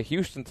hammered by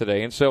Houston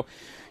today. And so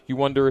you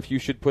wonder if you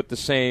should put the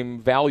same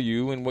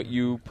value in what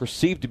you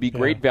perceive to be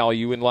great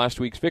value in last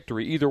week's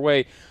victory. Either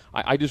way,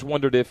 I just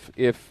wondered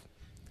if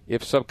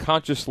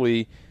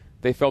subconsciously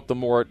they felt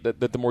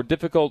that the more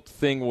difficult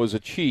thing was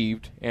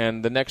achieved,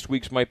 and the next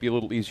weeks might be a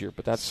little easier.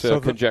 But that's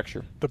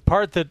conjecture. The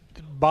part that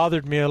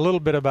bothered me a little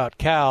bit about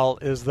Cal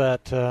is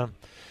that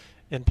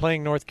in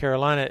playing North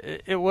Carolina,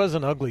 it was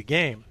an ugly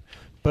game.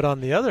 But on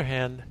the other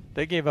hand,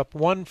 they gave up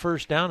 1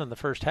 first down in the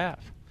first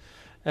half.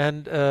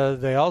 And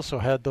they also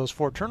had those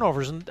 4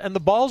 turnovers. And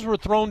the balls were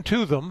thrown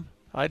to them.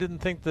 I didn't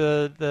think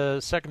the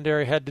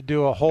secondary had to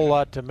do a whole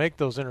lot to make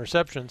those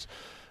interceptions.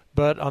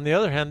 But on the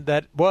other hand,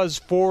 that was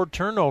 4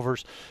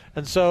 turnovers.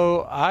 And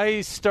so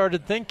I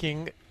started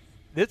thinking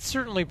it's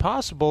certainly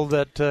possible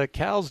that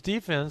Cal's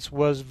defense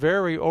was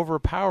very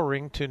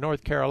overpowering to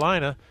North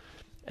Carolina.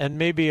 And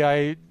maybe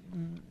I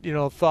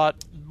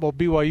thought, well,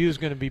 BYU is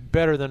going to be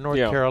better than North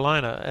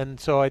Carolina. And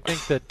so I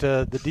think that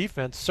the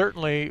defense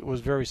certainly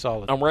was very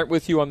solid. I'm right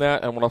with you on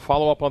that. I want to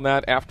follow up on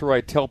that after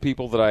I tell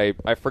people that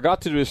I forgot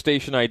to do a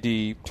station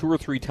ID 2 or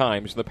 3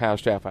 times in the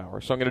past half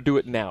hour. So I'm going to do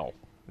it now.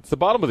 It's the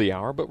bottom of the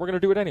hour, but we're going to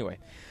do it anyway.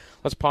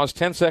 Let's pause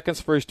 10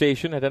 seconds for a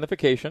station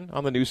identification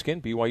on the new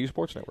skin, BYU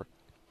Sports Network.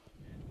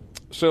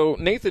 So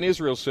Nathan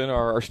Israelson,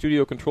 our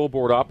studio control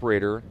board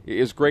operator,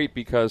 is great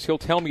because he'll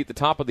tell me at the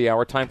top of the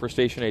hour, time for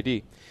station AD,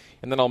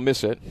 and then I'll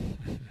miss it.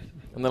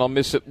 And then I'll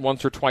miss it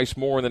once or twice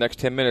more in the next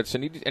 10 minutes.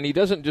 And he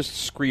doesn't just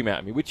scream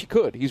at me, which he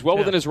could. He's well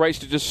within his rights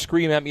to just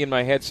scream at me in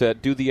my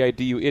headset, do the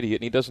ID, you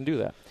idiot, and he doesn't do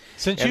that.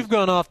 Since you've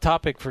gone off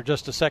topic for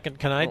just a second,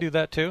 can I do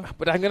that too?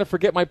 But I'm going to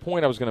forget my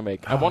point I was going to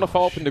make. I want to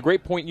follow up on the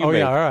great point you made.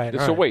 Yeah, all right.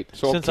 So wait.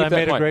 So since I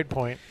made a great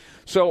point.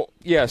 So,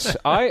 yes,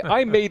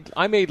 I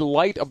made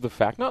light of the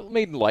fact, not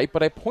made light,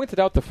 but I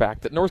pointed out the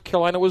fact that North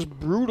Carolina was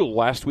brutal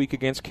last week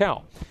against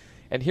Cal.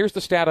 And here's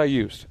the stat I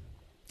used.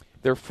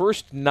 Their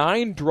first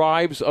 9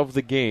 drives of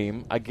the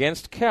game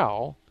against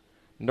Cal,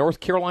 North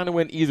Carolina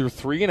went either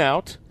 3 and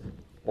out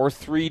or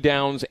 3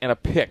 downs and a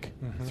pick,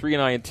 3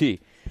 and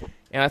INT.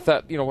 And I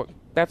thought,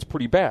 that's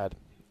pretty bad.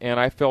 And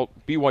I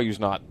felt BYU's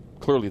not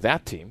clearly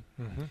that team.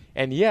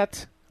 And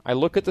yet, I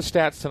look at the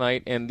stats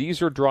tonight, and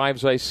these are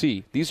drives I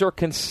see. These are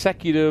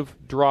consecutive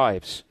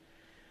drives.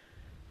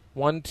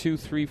 1, 2,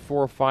 3,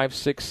 4, 5,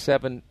 6,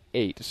 7,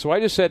 8. So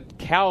I just said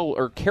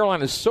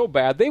Carolina is so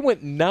bad, they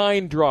went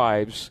 9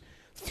 drives,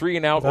 3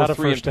 and out or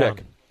 3 and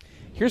pick.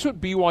 Here's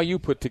what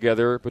BYU put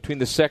together between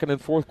the second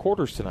and fourth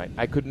quarters tonight.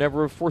 I could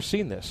never have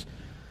foreseen this.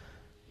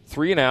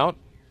 3 and out,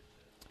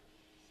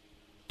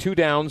 2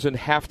 downs in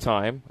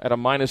halftime at a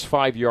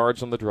 -5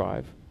 yards on the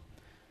drive.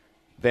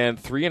 Then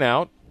 3 and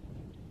out,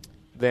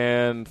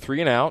 then 3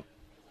 and out,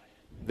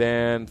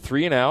 then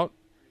 3 and out,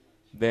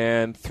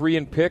 then 3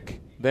 and pick,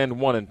 then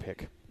 1 and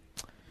pick.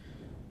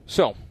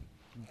 So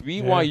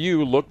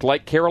BYU looked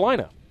like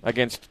Carolina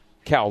against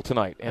Cal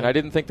tonight, and I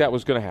didn't think that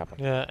was going to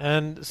happen. Yeah,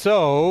 and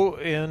so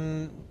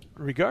in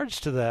regards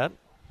to that,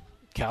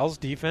 Cal's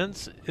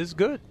defense is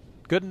good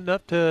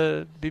enough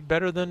to be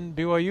better than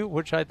BYU,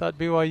 which I thought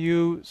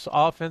BYU's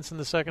offense in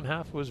the second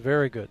half was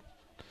very good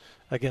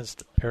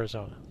against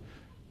Arizona.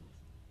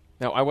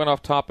 Now, I went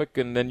off topic,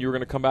 and then you were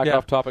going to come back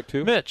off topic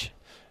too? Mitch,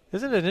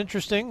 isn't it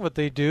interesting what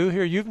they do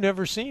here? You've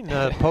never seen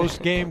a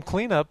post-game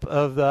cleanup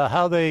of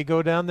how they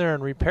go down there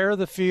and repair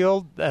the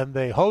field, and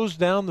they hose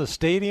down the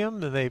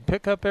stadium, and they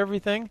pick up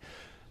everything.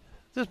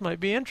 This might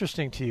be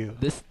interesting to you.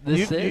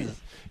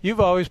 You've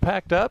always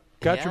packed up,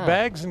 got your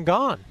bags, and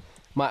gone.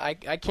 I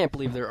can't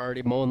believe they're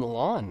already mowing the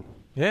lawn.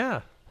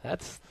 Yeah.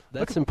 That's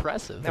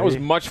impressive. That was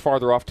much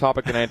farther off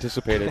topic than I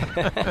anticipated.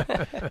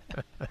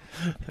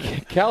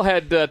 Cal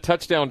had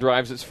touchdown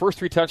drives. Its first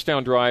 3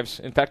 touchdown drives.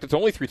 In fact, it's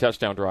only 3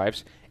 touchdown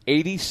drives.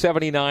 80,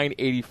 79,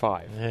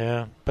 85.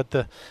 Yeah, but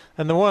the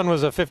one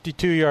was a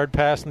 52-yard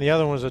pass, and the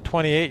other one was a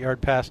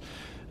 28-yard pass.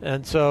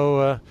 And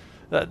so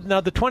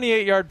now the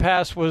 28-yard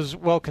pass was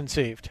well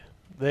conceived.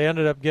 They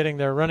ended up getting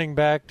their running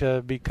back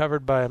to be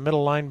covered by a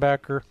middle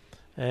linebacker,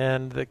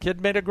 and the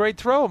kid made a great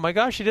throw. My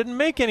gosh, he didn't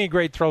make any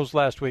great throws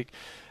last week.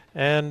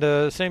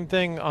 And same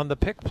thing on the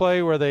pick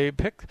play where they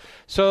picked.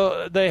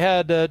 So they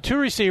had 2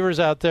 receivers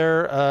out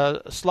there,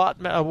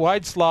 a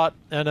wide slot,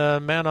 and a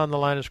man on the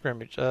line of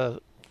scrimmage,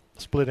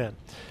 split end.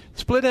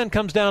 Split end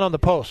comes down on the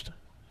post,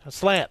 a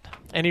slant,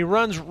 and he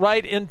runs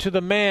right into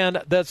the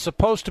man that's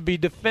supposed to be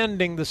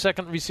defending the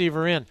second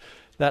receiver in,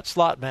 that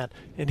slot man.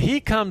 And he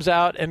comes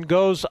out and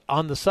goes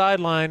on the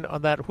sideline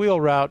on that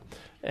wheel route,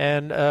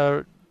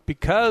 and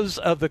because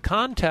of the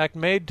contact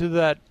made to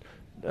that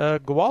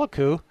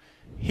Gawaliku,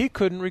 he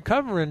couldn't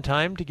recover in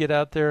time to get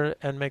out there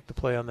and make the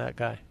play on that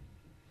guy.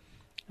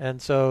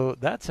 And so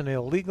that's an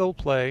illegal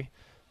play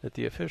that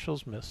the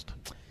officials missed.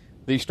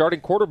 The starting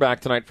quarterback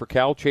tonight for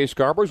Cal, Chase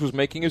Garbers, was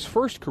making his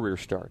first career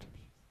start.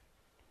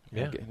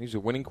 Yeah. He's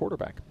a winning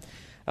quarterback.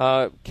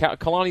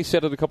 Kalani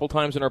said it a couple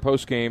times in our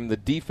postgame, the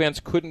defense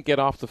couldn't get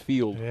off the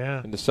field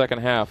in the second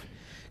half.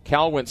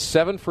 Cal went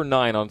 7 for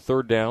 9 on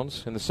third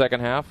downs in the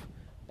second half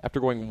after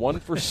going 1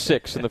 for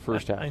 6 in the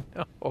first half.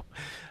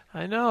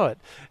 I know it.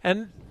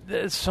 And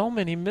there's so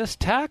many missed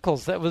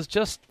tackles. That was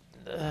just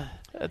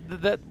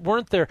that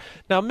weren't there.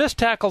 Now, missed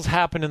tackles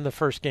happen in the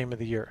first game of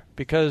the year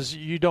because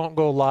you don't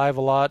go live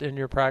a lot in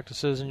your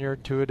practices and your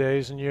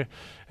two-a-days and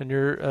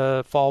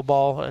your fall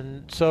ball.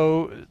 And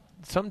so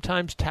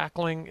sometimes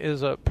tackling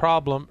is a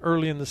problem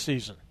early in the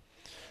season.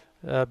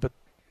 But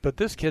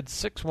this kid's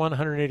 6'1",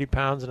 180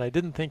 pounds, and I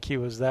didn't think he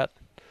was that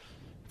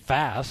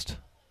fast,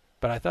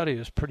 but I thought he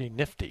was pretty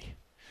nifty.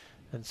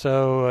 And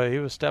so he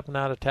was stepping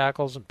out of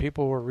tackles, and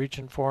people were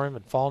reaching for him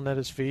and falling at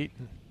his feet.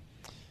 And,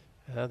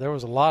 there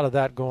was a lot of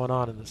that going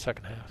on in the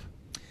second half.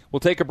 We'll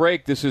take a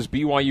break. This is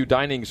BYU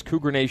Dining's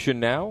Cougar Nation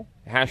Now.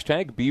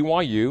 Hashtag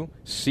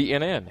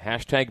BYUCNN.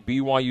 Hashtag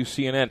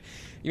BYUCNN.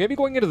 You may be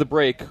going into the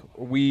break.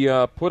 We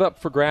put up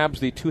for grabs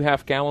the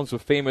 2.5 gallons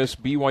of famous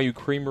BYU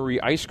Creamery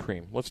ice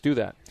cream. Let's do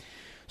that.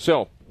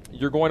 So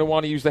you're going to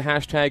want to use the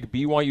hashtag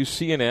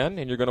BYUCNN,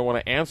 and you're going to want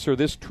to answer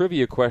this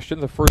trivia question.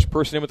 The first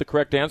person in with the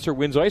correct answer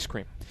wins ice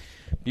cream.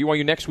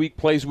 BYU next week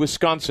plays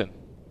Wisconsin.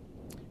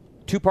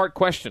 2-part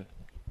question.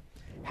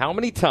 How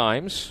many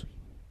times,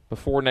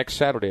 before next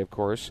Saturday, of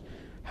course,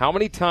 how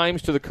many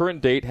times to the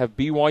current date have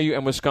BYU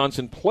and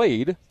Wisconsin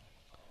played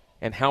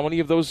And how many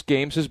of those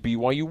games has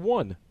BYU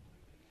won?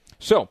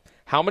 So,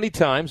 how many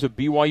times have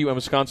BYU and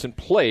Wisconsin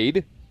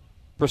played,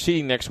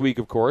 proceeding next week,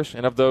 of course,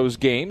 and of those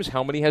games,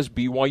 how many has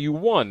BYU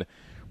won?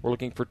 We're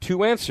looking for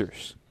 2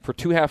 answers for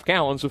 2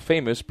 half-gallons of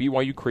famous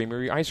BYU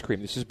Creamery ice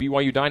cream. This is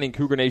BYU Dining,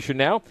 Cougar Nation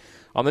Now,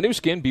 on the new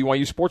skin,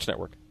 BYU Sports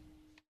Network.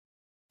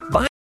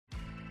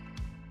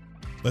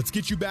 Let's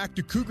get you back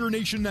to Cougar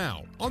Nation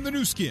Now on the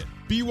new skin,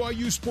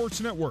 BYU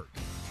Sports Network.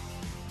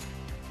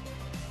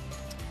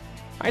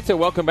 All right, so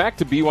welcome back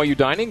to BYU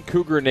Dining,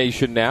 Cougar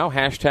Nation Now,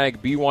 hashtag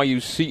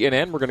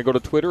BYUCNN. We're going to go to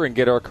Twitter and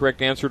get our correct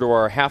answer to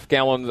our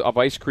half-gallon of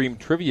ice cream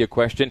trivia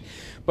question.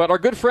 But our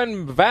good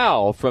friend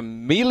Val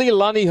from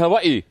Mililani,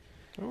 Hawaii,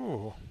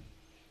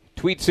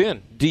 tweets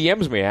in,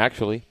 DMs me,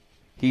 actually.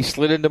 He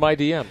slid into my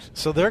DMs.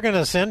 So they're going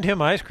to send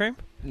him ice cream?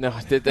 No,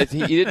 he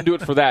didn't do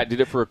it for that. He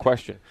did it for a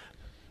question.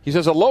 He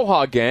says,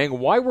 Aloha, gang.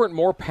 Why weren't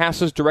more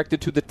passes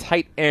directed to the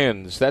tight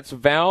ends? That's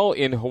Val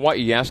in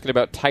Hawaii asking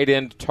about tight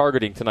end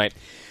targeting tonight.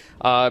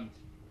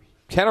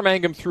 Tanner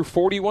Mangum threw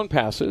 41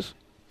 passes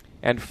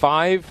and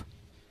 5.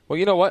 Well,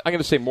 you know what? I'm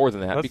going to say more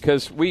than that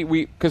because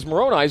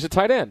Moroni is a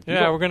tight end.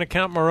 Yeah, we're going to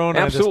count Moroni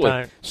absolutely.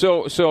 this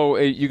time. So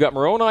you got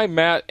Moroni,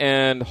 Matt,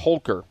 and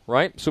Holker,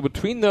 right? So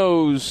between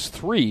those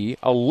 3,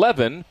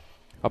 11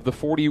 of the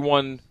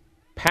 41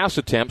 pass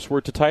attempts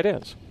were to tight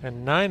ends.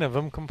 And 9 of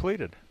them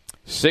completed.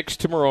 6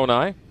 to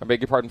Moroni. I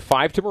beg your pardon,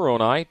 5 to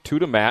Moroni, 2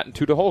 to Matt, and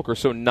 2 to Holker.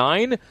 So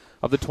 9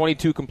 of the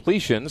 22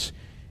 completions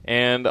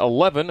and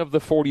 11 of the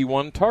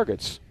 41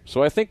 targets.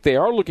 So I think they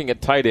are looking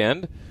at tight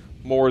end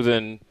more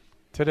than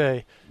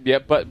today. Yeah,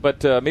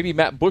 but maybe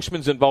Matt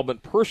Bushman's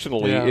involvement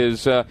personally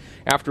is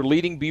after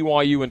leading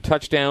BYU in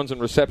touchdowns and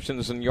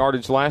receptions and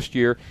yardage last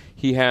year,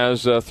 he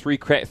has 3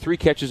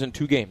 catches in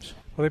 2 games.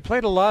 Well, they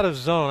played a lot of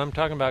zone. I'm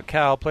talking about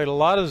Cal. Played a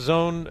lot of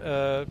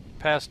zone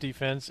pass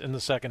defense in the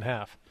second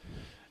half.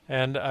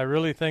 And I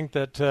really think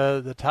that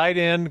the tight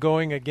end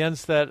going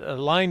against that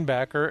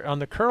linebacker on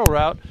the curl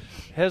route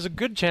has a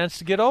good chance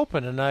to get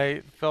open. And I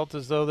felt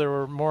as though there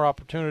were more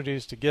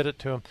opportunities to get it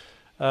to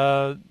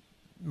him.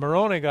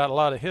 Moroni got a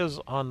lot of his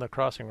on the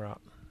crossing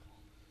route,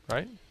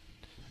 right?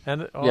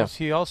 And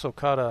he also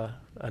caught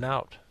an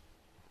out,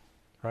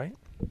 right?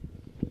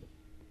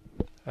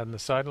 On the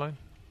sideline.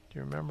 Do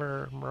you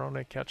remember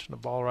Moroni catching the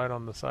ball right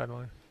on the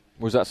sideline?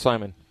 Was that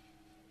Simon?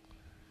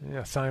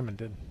 Yeah, Simon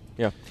did.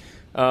 Yeah.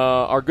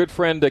 Our good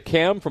friend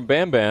Cam from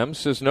Bam Bam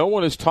says how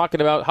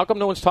come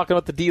no one's talking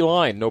about the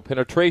D-line? No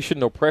penetration,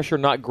 no pressure,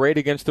 not great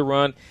against the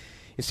run.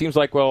 It seems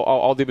like,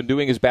 all they've been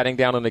doing is batting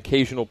down an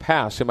occasional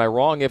pass. Am I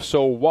wrong? If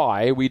so,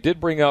 why? We did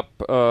bring up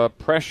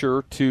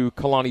pressure to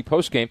Kalani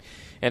postgame,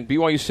 and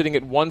BYU sitting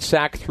at 1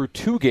 sack through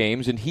 2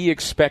 games, and he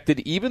expected,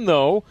 even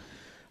though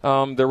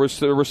there was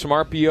some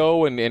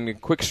RPO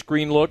and quick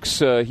screen looks,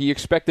 he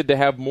expected to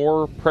have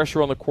more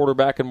pressure on the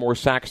quarterback and more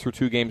sacks through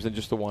 2 games than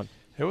just the 1.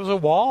 It was a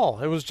wall.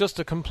 It was just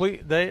a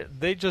complete.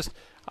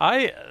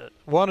 I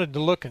wanted to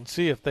look and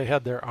see if they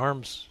had their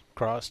arms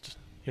crossed.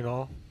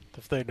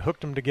 If they'd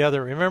hooked them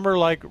together. Remember,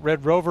 like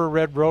Red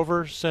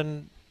Rover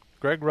send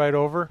Greg right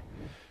over,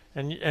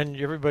 and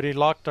everybody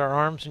locked our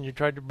arms, and you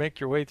tried to make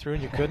your way through,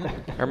 and you couldn't.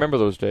 I remember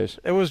those days.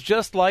 It was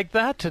just like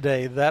that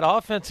today. That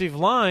offensive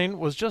line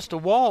was just a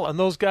wall, and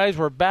those guys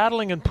were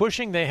battling and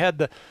pushing. They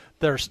had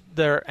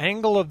their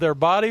angle of their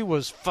body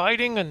was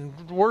fighting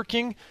and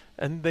working,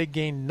 and they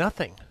gained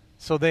nothing.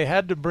 So they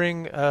had to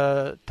bring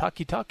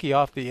Taki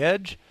off the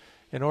edge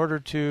in order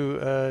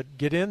to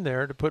get in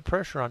there to put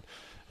pressure on.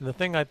 And the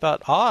thing I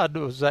thought odd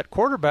was that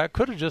quarterback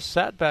could have just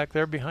sat back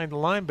there behind the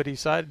line, but he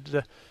decided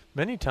to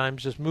many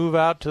times just move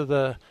out to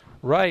the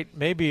right,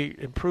 maybe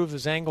improve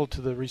his angle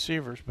to the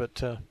receivers.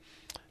 But,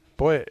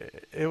 boy,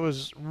 it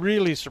was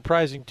really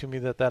surprising to me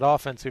that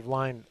offensive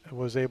line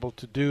was able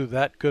to do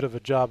that good of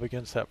a job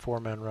against that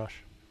 4-man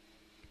rush.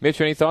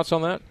 Mitch, any thoughts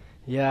on that?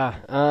 Yeah.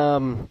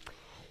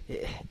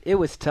 It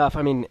was tough.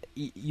 I mean,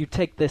 you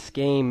take this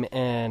game,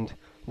 and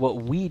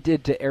what we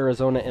did to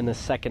Arizona in the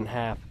second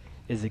half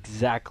is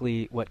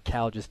exactly what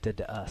Cal just did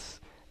to us.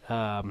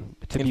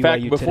 In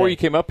fact, before you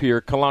came up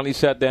here, Kalani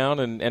sat down,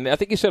 and I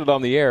think he said it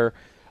on the air,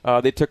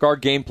 they took our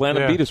game plan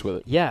and beat us with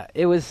it. Yeah,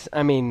 it was,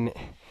 I mean,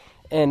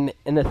 and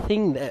the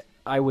thing that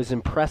I was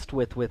impressed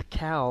with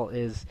Cal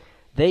is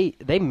they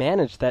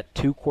managed that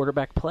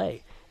 2-quarterback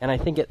play, and I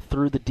think it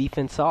threw the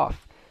defense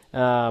off.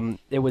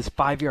 It was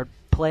 5-yard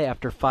play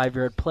after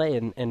 5-yard play,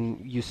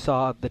 and you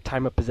saw the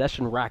time of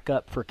possession rack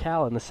up for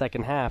Cal in the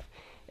second half,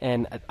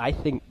 and I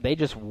think they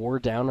just wore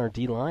down our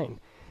D-line.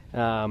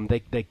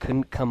 They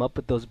couldn't come up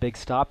with those big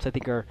stops. I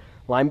think our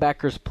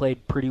linebackers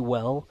played pretty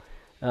well.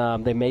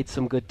 They made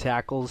some good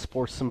tackles,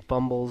 forced some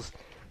fumbles,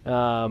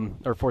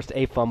 or forced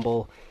a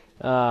fumble.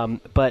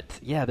 But,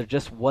 yeah, there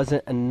just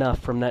wasn't enough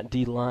from that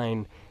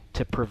D-line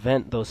to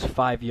prevent those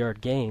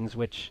 5-yard gains,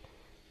 which,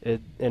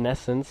 in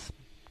essence,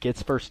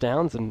 gets first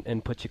downs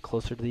and puts you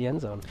closer to the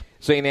end zone.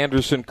 Zane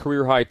Anderson,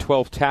 career-high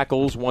 12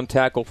 tackles, 1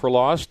 tackle for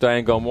loss.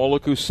 Diane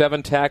Gomoluku,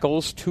 7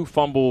 tackles, 2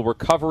 fumble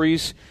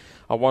recoveries.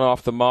 one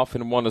off the muff,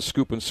 and one a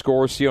scoop and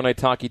score. Sione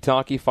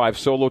Takitaki, 5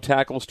 solo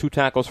tackles, 2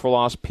 tackles for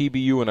loss.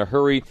 PBU in a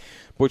hurry.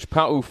 Butch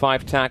Pa'u,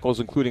 5 tackles,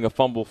 including a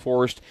fumble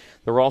forced.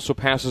 There were also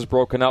passes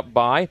broken up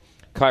by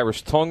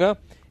Kairos Tonga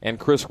and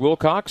Chris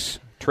Wilcox,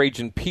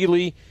 Trajan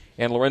Peely,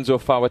 and Lorenzo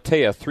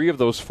Fawatea. 3 of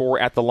those 4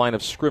 at the line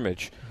of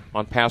scrimmage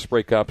on pass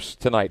breakups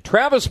tonight.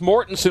 Travis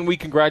Mortensen, we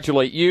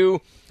congratulate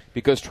you,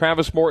 because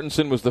Travis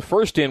Mortensen was the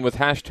first in with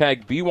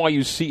hashtag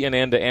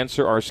BYUCNN to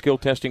answer our skill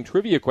testing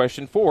trivia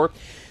question for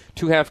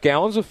 2.5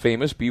 gallons of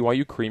famous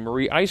BYU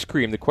Creamery ice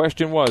cream. The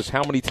question was,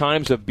 how many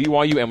times have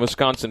BYU and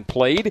Wisconsin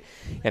played,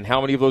 and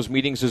how many of those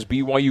meetings has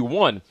BYU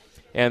won?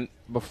 And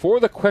before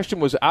the question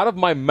was out of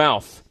my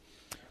mouth,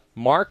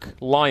 Mark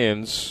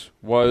Lyons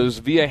was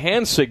via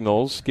hand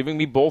signals giving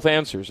me both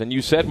answers. And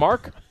you said,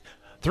 Mark?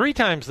 3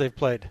 times they've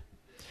played.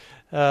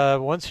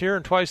 Once here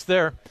and twice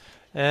there.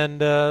 And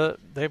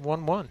they've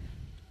won 1.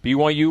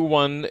 BYU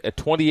won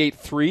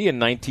 28-3 in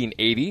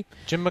 1980.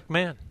 Jim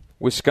McMahon.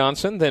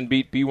 Wisconsin then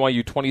beat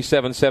BYU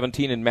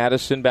 27-17 in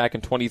Madison back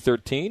in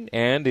 2013.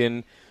 And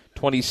in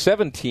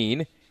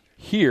 2017,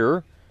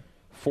 here,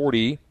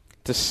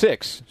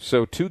 40-6.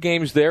 So 2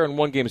 games there and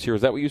 1 game here.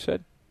 Is that what you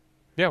said?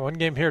 Yeah, 1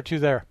 game here, 2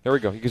 there. There we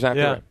go.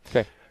 Exactly right.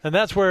 Okay. And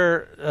that's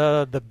where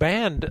the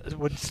band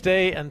would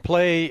stay and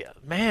play.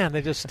 Man,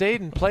 they just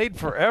stayed and played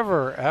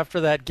forever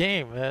after that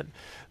game.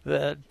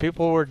 That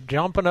people were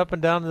jumping up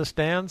and down in the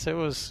stands. It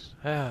was,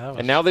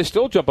 and now they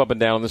still jump up and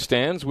down in the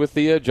stands with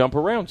the Jump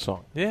Around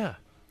song. Yeah.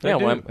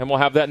 And we'll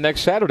have that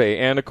next Saturday.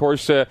 And, of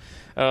course, the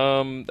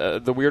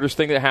weirdest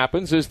thing that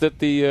happens is that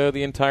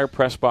the entire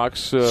press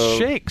box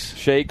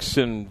shakes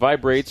and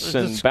vibrates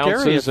and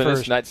bounces, and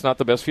it's not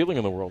the best feeling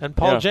in the world. And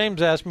Paul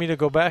James asked me to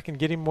go back and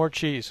get him more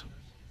cheese.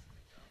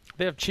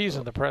 They have cheese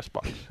in the press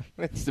box.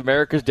 It's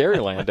America's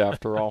Dairyland,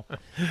 after all.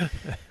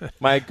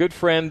 My good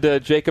friend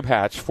Jacob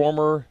Hatch,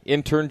 former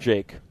intern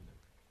Jake,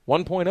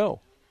 1.0.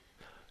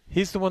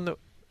 He's the one that...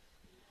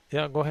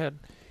 Yeah, go ahead.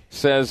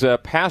 Says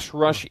pass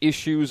rush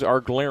issues are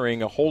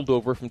glaring, a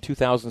holdover from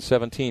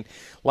 2017.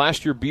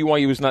 Last year,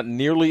 BYU was not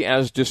nearly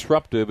as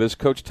disruptive as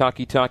Coach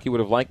Takitaki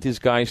would have liked his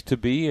guys to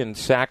be, and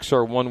sacks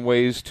are one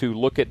ways to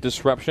look at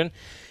disruption.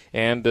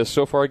 And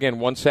so far, again,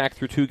 1 sack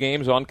through 2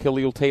 games on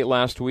Khalil Tate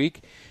last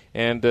week.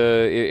 And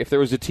if there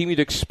was a team you'd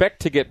expect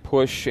to get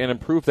push and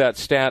improve that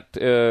stat,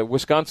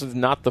 Wisconsin's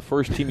not the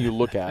first team you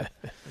look at.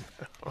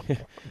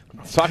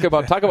 Talk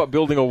about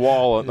building a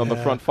wall on the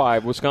front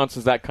 5.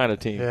 Wisconsin's that kind of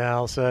team. Yeah,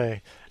 I'll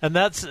say. And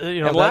that's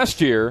last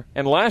year,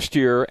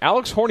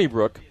 Alex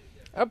Hornibrook,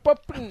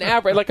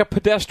 like a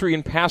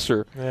pedestrian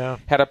passer,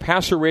 had a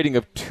passer rating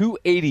of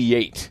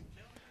 288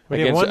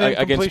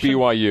 against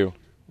BYU.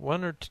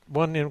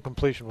 One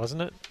incompletion,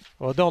 wasn't it?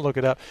 Well, don't look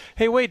it up.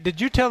 Hey, wait, did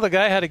you tell the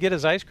guy how to get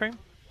his ice cream?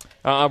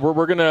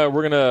 We're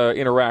gonna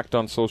interact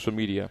on social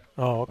media.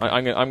 Oh, okay.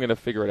 I'm gonna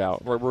figure it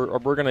out.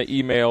 We're gonna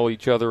email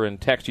each other and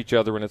text each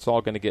other, and it's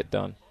all gonna get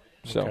done.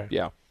 So okay.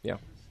 yeah.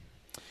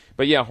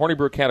 But yeah,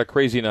 Hornibrook had a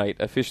crazy night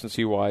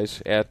efficiency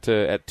wise at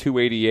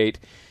 288,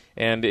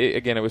 and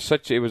it was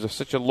such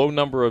a low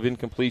number of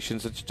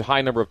incompletions, such a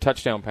high number of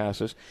touchdown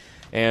passes,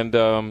 and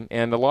a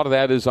lot of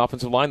that is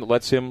offensive line that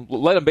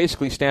let him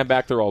basically stand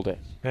back there all day.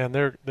 Man,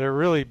 they're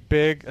really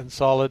big and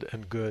solid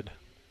and good.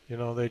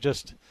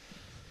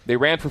 They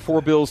ran for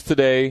 4 bills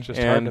today,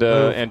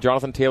 and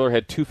Jonathan Taylor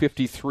had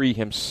 253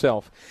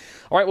 himself.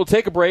 All right, we'll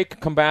take a break,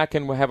 come back,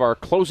 and we'll have our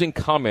closing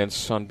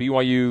comments on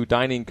BYU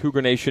Dining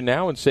Cougar Nation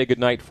now, and say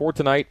goodnight for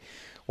tonight,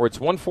 where it's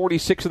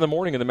 1:46 in the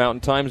morning in the Mountain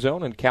Time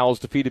Zone, and Cal has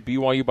defeated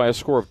BYU by a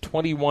score of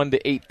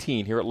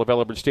 21-18 here at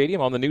LaVell Edwards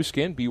Stadium on the new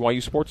skin,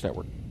 BYU Sports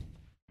Network.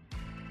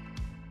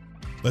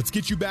 Let's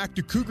get you back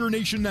to Cougar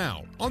Nation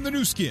now on the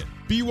new skin,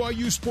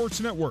 BYU Sports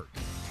Network.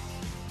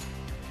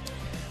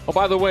 Oh,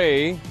 by the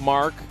way,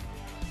 Mark,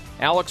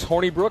 Alex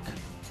Hornibrook,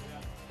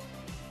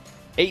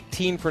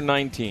 18 for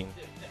 19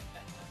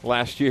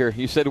 last year.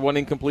 You said 1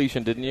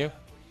 incompletion, didn't you?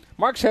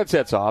 Mark's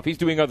headset's off. He's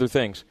doing other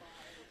things.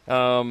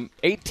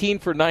 18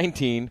 for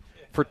 19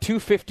 for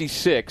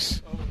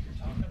 256.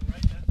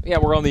 Yeah,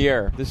 we're on the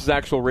air. This is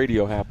actual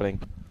radio happening.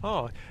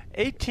 Oh,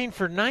 18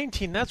 for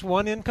 19. That's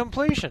 1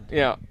 incompletion.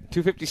 Yeah,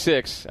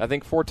 256. I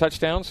think 4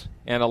 touchdowns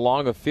and a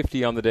long of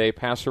 50 on the day.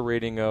 Passer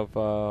rating of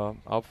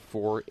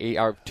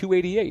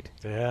 288.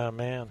 Yeah,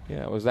 man.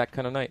 Yeah, it was that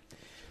kind of night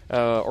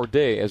or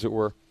day, as it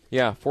were.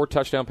 Yeah, 4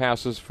 touchdown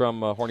passes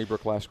from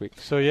Hornibrook last week.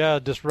 So yeah,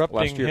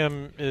 disrupting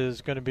him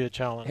is going to be a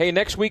challenge. Hey,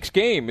 next week's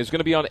game is going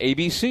to be on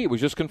ABC. It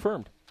was just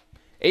confirmed.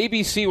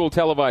 ABC will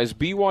televise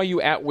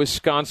BYU at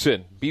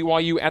Wisconsin,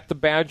 BYU at the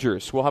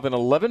Badgers. We'll have an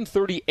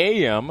 11:30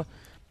 a.m.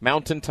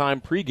 Mountain Time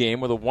pregame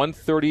with a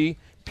 1:30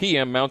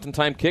 p.m. Mountain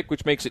Time kick,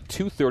 which makes it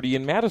 2:30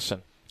 in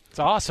Madison. It's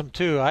awesome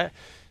too. I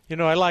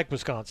like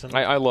Wisconsin.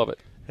 I love it.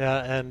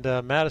 Yeah, and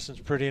Madison's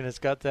pretty, and it's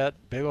got that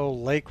big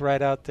old lake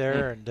right out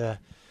there, and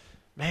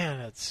man,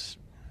 it's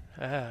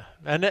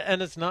and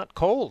it's not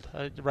cold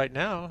right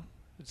now.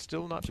 It's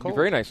still not cold. Be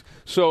very nice.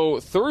 So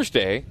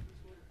Thursday,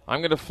 I'm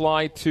going to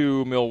fly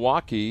to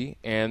Milwaukee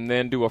and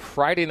then do a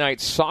Friday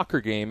night soccer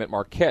game at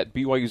Marquette.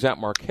 BYU's at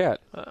Marquette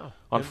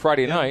on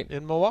Friday night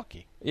in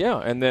Milwaukee. Yeah,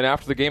 and then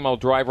after the game, I'll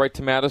drive right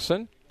to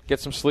Madison, get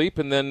some sleep,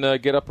 and then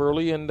get up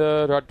early and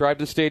drive to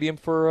the stadium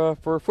for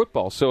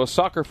football. So a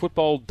soccer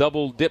football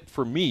double dip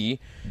for me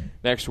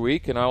next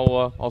week, and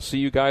I'll see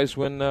you guys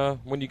when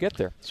you get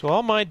there. So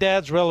all my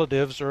dad's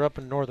relatives are up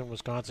in northern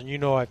Wisconsin. You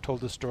know I've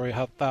told this story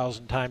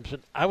 1,000 times.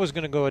 But I was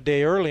going to go a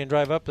day early and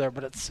drive up there,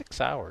 but it's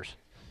 6 hours.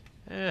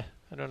 I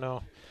don't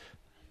know.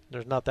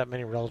 There's not that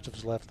many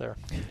relatives left there.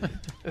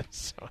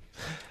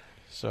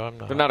 So I'm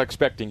not. They're not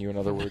expecting you, in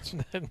other words.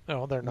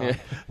 No, they're not.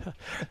 Yeah.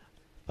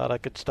 Thought I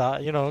could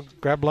stop,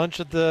 grab lunch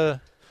at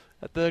the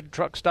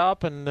truck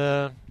stop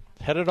and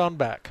headed on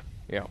back.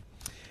 Yeah.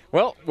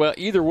 Well,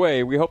 either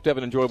way, we hope to have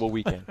an enjoyable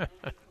weekend,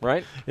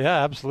 right?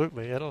 Yeah,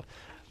 absolutely.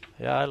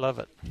 I love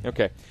it.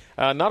 Okay.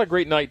 Not a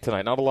great night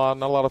tonight. Not a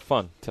lot of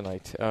fun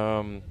tonight.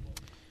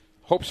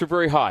 Hopes are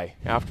very high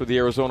after the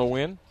Arizona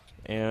win,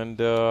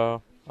 and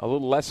a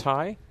little less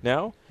high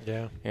now.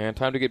 Yeah. And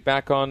time to get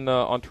back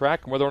on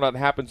track. And whether or not it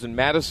happens in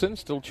Madison,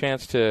 still a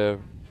chance to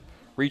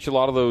reach a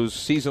lot of those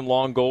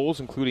season-long goals,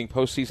 including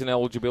postseason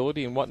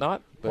eligibility and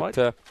whatnot. But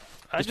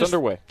just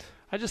underway.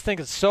 I just think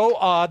it's so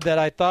odd that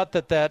I thought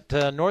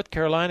that North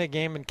Carolina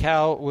game in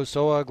Cal was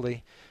so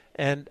ugly,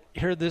 and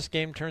here this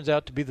game turns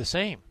out to be the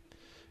same.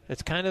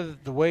 It's kind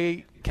of the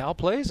way Cal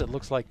plays, it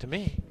looks like to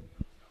me.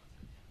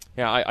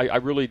 Yeah, I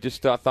really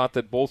just thought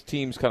that both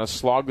teams kind of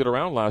slogged it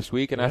around last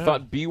week, and I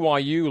thought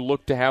BYU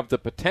looked to have the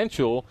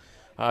potential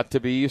to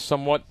be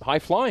somewhat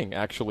high-flying,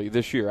 actually,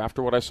 this year.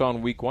 After what I saw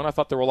in Week 1, I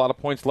thought there were a lot of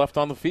points left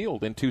on the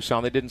field in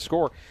Tucson. They didn't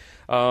score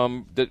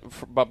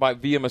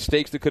via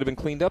mistakes that could have been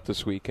cleaned up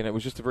this week, and it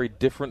was just a very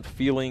different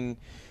feeling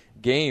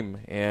game.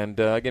 And,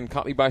 again,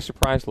 caught me by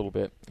surprise a little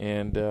bit.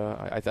 And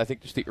I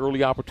think just the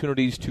early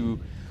opportunities to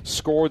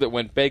score that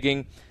went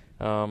begging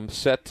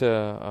set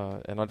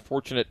an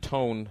unfortunate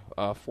tone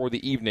for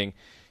the evening.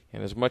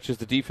 And as much as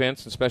the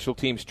defense and special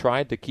teams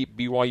tried to keep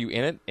BYU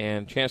in it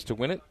and chance to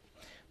win it,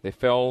 they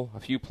fell a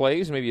few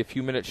plays, maybe a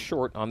few minutes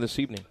short on this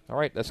evening. All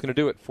right, that's going to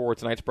do it for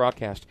tonight's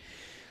broadcast.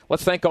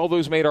 Let's thank all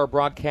those who made our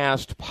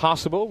broadcast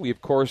possible. We, of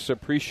course,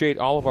 appreciate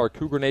all of our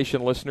Cougar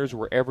Nation listeners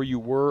wherever you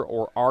were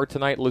or are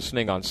tonight,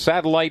 listening on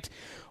satellite,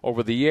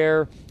 over the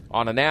air,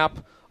 on an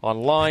app,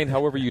 online,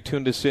 however you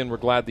tuned us in. We're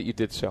glad that you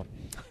did so.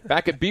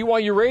 Back at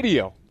BYU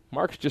Radio,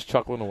 Mark's just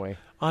chuckling away.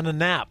 On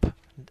an app.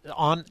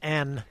 On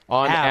an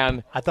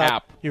app. I thought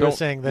app. you were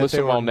saying that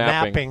they were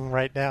napping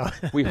right now.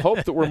 We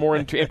hope that we're more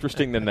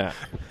interesting than that.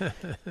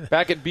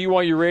 Back at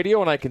BYU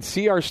Radio, and I can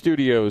see our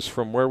studios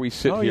from where we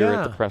sit here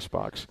at the press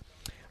box.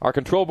 Our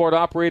control board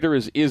operator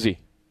is Izzy,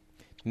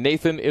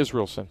 Nathan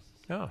Israelson.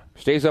 Oh.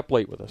 Stays up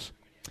late with us.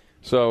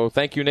 So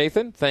thank you,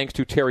 Nathan. Thanks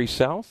to Terry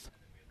South,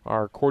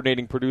 our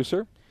coordinating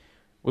producer.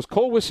 Was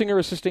Cole Wissinger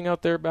assisting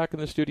out there back in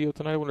the studio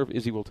tonight? I wonder if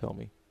Izzy will tell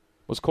me.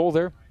 Was Cole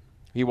there?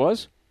 He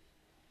was?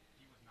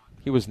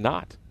 He was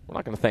not. We're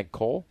not going to thank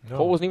Cole. No.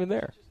 Cole wasn't even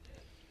there.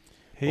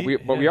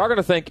 But we are going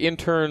to thank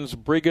interns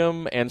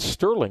Brigham and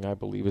Sterling, I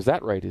believe. Is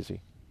that right,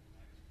 Izzy?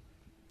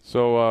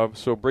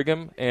 So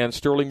Brigham and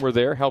Sterling were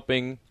there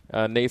helping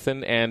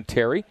Nathan and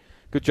Terry.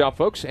 Good job,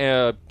 folks.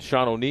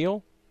 Sean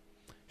O'Neill,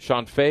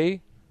 Sean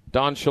Fay,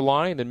 Don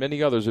Shaline, and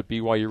many others at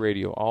BYU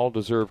Radio all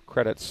deserve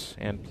credits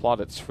and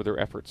plaudits for their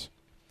efforts.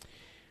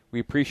 We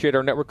appreciate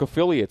our network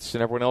affiliates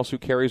and everyone else who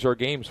carries our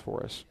games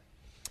for us.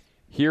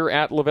 Here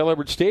at LaVell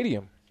Edwards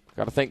Stadium,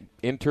 got to thank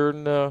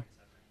intern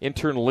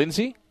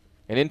Lindsay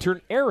and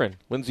intern Aaron.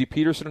 Lindsay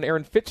Peterson and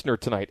Aaron Fitzner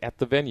tonight at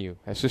the venue.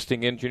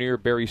 Assisting engineer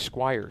Barry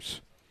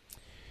Squires.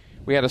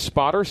 We had a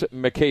spotter,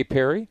 McKay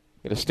Perry.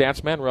 We had a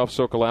statsman, Ralph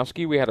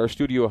Sokolowski. We had our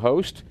studio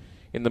host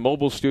in the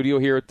mobile studio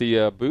here at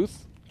the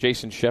booth,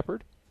 Jason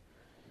Shepard.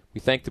 We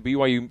thank the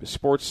BYU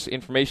Sports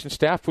Information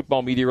staff,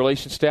 football media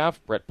relations staff,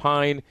 Brett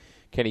Pine,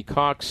 Kenny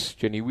Cox,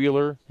 Jenny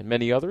Wheeler, and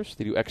many others.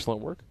 They do excellent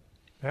work.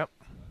 Yep.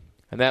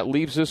 And that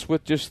leaves us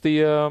with just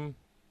the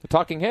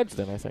talking heads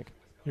then, I think.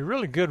 You're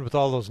really good with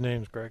all those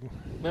names, Greg.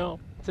 No.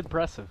 It's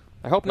impressive.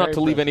 I hope not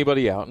to leave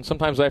anybody out, and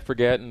sometimes I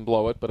forget and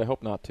blow it, but I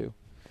hope not to.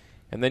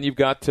 And then you've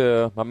got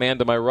my man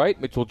to my right,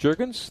 Mitchell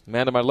Juergens, the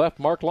man to my left,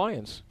 Mark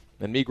Lyons,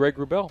 and me, Greg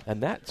Wrubell.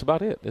 And that's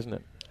about it, isn't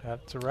it?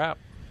 That's a wrap.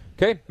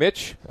 Okay,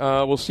 Mitch,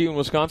 we'll see you in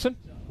Wisconsin.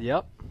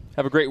 Yep.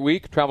 Have a great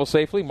week. Travel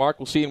safely. Mark,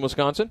 we'll see you in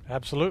Wisconsin.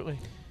 Absolutely.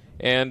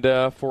 And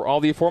for all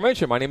the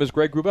aforementioned, my name is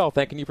Greg Wrubell.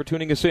 Thanking you for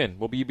tuning us in.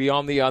 We'll be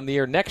on the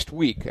air next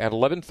week at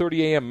 11:30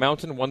 a.m.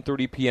 Mountain,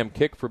 1:30 p.m.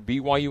 kick for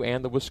BYU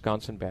and the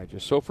Wisconsin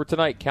Badgers. So for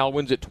tonight, Cal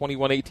wins at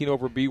 21-18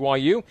 over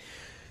BYU.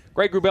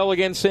 Greg Wrubell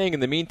again saying,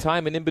 in the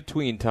meantime and in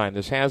between time,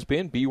 this has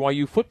been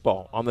BYU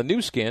Football on the new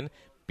skin,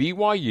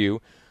 BYU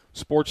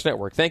Sports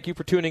Network. Thank you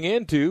for tuning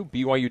in to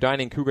BYU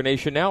Dining Cougar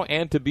Nation Now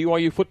and to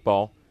BYU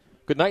Football.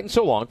 Good night and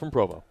so long from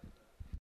Provo.